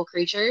habitual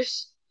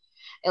creatures.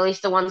 At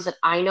least the ones that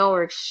I know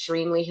are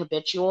extremely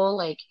habitual.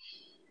 Like,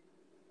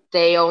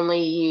 they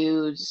only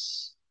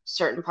use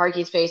certain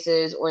parking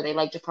spaces, or they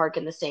like to park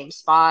in the same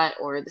spot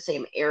or the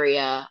same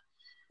area,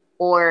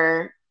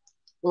 or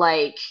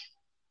like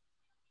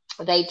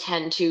they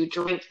tend to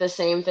drink the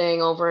same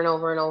thing over and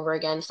over and over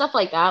again, stuff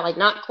like that. Like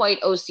not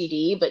quite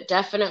OCD, but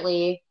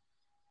definitely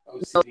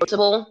OCD.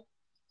 noticeable,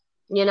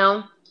 you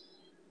know?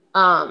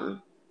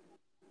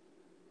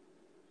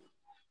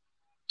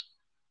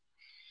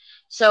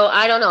 So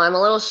I don't know. I'm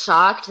a little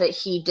shocked that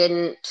he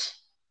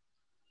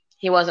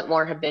wasn't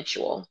more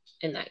habitual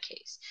in that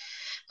case.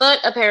 But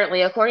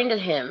apparently, according to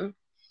him,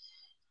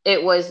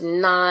 it was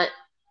not,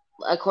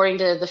 according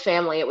to the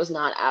family, it was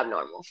not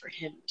abnormal for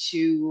him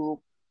to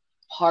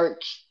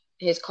park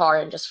his car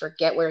and just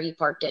forget where he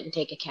parked it and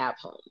take a cab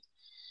home.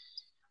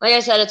 Like I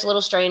said, it's a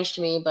little strange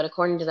to me, but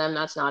according to them,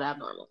 that's not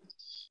abnormal.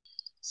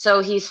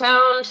 So he's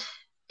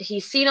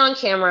seen on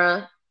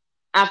camera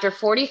after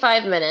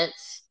 45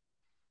 minutes.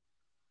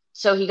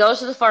 So he goes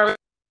to the farm,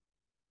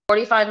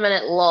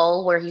 45-minute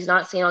lull where he's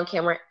not seen on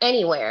camera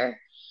anywhere.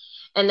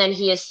 And then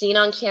he is seen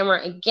on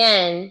camera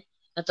again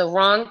at the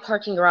wrong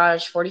parking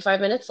garage 45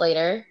 minutes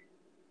later.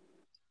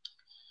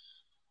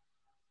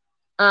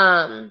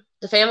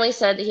 The family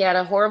said that he had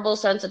a horrible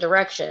sense of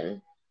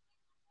direction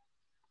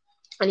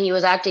and he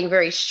was acting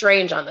very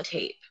strange on the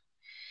tape.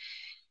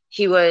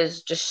 He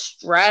was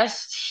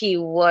distressed. He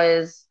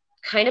was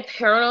kind of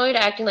paranoid,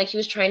 acting like he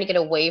was trying to get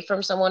away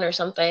from someone or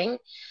something.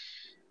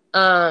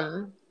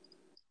 And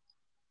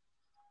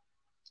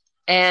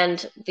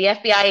the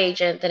FBI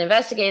agent that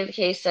investigated the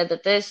case said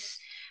that this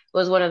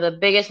was one of the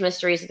biggest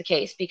mysteries of the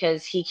case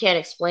because he can't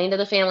explain to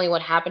the family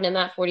what happened in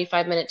that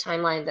 45-minute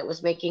timeline that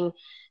was making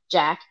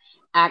Jack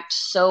act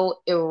so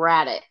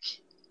erratic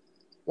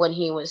when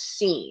he was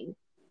seen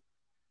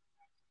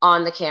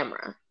on the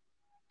camera,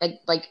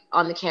 like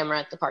on the camera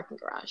at the parking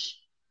garage.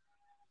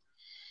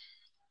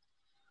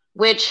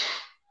 Which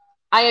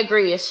I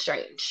agree is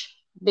strange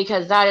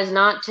because that is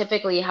not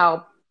typically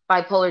how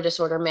bipolar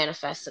disorder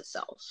manifests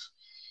itself.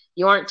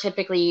 You aren't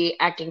typically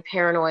acting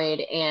paranoid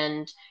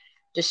and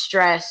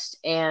distressed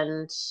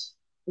and,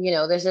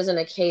 this isn't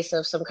a case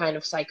of some kind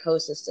of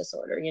psychosis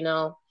disorder,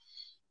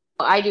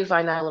 I do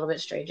find that a little bit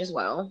strange as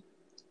well.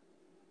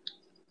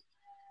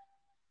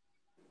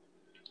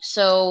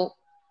 So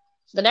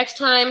the next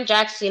time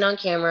Jack's seen on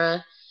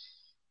camera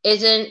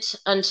isn't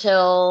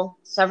until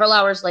several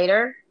hours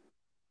later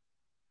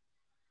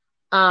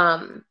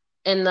in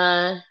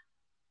the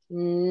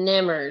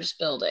Nimmers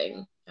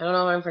building. I don't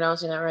know if I'm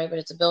pronouncing that right, but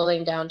it's a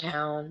building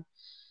downtown.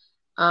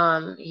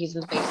 He's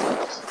in the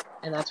basement,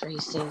 and that's where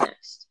he's seen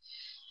next.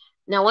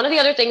 Now, one of the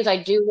other things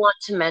I do want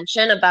to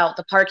mention about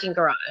the parking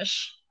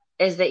garage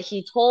is that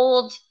he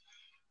told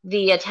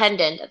the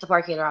attendant at the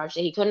parking garage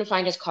that he couldn't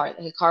find his car,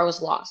 that his car was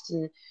lost.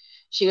 And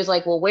she was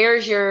like, well,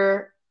 where's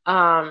your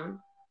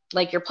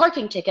your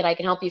parking ticket? I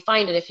can help you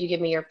find it if you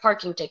give me your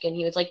parking ticket. And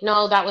he was like,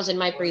 no, that was in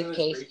my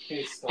briefcase,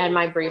 and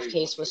my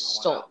briefcase was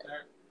stolen.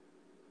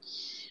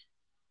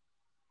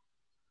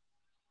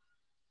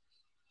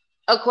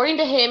 According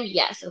to him,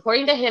 yes.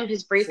 According to him,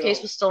 his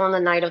briefcase was stolen the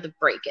night of the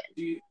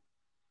break-in.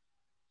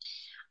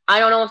 I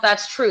don't know if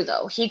that's true,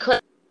 though. He could.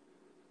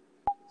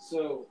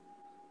 So,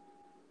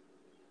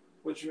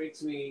 which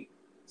makes me...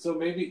 So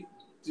maybe...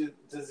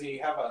 Does he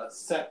have a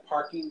set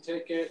parking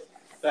ticket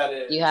that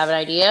is... You have an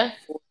idea?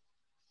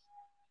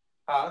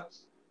 Huh?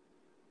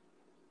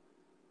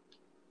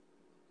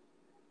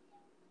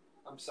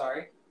 I'm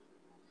sorry?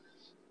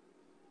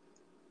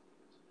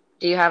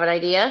 Do you have an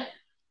idea?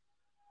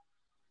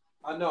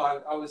 No,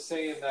 I was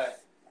saying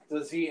that,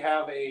 does he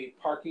have a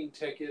parking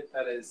ticket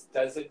that is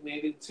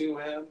designated to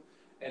him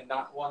and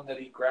not one that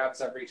he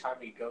grabs every time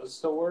he goes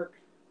to work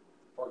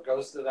or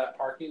goes to that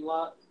parking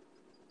lot?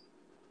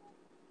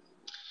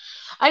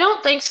 I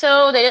don't think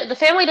so. The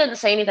family didn't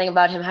say anything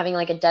about him having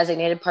like a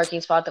designated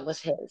parking spot that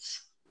was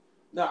his.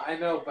 No, I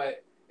know,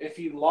 but if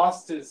he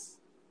lost his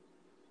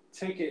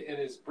ticket in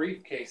his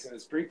briefcase and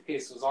his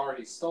briefcase was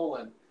already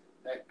stolen,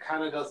 that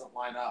kind of doesn't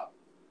line up.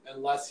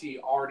 Unless he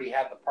already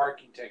had the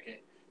parking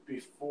ticket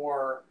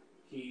before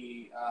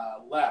he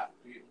left.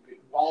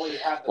 While he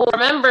had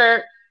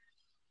the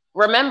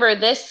remember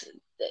this,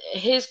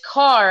 his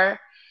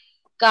car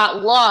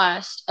got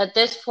lost. At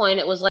this point,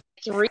 it was like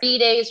 3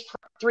 days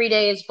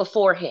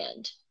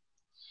beforehand.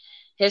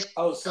 His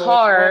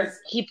car,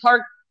 he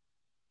parked.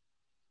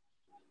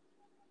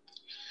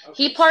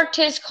 Okay. He parked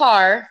his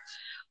car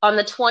on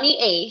the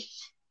 28th.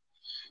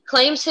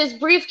 Claims his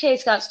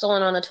briefcase got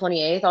stolen on the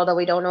 28th, although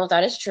we don't know if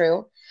that is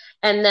true.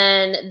 And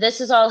then this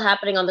is all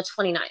happening on the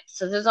 29th.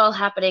 So this is all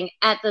happening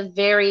at the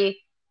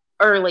very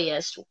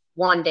earliest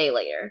 1 day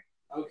later.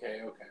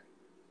 Okay.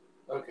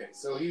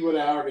 So he would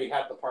have already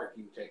had the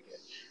parking ticket,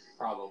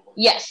 probably.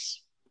 Yes.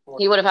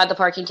 He would have had the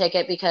parking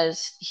ticket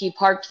because he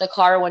parked the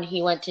car when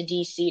he went to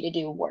DC to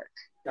do work.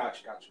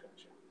 Gotcha.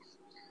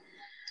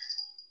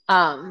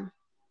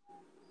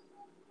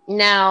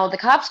 Now, the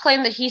cops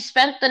claim that he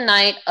spent the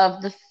night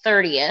of the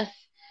 30th,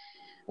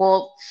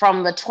 well,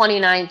 from the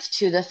 29th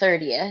to the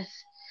 30th,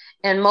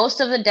 and most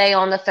of the day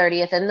on the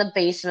 30th in the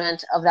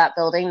basement of that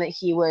building that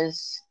he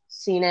was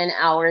seen in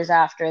hours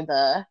after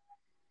the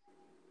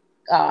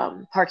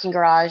parking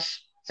garage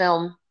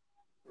film.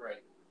 Right.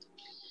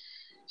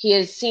 He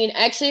is seen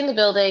exiting the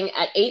building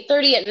at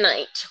 8:30 at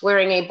night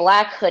wearing a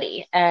black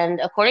hoodie. And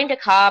according to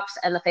cops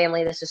and the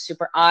family, this is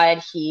super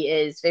odd. He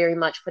is very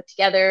much put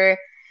together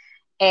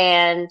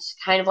and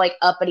kind of like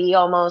uppity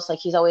almost. Like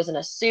he's always in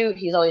a suit.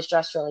 He's always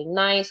dressed really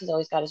nice. He's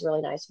always got his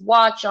really nice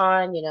watch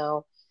on, you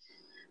know.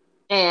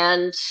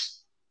 And,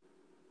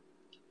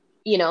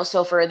 you know,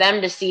 so for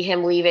them to see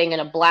him leaving in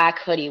a black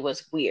hoodie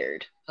was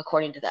weird,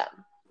 according to them.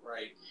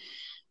 Right.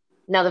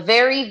 Now, the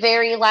very,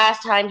 very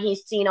last time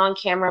he's seen on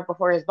camera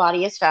before his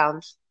body is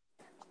found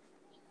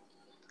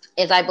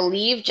is, I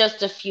believe,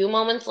 just a few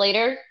moments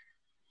later.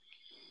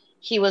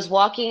 He was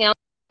walking out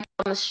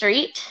on the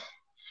street,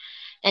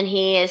 and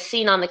he is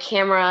seen on the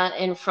camera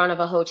in front of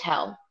a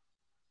hotel.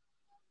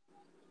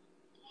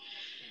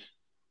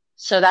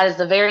 So that is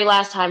the very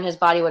last time his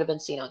body would have been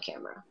seen on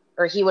camera,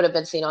 or he would have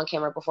been seen on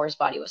camera before his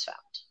body was found.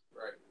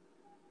 Right.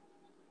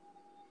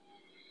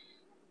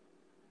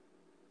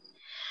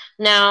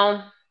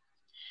 Now,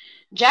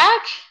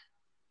 Jack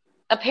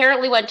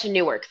apparently went to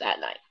Newark that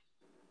night.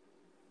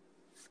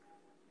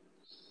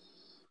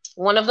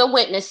 One of the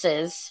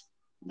witnesses,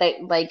 the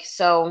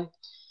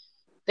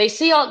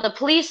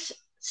police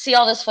see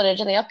all this footage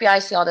and the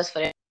FBI see all this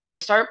footage.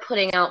 They start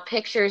putting out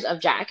pictures of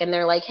Jack, and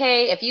they're like,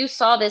 hey, if you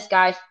saw this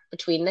guy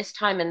between this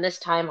time and this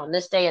time on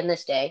this day and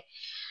this day,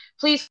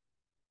 please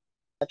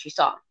what you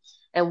saw.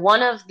 And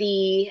one of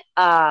the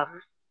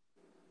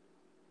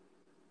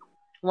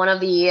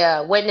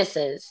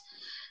witnesses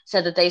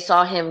said that they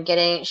saw him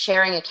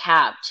sharing a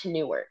cab to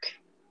Newark,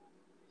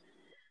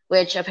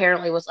 which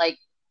apparently was like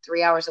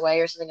 3 hours away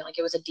or something. Like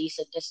it was a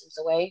decent distance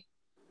away.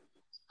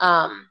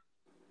 And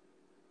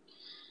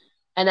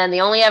then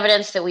the only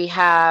evidence that we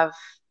have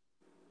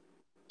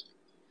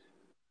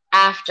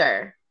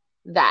after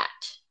that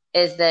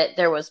is that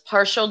there was a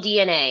partial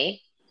DNA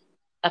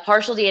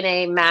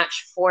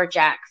match for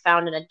Jack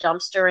found in a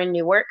dumpster in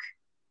Newark,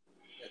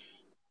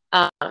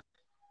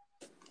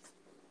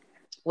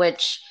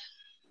 which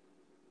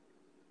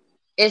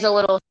is a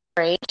little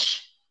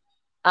strange.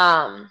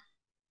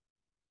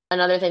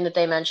 Another thing that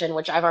they mentioned,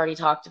 which I've already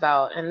talked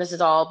about, and this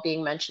is all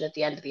being mentioned at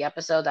the end of the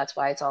episode, that's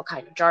why it's all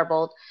kind of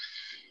jarbled,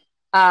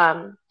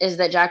 is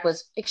that Jack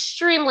was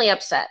extremely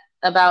upset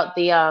about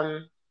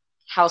the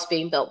house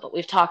being built, but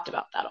we've talked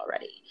about that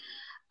already.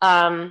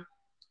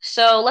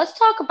 So let's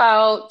talk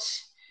about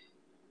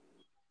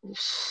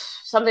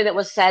something that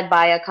was said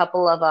by a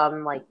couple of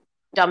like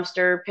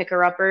dumpster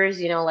picker-uppers,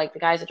 you know, like the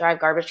guys that drive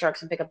garbage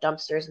trucks and pick up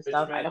dumpsters and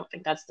stuff. I don't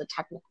think that's the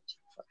technical term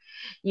for it.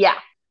 Yeah.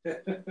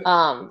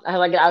 I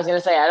was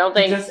gonna say, I don't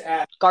think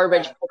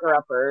garbage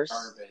picker-uppers.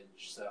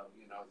 Garbage, so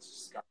you know it's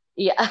just garbage.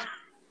 Yeah.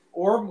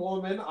 Or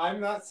woman, I'm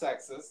not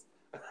sexist.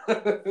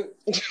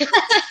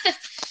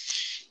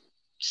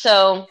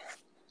 So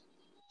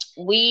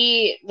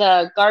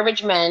the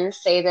garbage men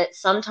say that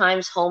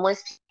sometimes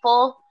homeless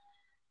people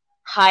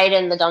hide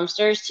in the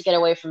dumpsters to get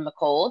away from the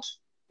cold.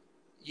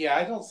 Yeah,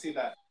 I don't see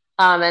that.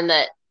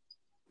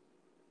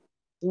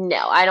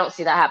 No, I don't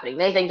see that happening.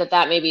 They think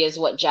that maybe is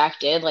what Jack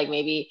did. Like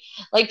maybe,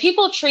 like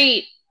people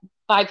treat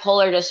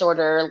bipolar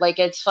disorder like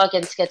it's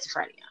fucking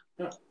schizophrenia.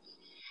 Yeah.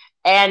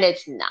 And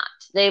it's not.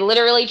 They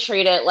literally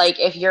treat it like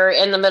if you're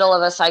in the middle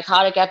of a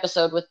psychotic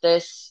episode with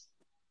this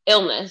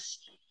illness,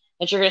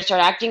 that you're going to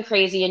start acting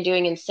crazy and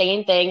doing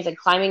insane things and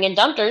climbing in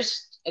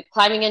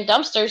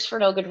dumpsters for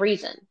no good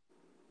reason.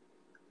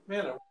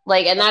 Man,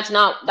 like, and that's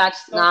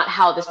not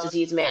how this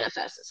disease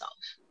manifests itself.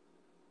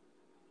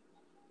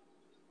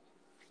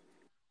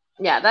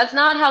 Yeah, that's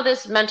not how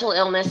this mental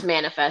illness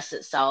manifests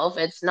itself.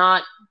 It's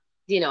not,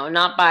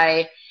 not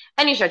by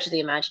any stretch of the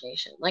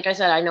imagination. Like I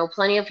said, I know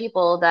plenty of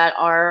people that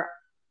are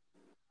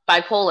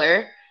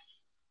bipolar,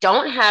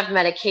 don't have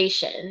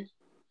medication,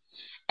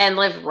 and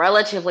live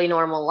relatively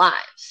normal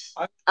lives,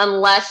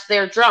 unless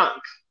they're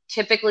drunk.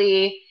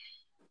 Typically,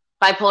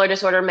 bipolar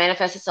disorder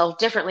manifests itself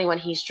differently when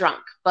he's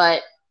drunk,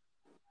 but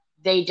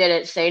they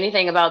didn't say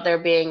anything about there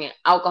being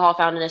alcohol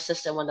found in his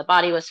system when the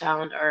body was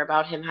found, or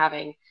about him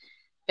having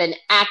been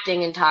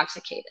acting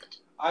intoxicated.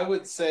 I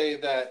would say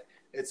that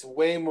it's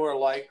way more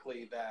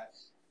likely that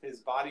his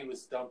body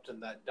was dumped in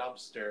that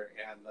dumpster,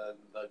 and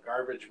the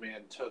garbage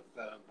man took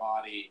the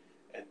body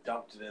and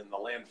dumped it in the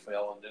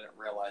landfill and didn't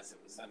realize it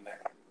was in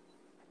there.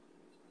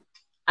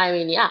 I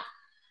mean, yeah,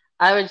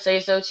 I would say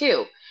so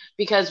too.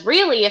 Because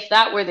really, if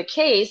that were the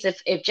case,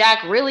 if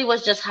Jack really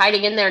was just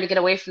hiding in there to get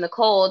away from the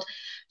cold,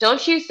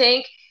 don't you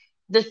think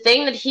the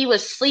thing that he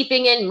was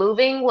sleeping in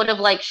moving would have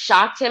like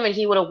shocked him, and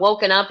he would have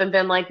woken up and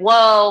been like,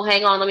 whoa,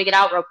 hang on, let me get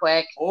out real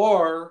quick?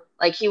 Or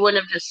like he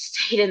wouldn't have just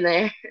stayed in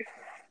there.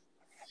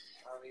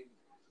 I mean,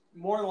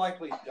 more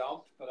likely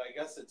dumped, but I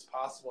guess it's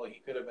possible he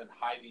could have been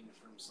hiding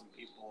from some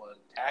people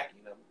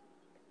attacking him.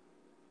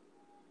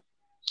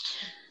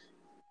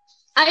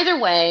 Either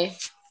way,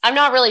 I'm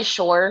not really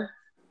sure.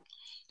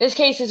 This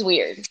case is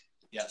weird.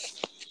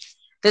 Yes.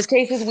 This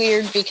case is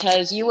weird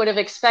because you would have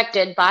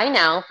expected by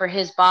now for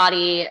his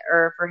body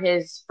or for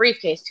his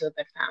briefcase to have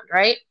been found,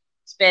 right?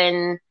 It's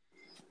been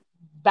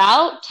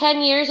about 10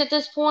 years at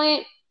this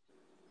point.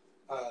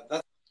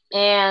 That's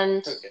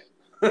And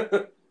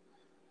okay.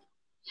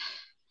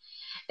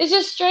 it's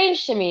just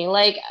strange to me.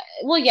 Like,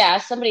 well, yeah,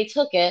 somebody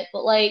took it,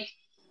 but like,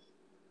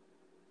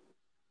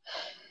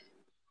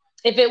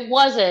 if it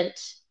wasn't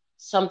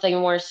something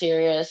more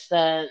serious,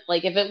 than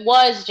like if it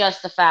was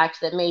just the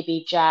fact that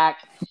maybe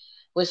Jack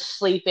was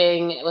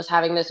sleeping, was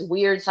having this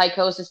weird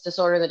psychosis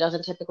disorder that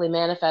doesn't typically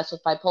manifest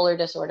with bipolar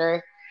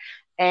disorder,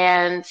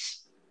 and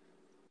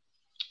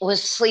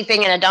was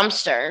sleeping in a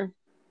dumpster,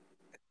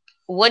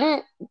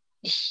 wouldn't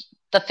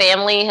the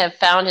family have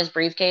found his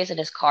briefcase in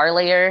his car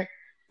later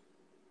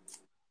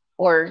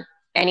or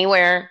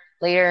anywhere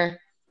later?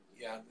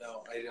 Yeah,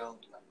 no, I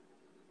don't.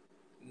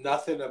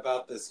 Nothing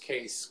about this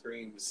case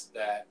screams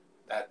that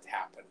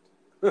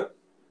happened.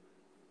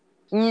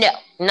 No,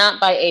 not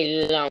by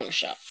a long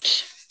shot.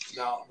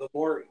 Now, the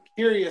more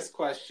curious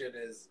question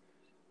is,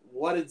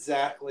 what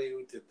exactly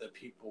did the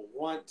people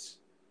want?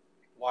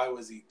 Why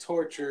was he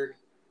tortured?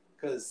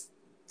 Because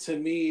to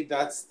me,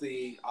 that's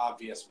the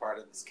obvious part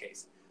of this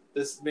case.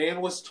 This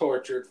man was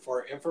tortured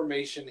for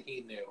information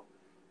he knew.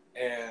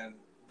 And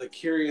the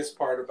curious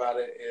part about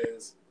it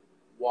is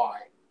why.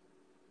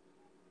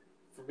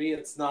 For me,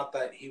 it's not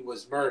that he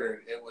was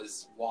murdered. It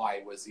was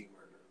why was he murdered.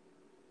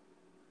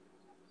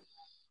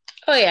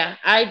 Oh yeah,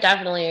 I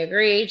definitely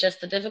agree.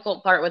 Just the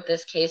difficult part with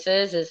this case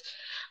is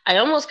I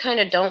almost kind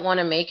of don't want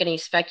to make any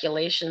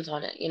speculations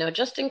on it,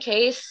 just in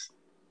case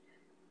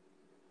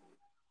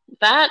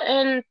that,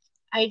 and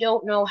I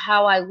don't know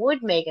how I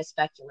would make a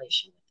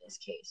speculation with this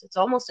case. It's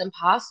almost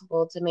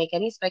impossible to make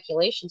any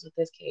speculations with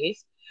this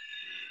case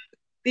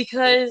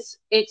because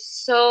it's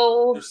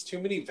so There's too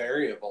many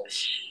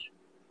variables.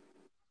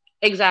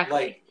 exactly.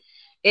 Like,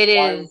 it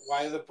is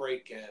why the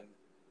break-in?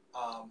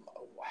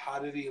 How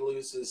did he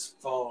lose his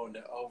phone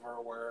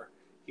over where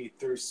he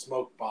threw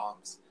smoke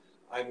bombs?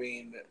 I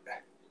mean,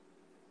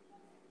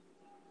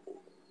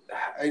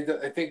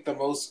 I think the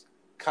most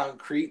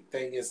concrete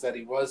thing is that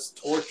he was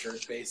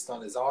tortured based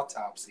on his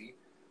autopsy.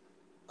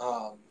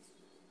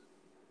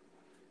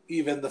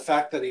 Even the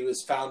fact that he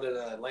was found in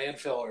a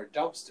landfill or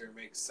dumpster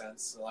makes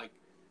sense. Like,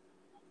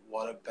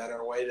 what a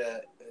better way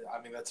to...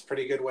 I mean, that's a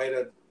pretty good way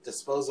to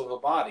dispose of a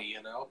body,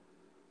 you know?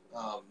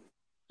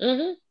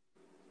 mm-hmm.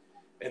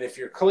 And if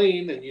you're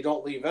clean and you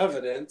don't leave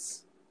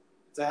evidence,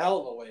 it's a hell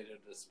of a way to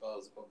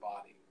dispose of a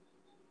body.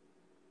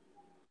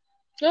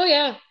 Oh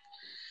yeah.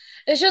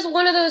 It's just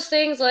one of those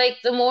things, like,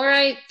 the more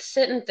I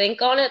sit and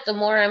think on it, the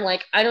more I'm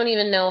like, I don't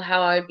even know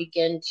how I would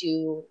begin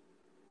to,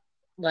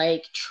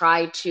 like,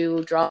 try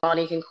to draw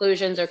any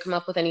conclusions or come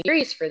up with any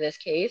theories for this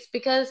case,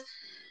 because,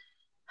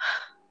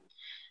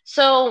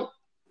 so,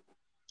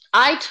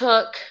 I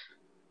took,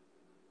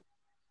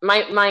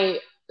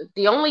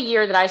 the only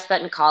year that I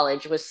spent in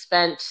college was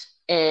spent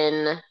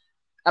in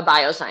a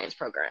bioscience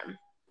program,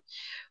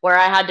 where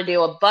I had to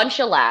do a bunch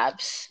of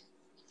labs.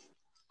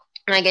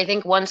 Like, I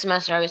think one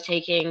semester I was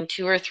taking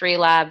 2 or 3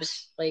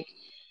 labs, like,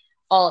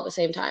 all at the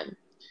same time.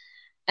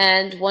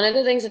 And one of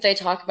the things that they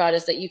talk about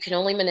is that you can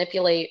only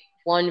manipulate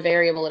one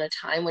variable at a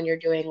time when you're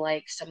doing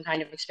like some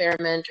kind of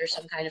experiment or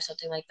some kind of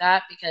something like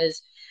that,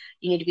 because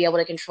you need to be able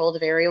to control the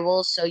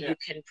variables so you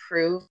can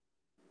prove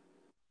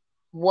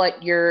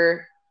what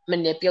you're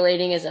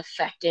manipulating is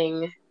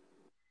affecting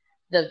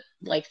the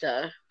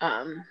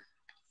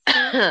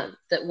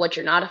that what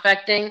you're not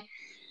affecting.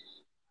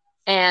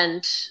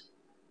 And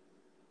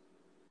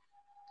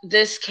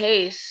this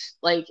case,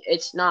 like,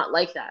 it's not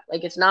like that.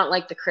 Like, it's not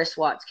like the Chris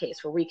Watts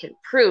case where we can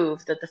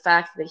prove that the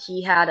fact that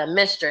he had a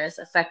mistress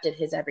affected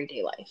his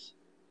everyday life.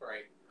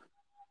 Right.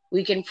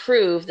 We can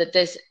prove that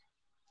this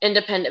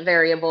independent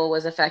variable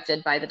was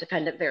affected by the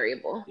dependent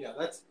variable. Yeah,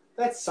 that's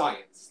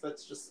science.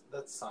 That's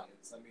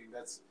science. I mean,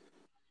 that's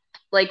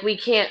like we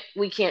can't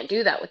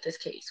do that with this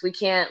case. We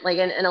can't, like,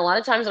 and a lot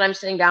of times when I'm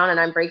sitting down and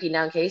I'm breaking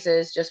down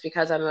cases, just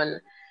because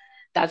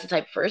that's the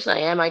type of person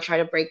I am, I try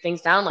to break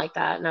things down like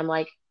that. And I'm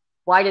like,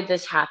 why did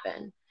this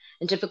happen?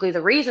 And typically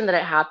the reason that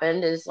it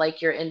happened is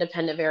like your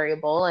independent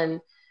variable, and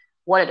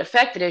what it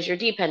affected is your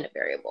dependent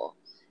variable.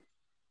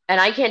 And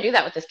I can't do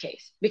that with this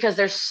case because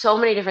there's so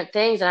many different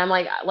things. And I'm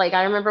like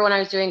I remember when I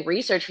was doing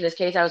research for this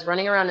case, I was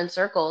running around in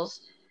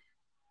circles,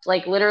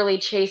 like literally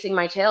chasing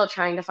my tail,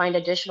 trying to find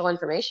additional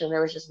information.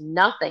 There was just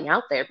nothing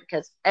out there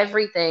because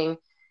everything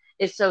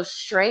is so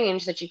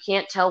strange that you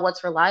can't tell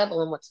what's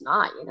reliable and what's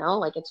not,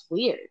 like, it's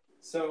weird.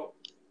 So,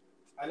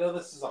 I know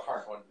this is a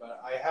hard one, but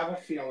I have a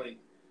feeling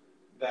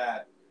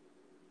that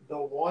the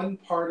one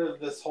part of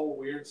this whole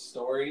weird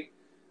story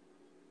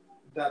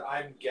that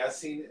I'm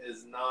guessing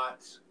is not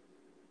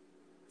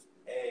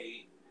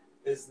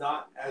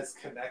as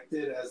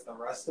connected as the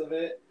rest of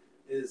it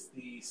is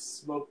the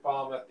smoke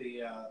bomb at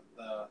the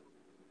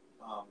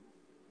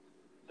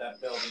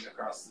that building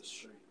across the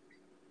street.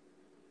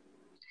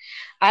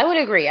 I would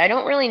agree. I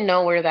don't really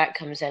know where that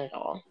comes in at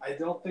all. I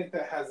don't think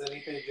that has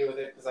anything to do with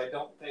it because I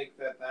don't think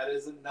that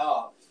is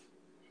enough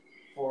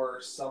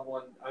for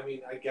someone. I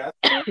mean, I guess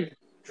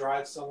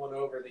drive someone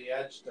over the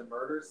edge to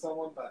murder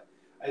someone, but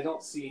I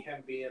don't see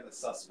him being a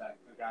suspect,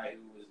 the guy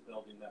who was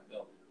building that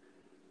building.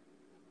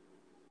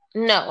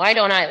 No, I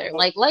don't either.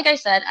 Like I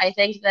said, I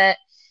think that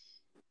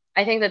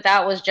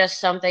was just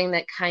something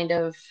that kind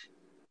of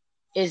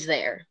is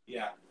there.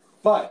 Yeah.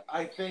 But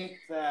I think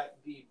that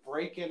the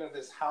break-in of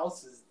his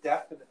house is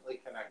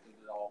definitely connected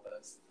to all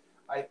this.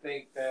 I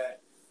think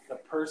that the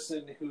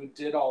person who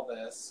did all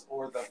this,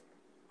 or the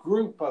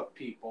group of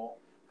people,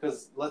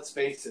 because let's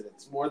face it,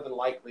 it's more than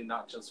likely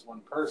not just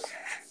one person,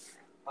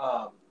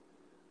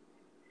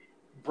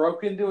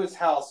 broke into his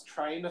house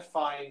trying to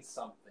find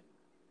something.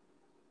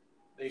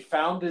 They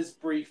found his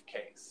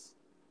briefcase.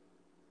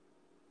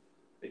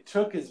 They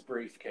took his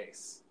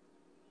briefcase.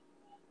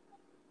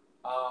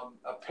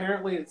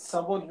 Apparently, it's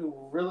someone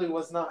who really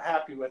was not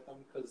happy with him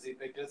because they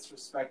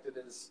disrespected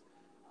his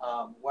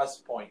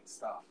West Point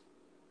stuff.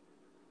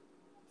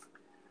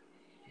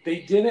 They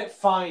didn't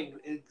find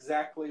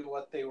exactly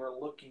what they were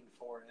looking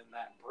for in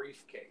that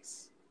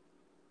briefcase.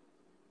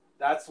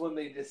 That's when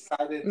they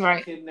decided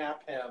to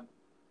kidnap him,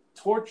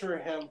 torture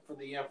him for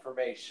the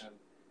information,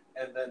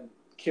 and then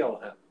kill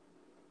him.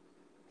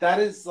 That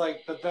is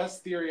like the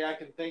best theory I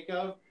can think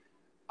of.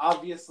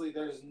 Obviously,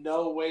 there's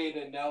no way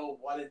to know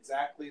what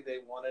exactly they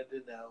wanted to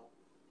know.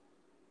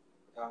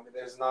 I mean,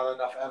 there's not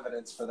enough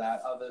evidence for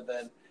that other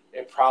than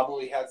it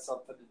probably had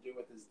something to do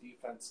with his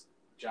defense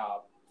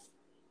job.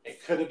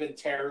 It could have been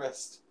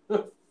terrorist.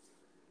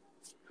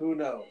 Who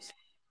knows?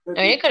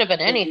 It could have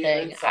been anything. Could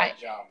be an inside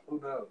job. Who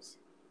knows?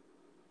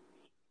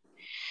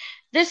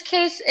 This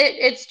case,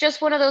 it's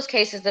just one of those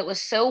cases that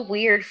was so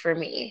weird for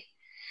me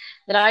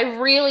that I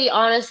really,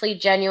 honestly,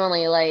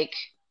 genuinely, like,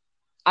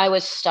 I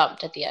was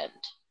stumped at the end.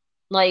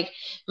 Like,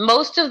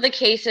 most of the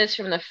cases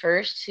from the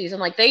first season,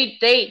 like, they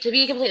to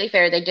be completely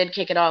fair, they did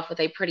kick it off with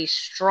a pretty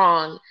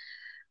strong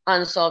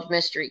unsolved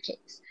mystery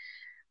case.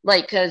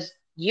 Like, because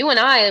you and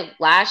I,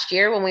 last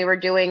year when we were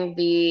doing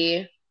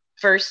the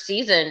first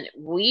season,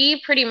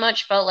 we pretty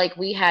much felt like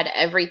we had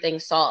everything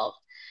solved.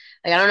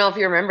 Like, I don't know if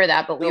you remember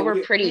that, but we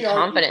were pretty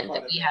confident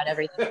that we had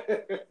everything.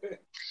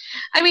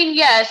 I mean,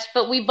 yes,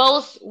 but we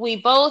both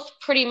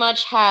pretty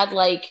much had,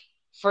 like,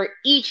 for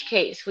each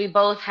case, we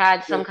both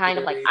had some kind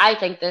of, like, I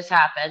think this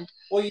happened.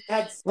 Well, you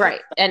had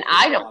right, and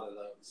I don't. A lot of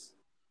those.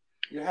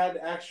 You had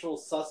actual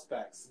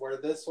suspects, where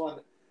this one,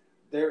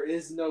 there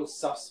is no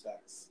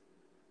suspects.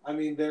 I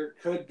mean, there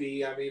could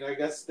be. I mean, I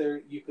guess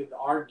you could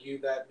argue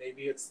that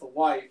maybe it's the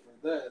wife or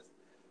this.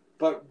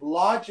 But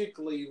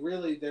logically,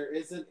 really, there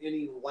isn't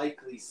any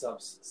likely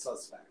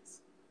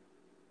suspects.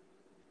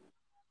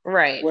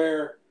 Right.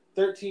 Where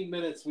 13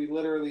 minutes, we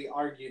literally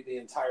argued the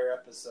entire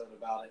episode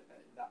about it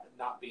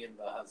not being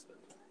the husband.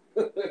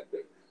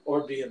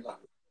 Or being the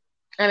husband.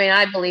 I mean,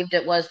 I believed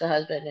it was the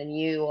husband, and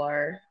you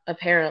are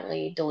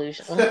apparently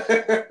delusional.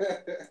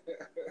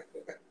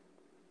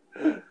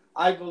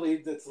 I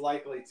believed it's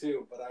likely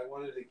too, but I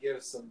wanted to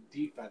give some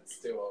defense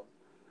to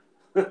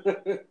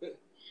him.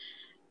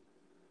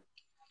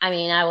 I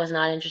mean, I was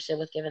not interested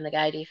with giving the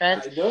guy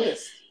defense. I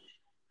noticed.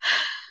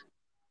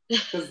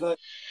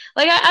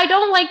 Like, I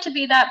don't like to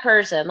be that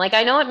person. Like,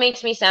 I know it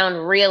makes me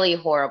sound really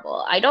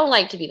horrible. I don't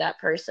like to be that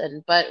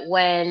person, but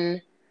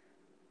when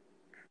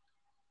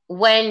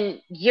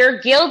you're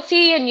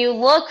guilty and you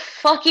look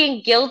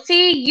fucking guilty,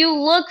 you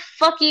look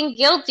fucking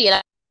guilty.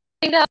 And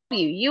I tell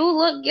you, you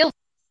look guilty.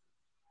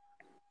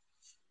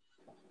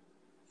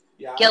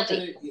 Yeah,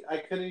 guilty. I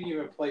couldn't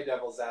even play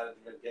devil's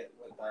advocate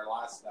with our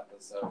last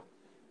episode.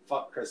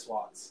 Fuck Chris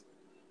Watts.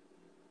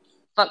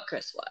 Fuck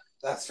Chris Watts.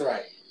 That's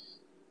right.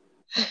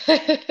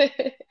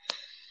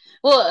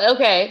 Well,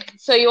 okay.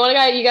 So you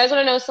guys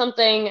want to know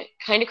something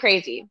kind of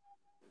crazy?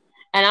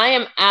 And I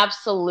am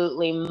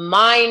absolutely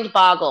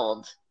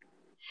mind-boggled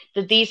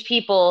that these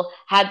people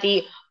had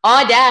the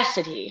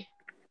audacity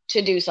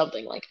to do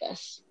something like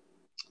this.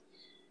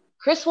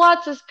 Chris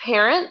Watts'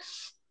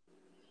 parents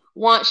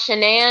want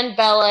Shanann,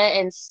 Bella,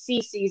 and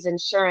Cece's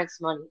insurance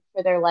money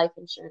for their life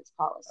insurance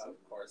policy.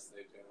 Of course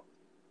they do.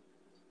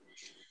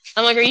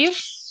 I'm like, are you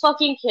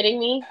fucking kidding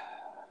me?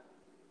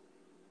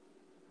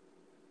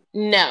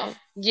 No,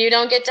 you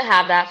don't get to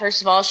have that.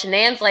 First of all,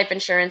 Shanann's life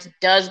insurance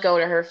does go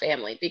to her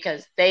family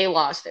because they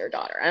lost their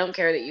daughter. I don't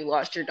care that you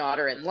lost your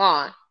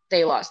daughter-in-law.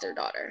 They lost their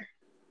daughter.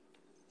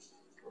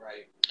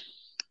 Right.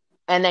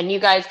 And then you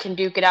guys can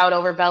duke it out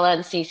over Bella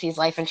and Cece's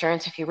life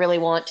insurance if you really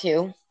want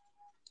to.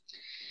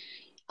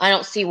 I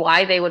don't see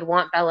why they would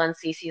want Bella and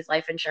Cece's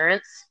life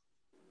insurance.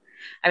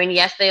 I mean,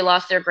 yes, they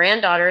lost their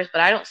granddaughters,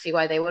 but I don't see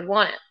why they would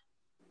want it.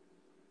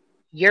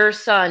 Your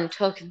son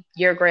took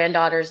your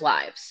granddaughter's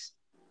lives.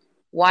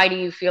 Why do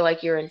you feel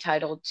like you're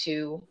entitled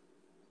to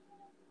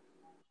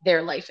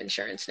their life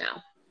insurance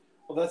now?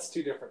 Well, that's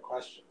two different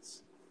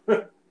questions.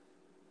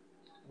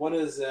 One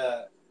is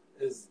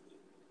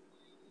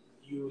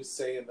you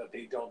saying that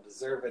they don't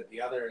deserve it.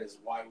 The other is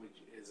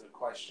is a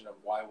question of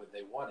why would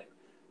they want it?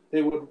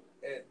 They would.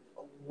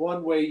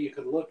 One way you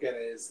could look at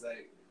it is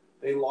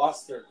they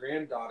lost their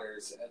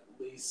granddaughters. At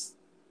least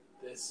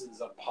this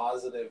is a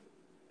positive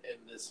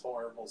in this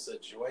horrible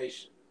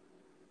situation.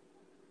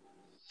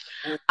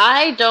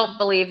 I don't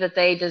believe that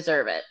they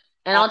deserve it.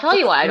 And I'll tell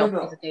you why I don't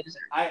believe that they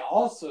deserve it. I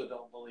also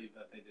don't believe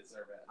that they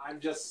deserve it. I'm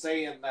just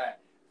saying that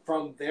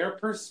from their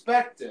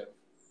perspective,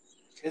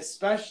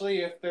 especially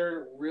if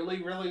they're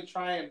really, really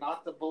trying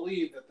not to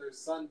believe that their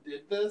son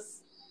did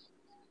this,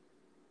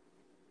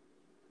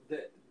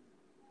 that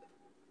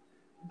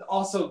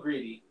also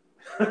greedy.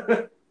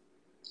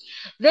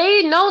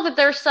 They know that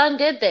their son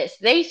did this.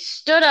 They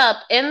stood up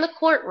in the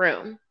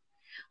courtroom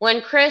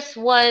when Chris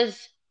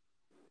was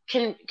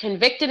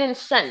convicted and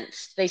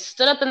sentenced. They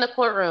stood up in the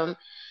courtroom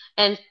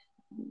and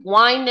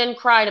whined and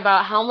cried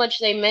about how much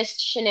they missed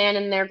Shanann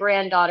and their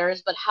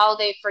granddaughters, but how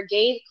they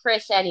forgave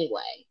Chris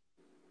anyway.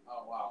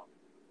 Oh, wow.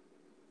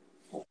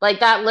 Like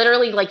that,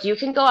 literally, like you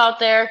can go out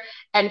there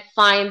and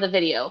find the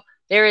video.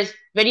 There is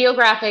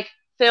videographic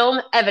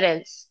film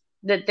evidence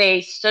that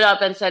they stood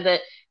up and said that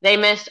they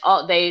missed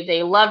all,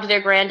 they loved their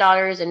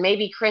granddaughters, and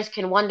maybe Chris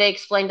can one day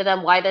explain to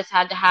them why this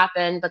had to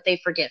happen, but they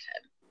forgive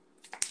him.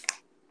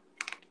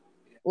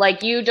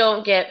 Like, you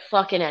don't get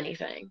fucking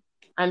anything.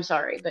 I'm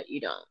sorry, but you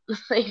don't.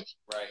 Like,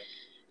 right.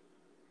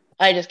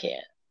 I just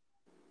can't.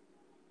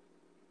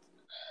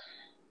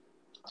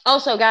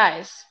 Also,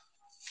 guys,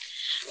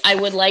 I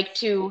would like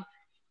to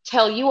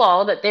tell you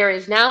all that there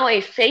is now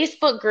a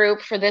Facebook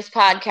group for this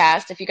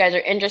podcast if you guys are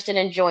interested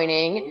in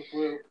joining.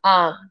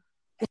 I'm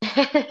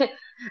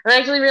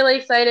actually really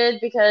excited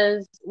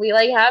because we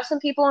have some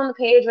people on the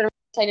page, but I'm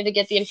excited to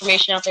get the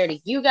information out there to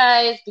you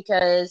guys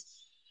because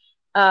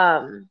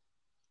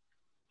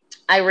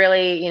I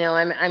really,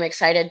 I'm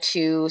excited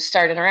to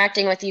start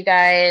interacting with you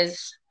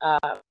guys. If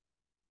you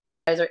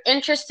guys are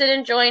interested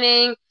in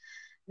joining,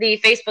 the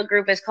Facebook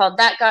group is called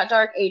That Got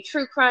Dark, a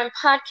true crime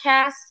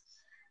podcast.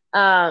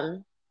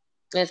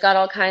 It's got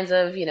all kinds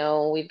of,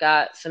 we've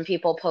got some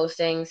people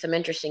posting some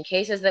interesting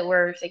cases that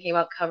we're thinking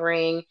about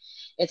covering.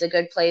 It's a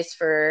good place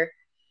for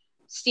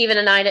Steven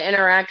and I to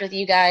interact with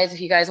you guys. If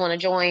you guys want to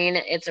join,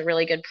 it's a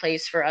really good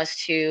place for us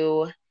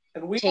to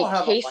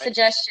take case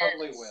suggestions.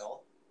 Probably will.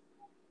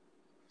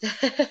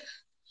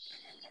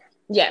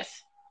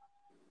 Yes.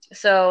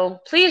 So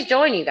please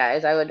join, you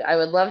guys. I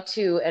would love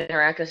to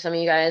interact with some of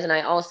you guys, and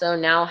I also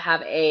now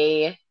have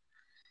a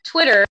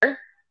Twitter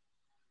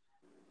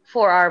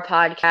for our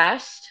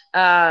podcast.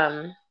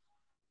 Trying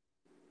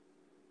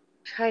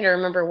to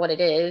remember what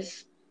it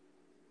is.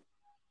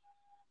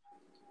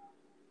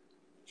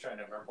 Trying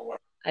to remember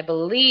what. I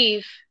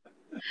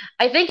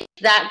think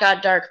That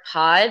Got Dark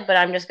Pod, but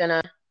I'm just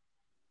gonna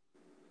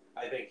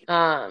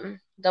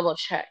double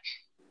check.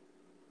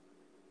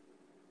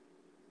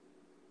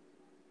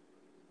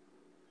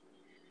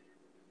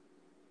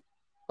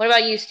 What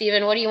about you,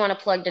 Steven? What do you want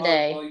to plug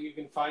today? Well, you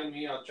can find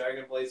me on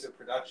Dragon Blazer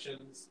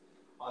Productions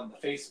on the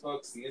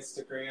Facebooks, the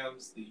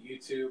Instagrams, the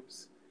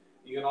YouTubes.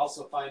 You can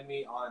also find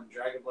me on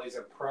Dragon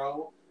Blazer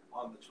Pro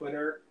on the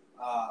Twitter.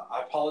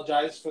 I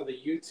apologize for the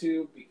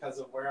YouTube because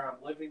of where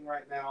I'm living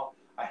right now.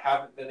 I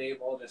haven't been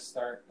able to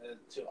start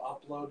to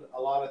upload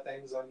a lot of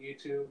things on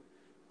YouTube.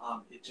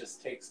 It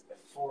just takes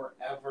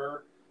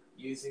forever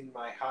using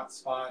my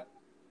hotspot.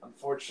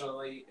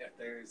 Unfortunately, if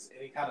there's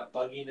any kind of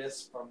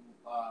bugginess from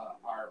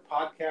our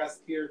podcast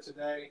here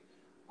today,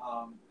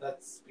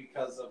 that's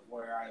because of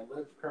where I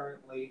live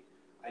currently.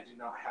 I do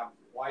not have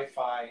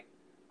Wi-Fi.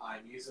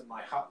 I'm using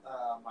my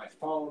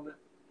phone,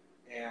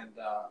 and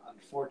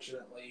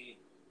unfortunately,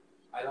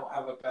 I don't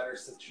have a better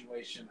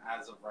situation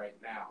as of right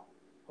now.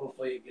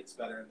 Hopefully, it gets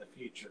better in the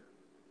future.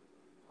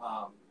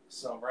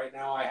 So right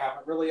now, I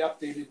haven't really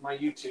updated my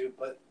YouTube,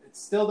 but it's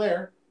still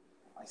there.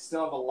 I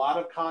still have a lot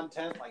of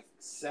content, like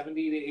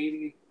 70 to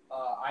 80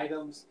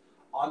 items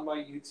on my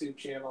YouTube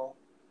channel,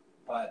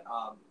 but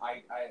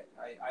I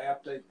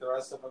update the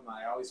rest of them.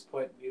 I always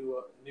put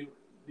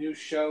new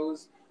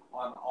shows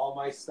on all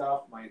my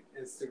stuff, my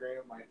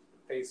Instagram, my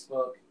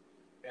Facebook,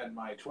 and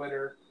my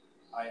Twitter.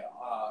 I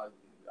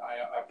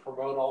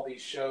promote all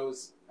these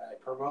shows. I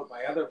promote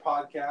my other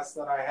podcasts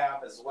that I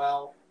have as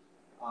well,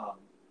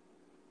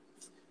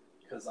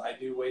 because I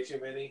do way too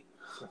many.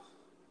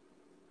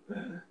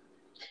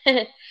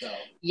 So.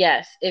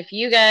 Yes, if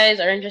you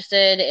guys are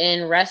interested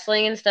in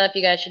wrestling and stuff,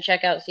 you guys should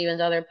check out Steven's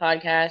other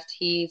podcast.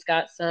 He's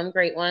got some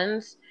great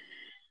ones.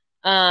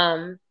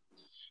 And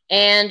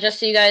just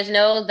so you guys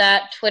know,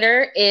 that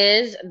Twitter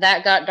is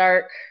That Got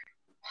Dark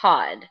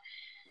Pod.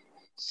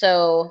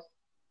 So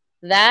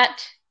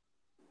That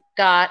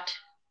Got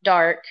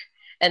Dark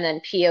and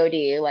then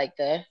POD, like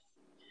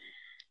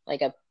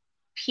a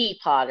pea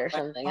pod or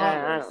something.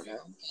 I don't know.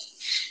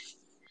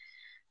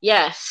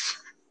 Yes.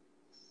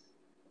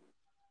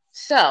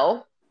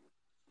 So,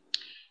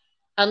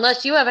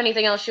 unless you have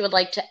anything else you would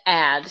like to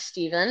add,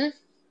 Steven.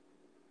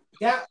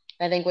 Yeah.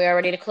 I think we are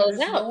ready to close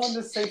There's out. no one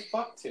to say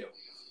fuck to.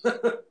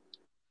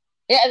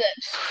 Yeah,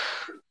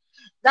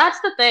 that's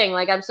the thing.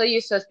 Like, I'm so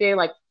used to us being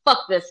like,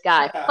 fuck this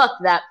guy, fuck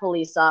that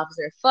police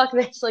officer, fuck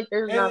this. Like,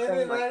 there's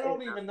nothing. And I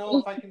don't even know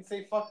if I can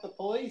say fuck the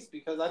police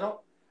because I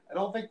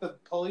don't think the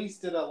police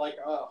did a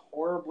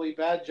horribly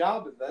bad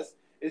job in this.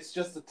 It's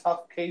just a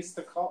tough case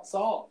to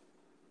solve.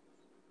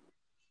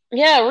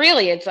 Yeah,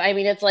 really. It's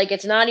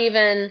not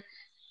even.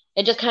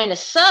 It just kind of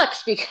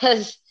sucks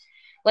because,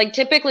 like,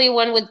 typically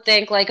one would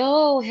think like,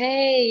 oh,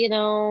 hey,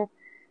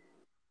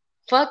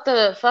 fuck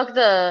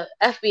the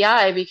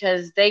FBI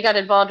because they got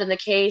involved in the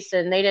case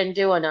and they didn't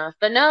do enough.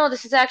 But no,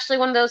 this is actually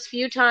one of those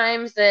few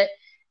times that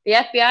the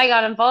FBI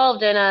got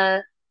involved in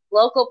a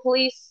local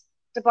police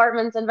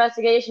department's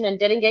investigation and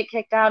didn't get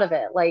kicked out of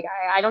it. Like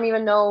I don't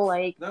even know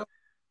No,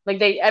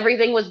 like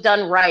everything was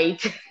done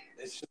right.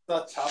 it's just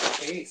a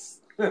tough case.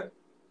 But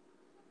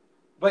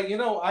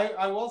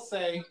I will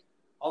say,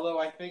 although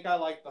I think I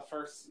like the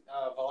first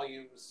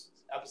volume's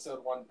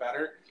episode 1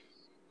 better,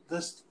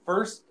 this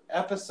first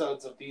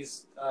episodes of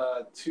these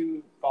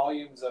 2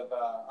 volumes of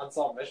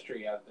Unsolved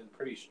Mystery have been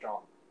pretty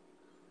strong.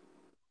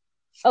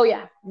 Oh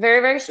yeah, very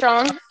very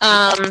strong.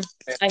 I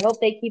hope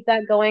they keep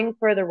that going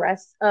for the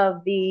rest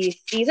of the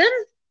season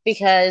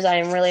because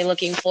I'm really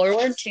looking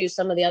forward to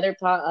some of the other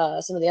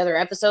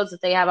episodes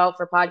that they have out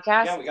for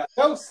podcasts. Yeah, we got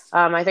Ghost.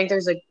 I think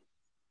there's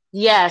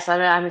yes,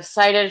 I'm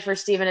excited for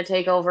Steven to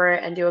take over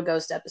and do a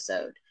ghost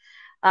episode.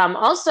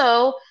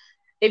 Also,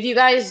 if you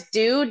guys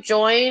do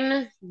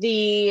join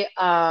the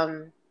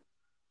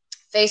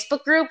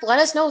Facebook group, let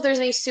us know if there's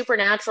any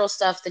supernatural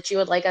stuff that you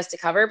would like us to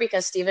cover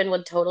because Steven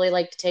would totally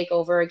like to take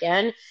over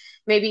again,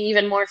 maybe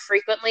even more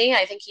frequently.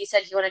 I think he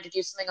said he wanted to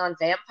do something on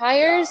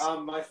vampires. Yeah,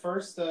 my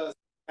first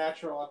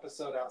natural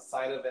episode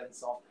outside of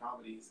Unsolved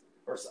Comedies,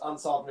 or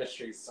Unsolved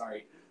Mysteries,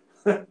 sorry.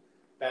 Bad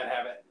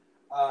habit.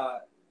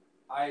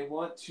 I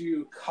want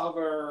to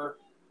cover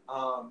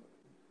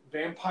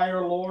vampire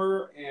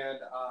lore, and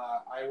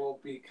I will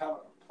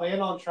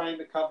plan on trying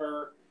to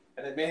cover,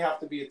 and it may have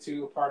to be a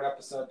 2-part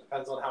episode,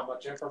 depends on how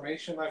much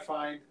information I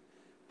find,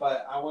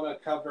 but I want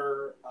to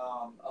cover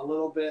a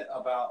little bit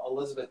about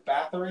Elizabeth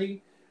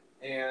Bathory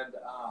and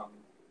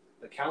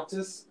the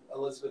Countess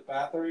Elizabeth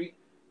Bathory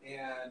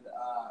and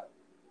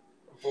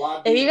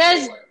Vlad the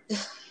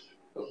Impaler,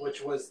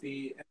 which was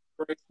the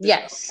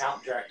inspiration of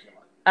Count Dracula.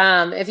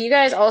 If you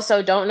guys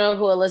also don't know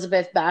who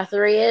Elizabeth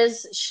Bathory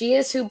is, she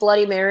is who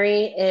Bloody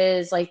Mary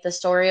is, like the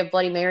story of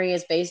Bloody Mary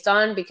is based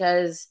on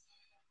because,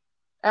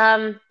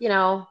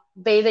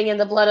 bathing in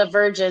the blood of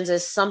virgins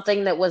is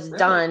something that was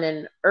done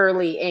in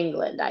early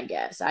England, I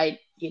guess. I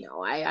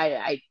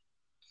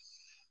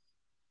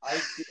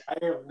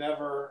have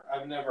never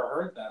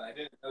heard that. I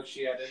didn't know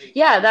she had any.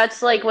 Yeah,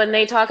 that's like when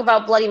they talk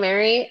about Bloody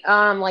Mary,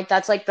 like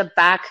that's like the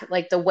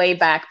way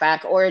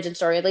back origin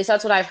story. At least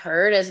that's what I've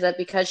heard is that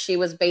because she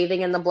was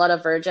bathing in the blood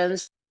of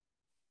virgins,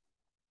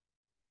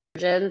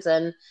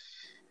 and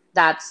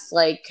that's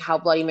like how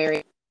Bloody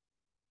Mary.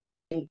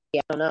 Yeah,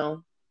 I don't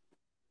know.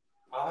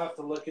 I'll have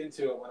to look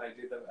into it when I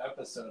do the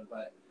episode,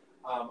 but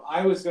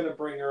I was going to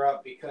bring her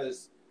up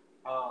because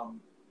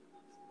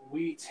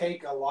we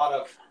take a lot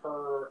of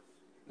her.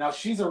 Now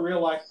she's a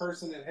real life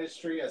person in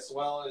history as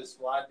well as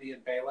Vlad the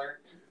Impaler.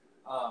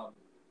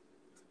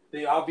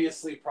 They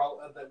obviously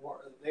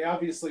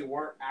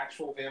weren't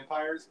actual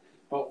vampires,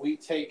 but we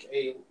take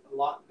a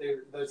lot.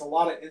 There's a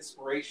lot of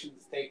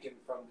inspirations taken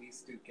from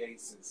these 2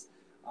 cases.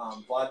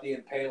 Vlad the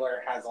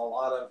Impaler has a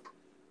lot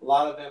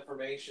of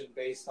information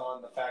based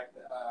on the fact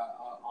that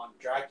on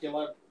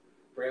Dracula,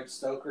 Bram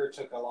Stoker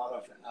took a lot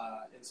of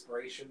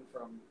inspiration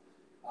from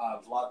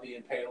Vlad the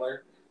Impaler,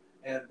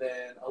 and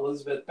then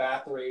Elizabeth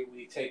Bathory,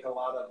 we take a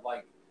lot of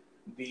like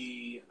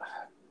the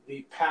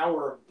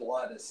power of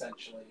blood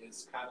essentially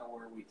is kind of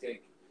where we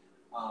take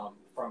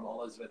from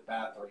Elizabeth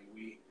Bathory.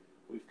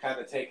 We've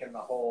kind of taken the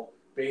whole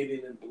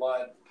bathing in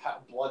blood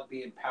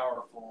being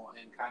powerful,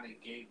 and kind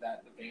of gave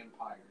that to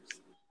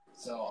vampires.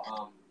 So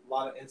a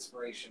lot of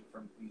inspiration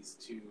from these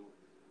 2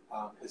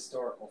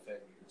 historical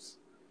figures.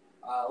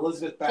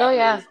 Elizabeth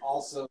Bathory is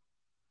also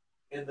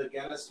in the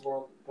Guinness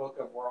Book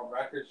of World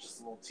Records, just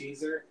a little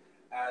teaser,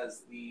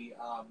 as the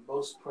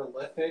most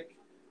prolific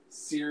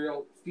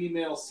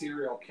female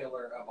serial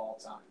killer of all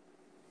time.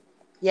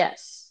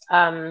 Yes,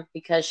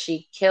 because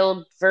she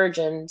killed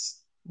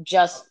virgins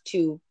just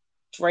to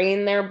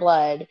drain their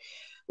blood,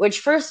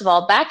 which, first of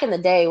all, back in the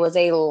day was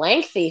a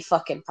lengthy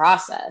fucking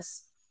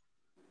process.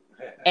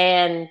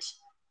 And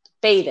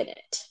bathe in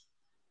it.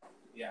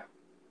 Yeah.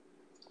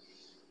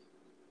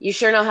 You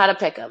sure know how to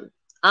pick them.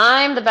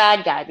 I'm the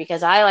bad guy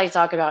because I like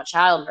talking about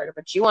child murder,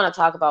 but you want to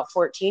talk about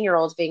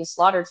 14-year-olds being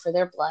slaughtered for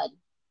their blood.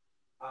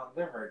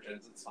 They're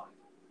virgins. It's fine.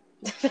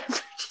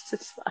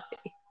 It's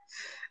fine.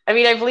 I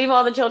mean, I believe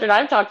all the children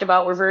I've talked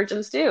about were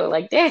virgins too.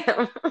 Like,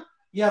 damn.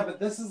 Yeah, but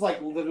this is like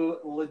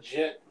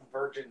legit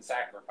virgin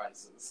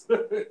sacrifices.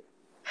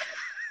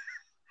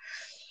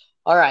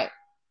 All right.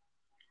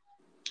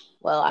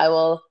 Well, I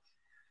will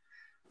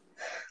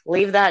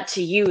leave that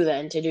to you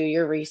then to do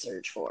your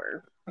research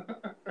for.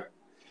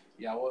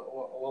 Yeah,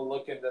 we'll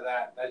look into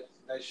that.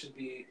 That should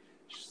be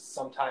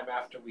sometime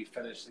after we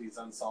finish these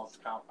unsolved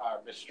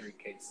mystery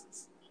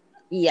cases.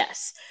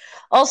 Yes.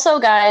 Also,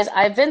 guys,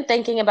 I've been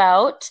thinking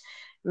about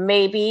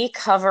maybe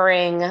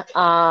covering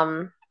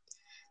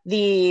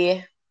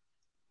the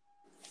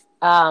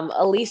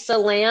Elisa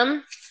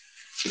Lam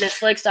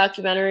Netflix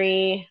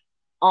documentary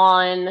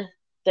on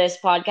this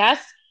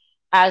podcast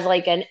as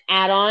like an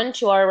add-on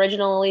to our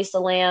original Elisa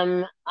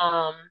Lam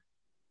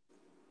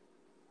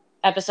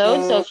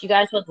episode. So if you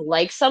guys would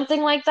like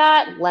something like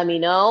that, let me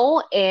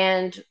know.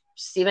 And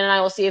Steven and I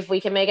will see if we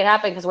can make it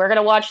happen, because we're going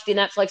to watch the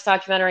Netflix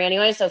documentary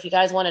anyway. So if you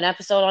guys want an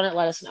episode on it,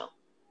 let us know.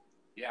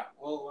 Yeah,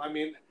 well, I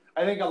mean,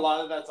 I think a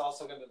lot of that's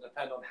also going to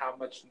depend on how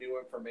much new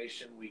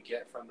information we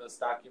get from this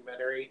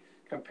documentary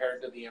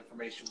compared to the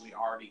information we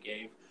already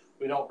gave.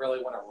 We don't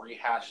really want to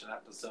rehash an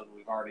episode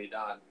we've already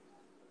done.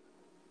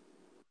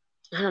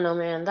 I don't know,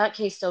 man. That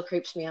case still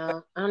creeps me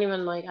out. I don't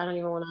even want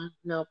to.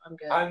 Nope, I'm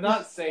good. I'm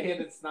not saying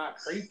it's not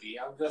creepy.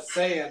 I'm just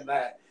saying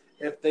that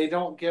if they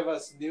don't give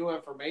us new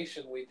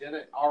information we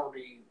didn't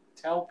already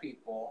tell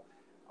people,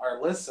 our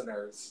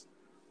listeners,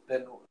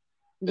 then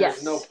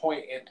there's no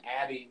point in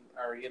adding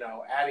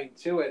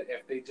to it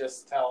if they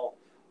just tell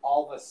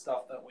all the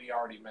stuff that we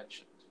already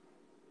mentioned.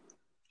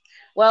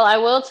 Well, I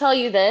will tell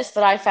you this,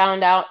 that I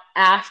found out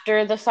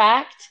after the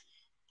fact,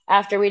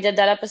 after we did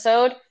that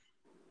episode.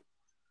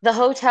 The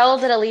hotel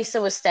that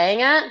Elisa was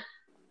staying at,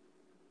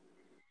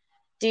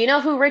 do you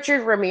know who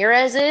Richard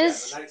Ramirez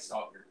is? Yeah, the Night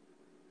Stalker.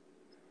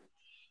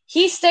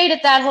 He stayed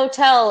at that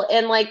hotel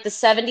in like the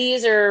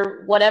 70s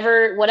or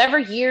whatever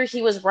year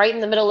he was right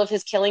in the middle of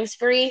his killing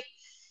spree.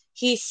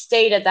 He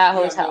stayed at that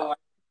hotel.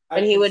 No,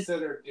 I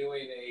considered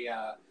doing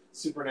a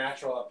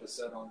supernatural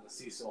episode on the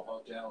Cecil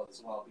Hotel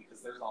as well,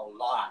 because there's a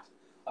lot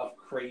of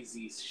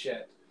crazy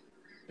shit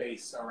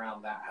based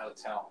around that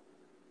hotel.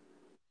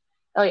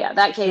 Oh yeah,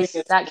 that hotel.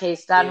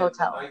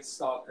 The Night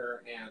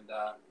Stalker and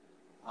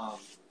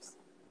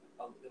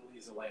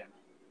Elisa Lam.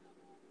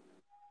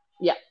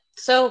 Yeah.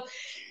 So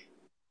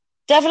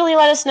definitely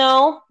let us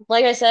know.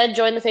 Like I said,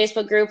 join the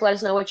Facebook group. Let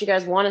us know what you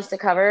guys want us to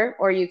cover,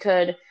 or you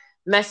could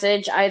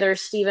message either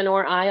Steven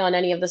or I on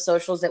any of the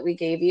socials that we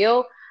gave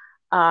you.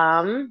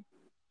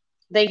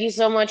 Thank you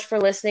so much for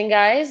listening,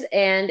 guys.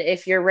 And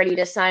if you're ready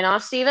to sign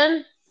off,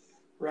 Steven.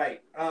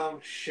 Right.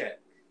 Shit.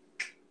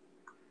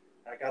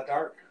 I got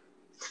dark.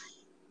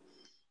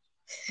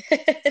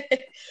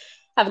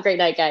 Have a great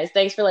night, guys.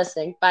 Thanks for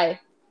listening. Bye.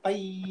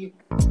 Bye.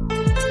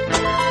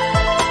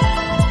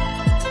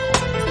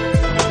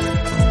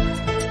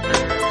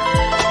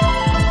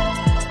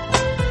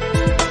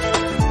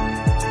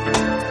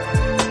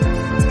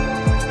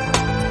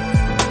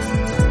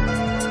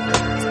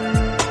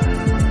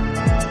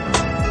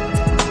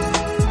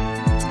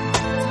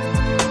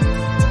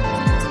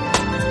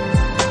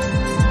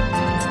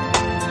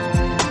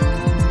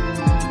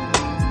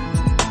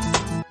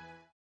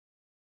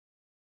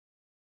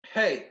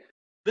 Hey,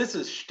 this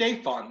is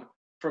Stefan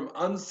from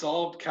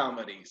Unsolved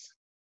Comedies.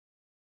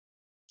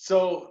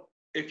 So,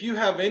 if you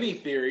have any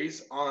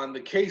theories on the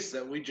case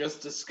that we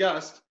just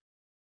discussed,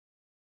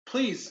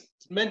 please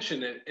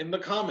mention it in the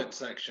comment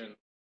section.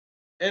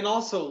 And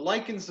also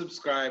like and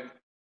subscribe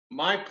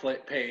my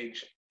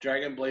page,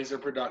 Dragon Blazer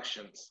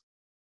Productions.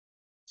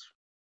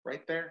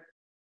 Right there.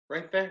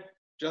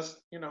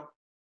 Just,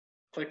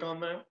 click on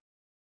that.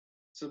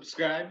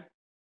 Subscribe.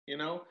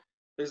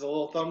 There's a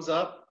little thumbs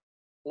up.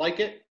 Like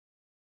it.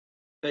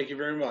 Thank you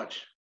very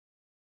much.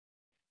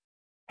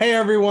 Hey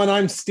everyone,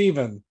 I'm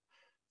Steven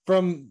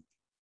from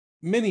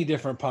many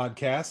different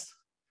podcasts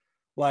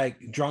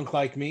like Drunk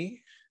Like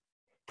Me,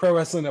 Pro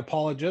Wrestling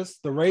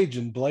Apologist, The Rage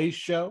and Blaze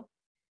Show,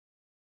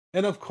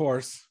 and of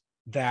course,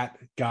 That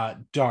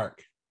Got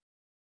Dark.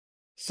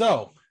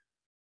 So,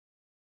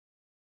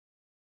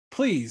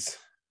 please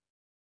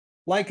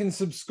like and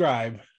subscribe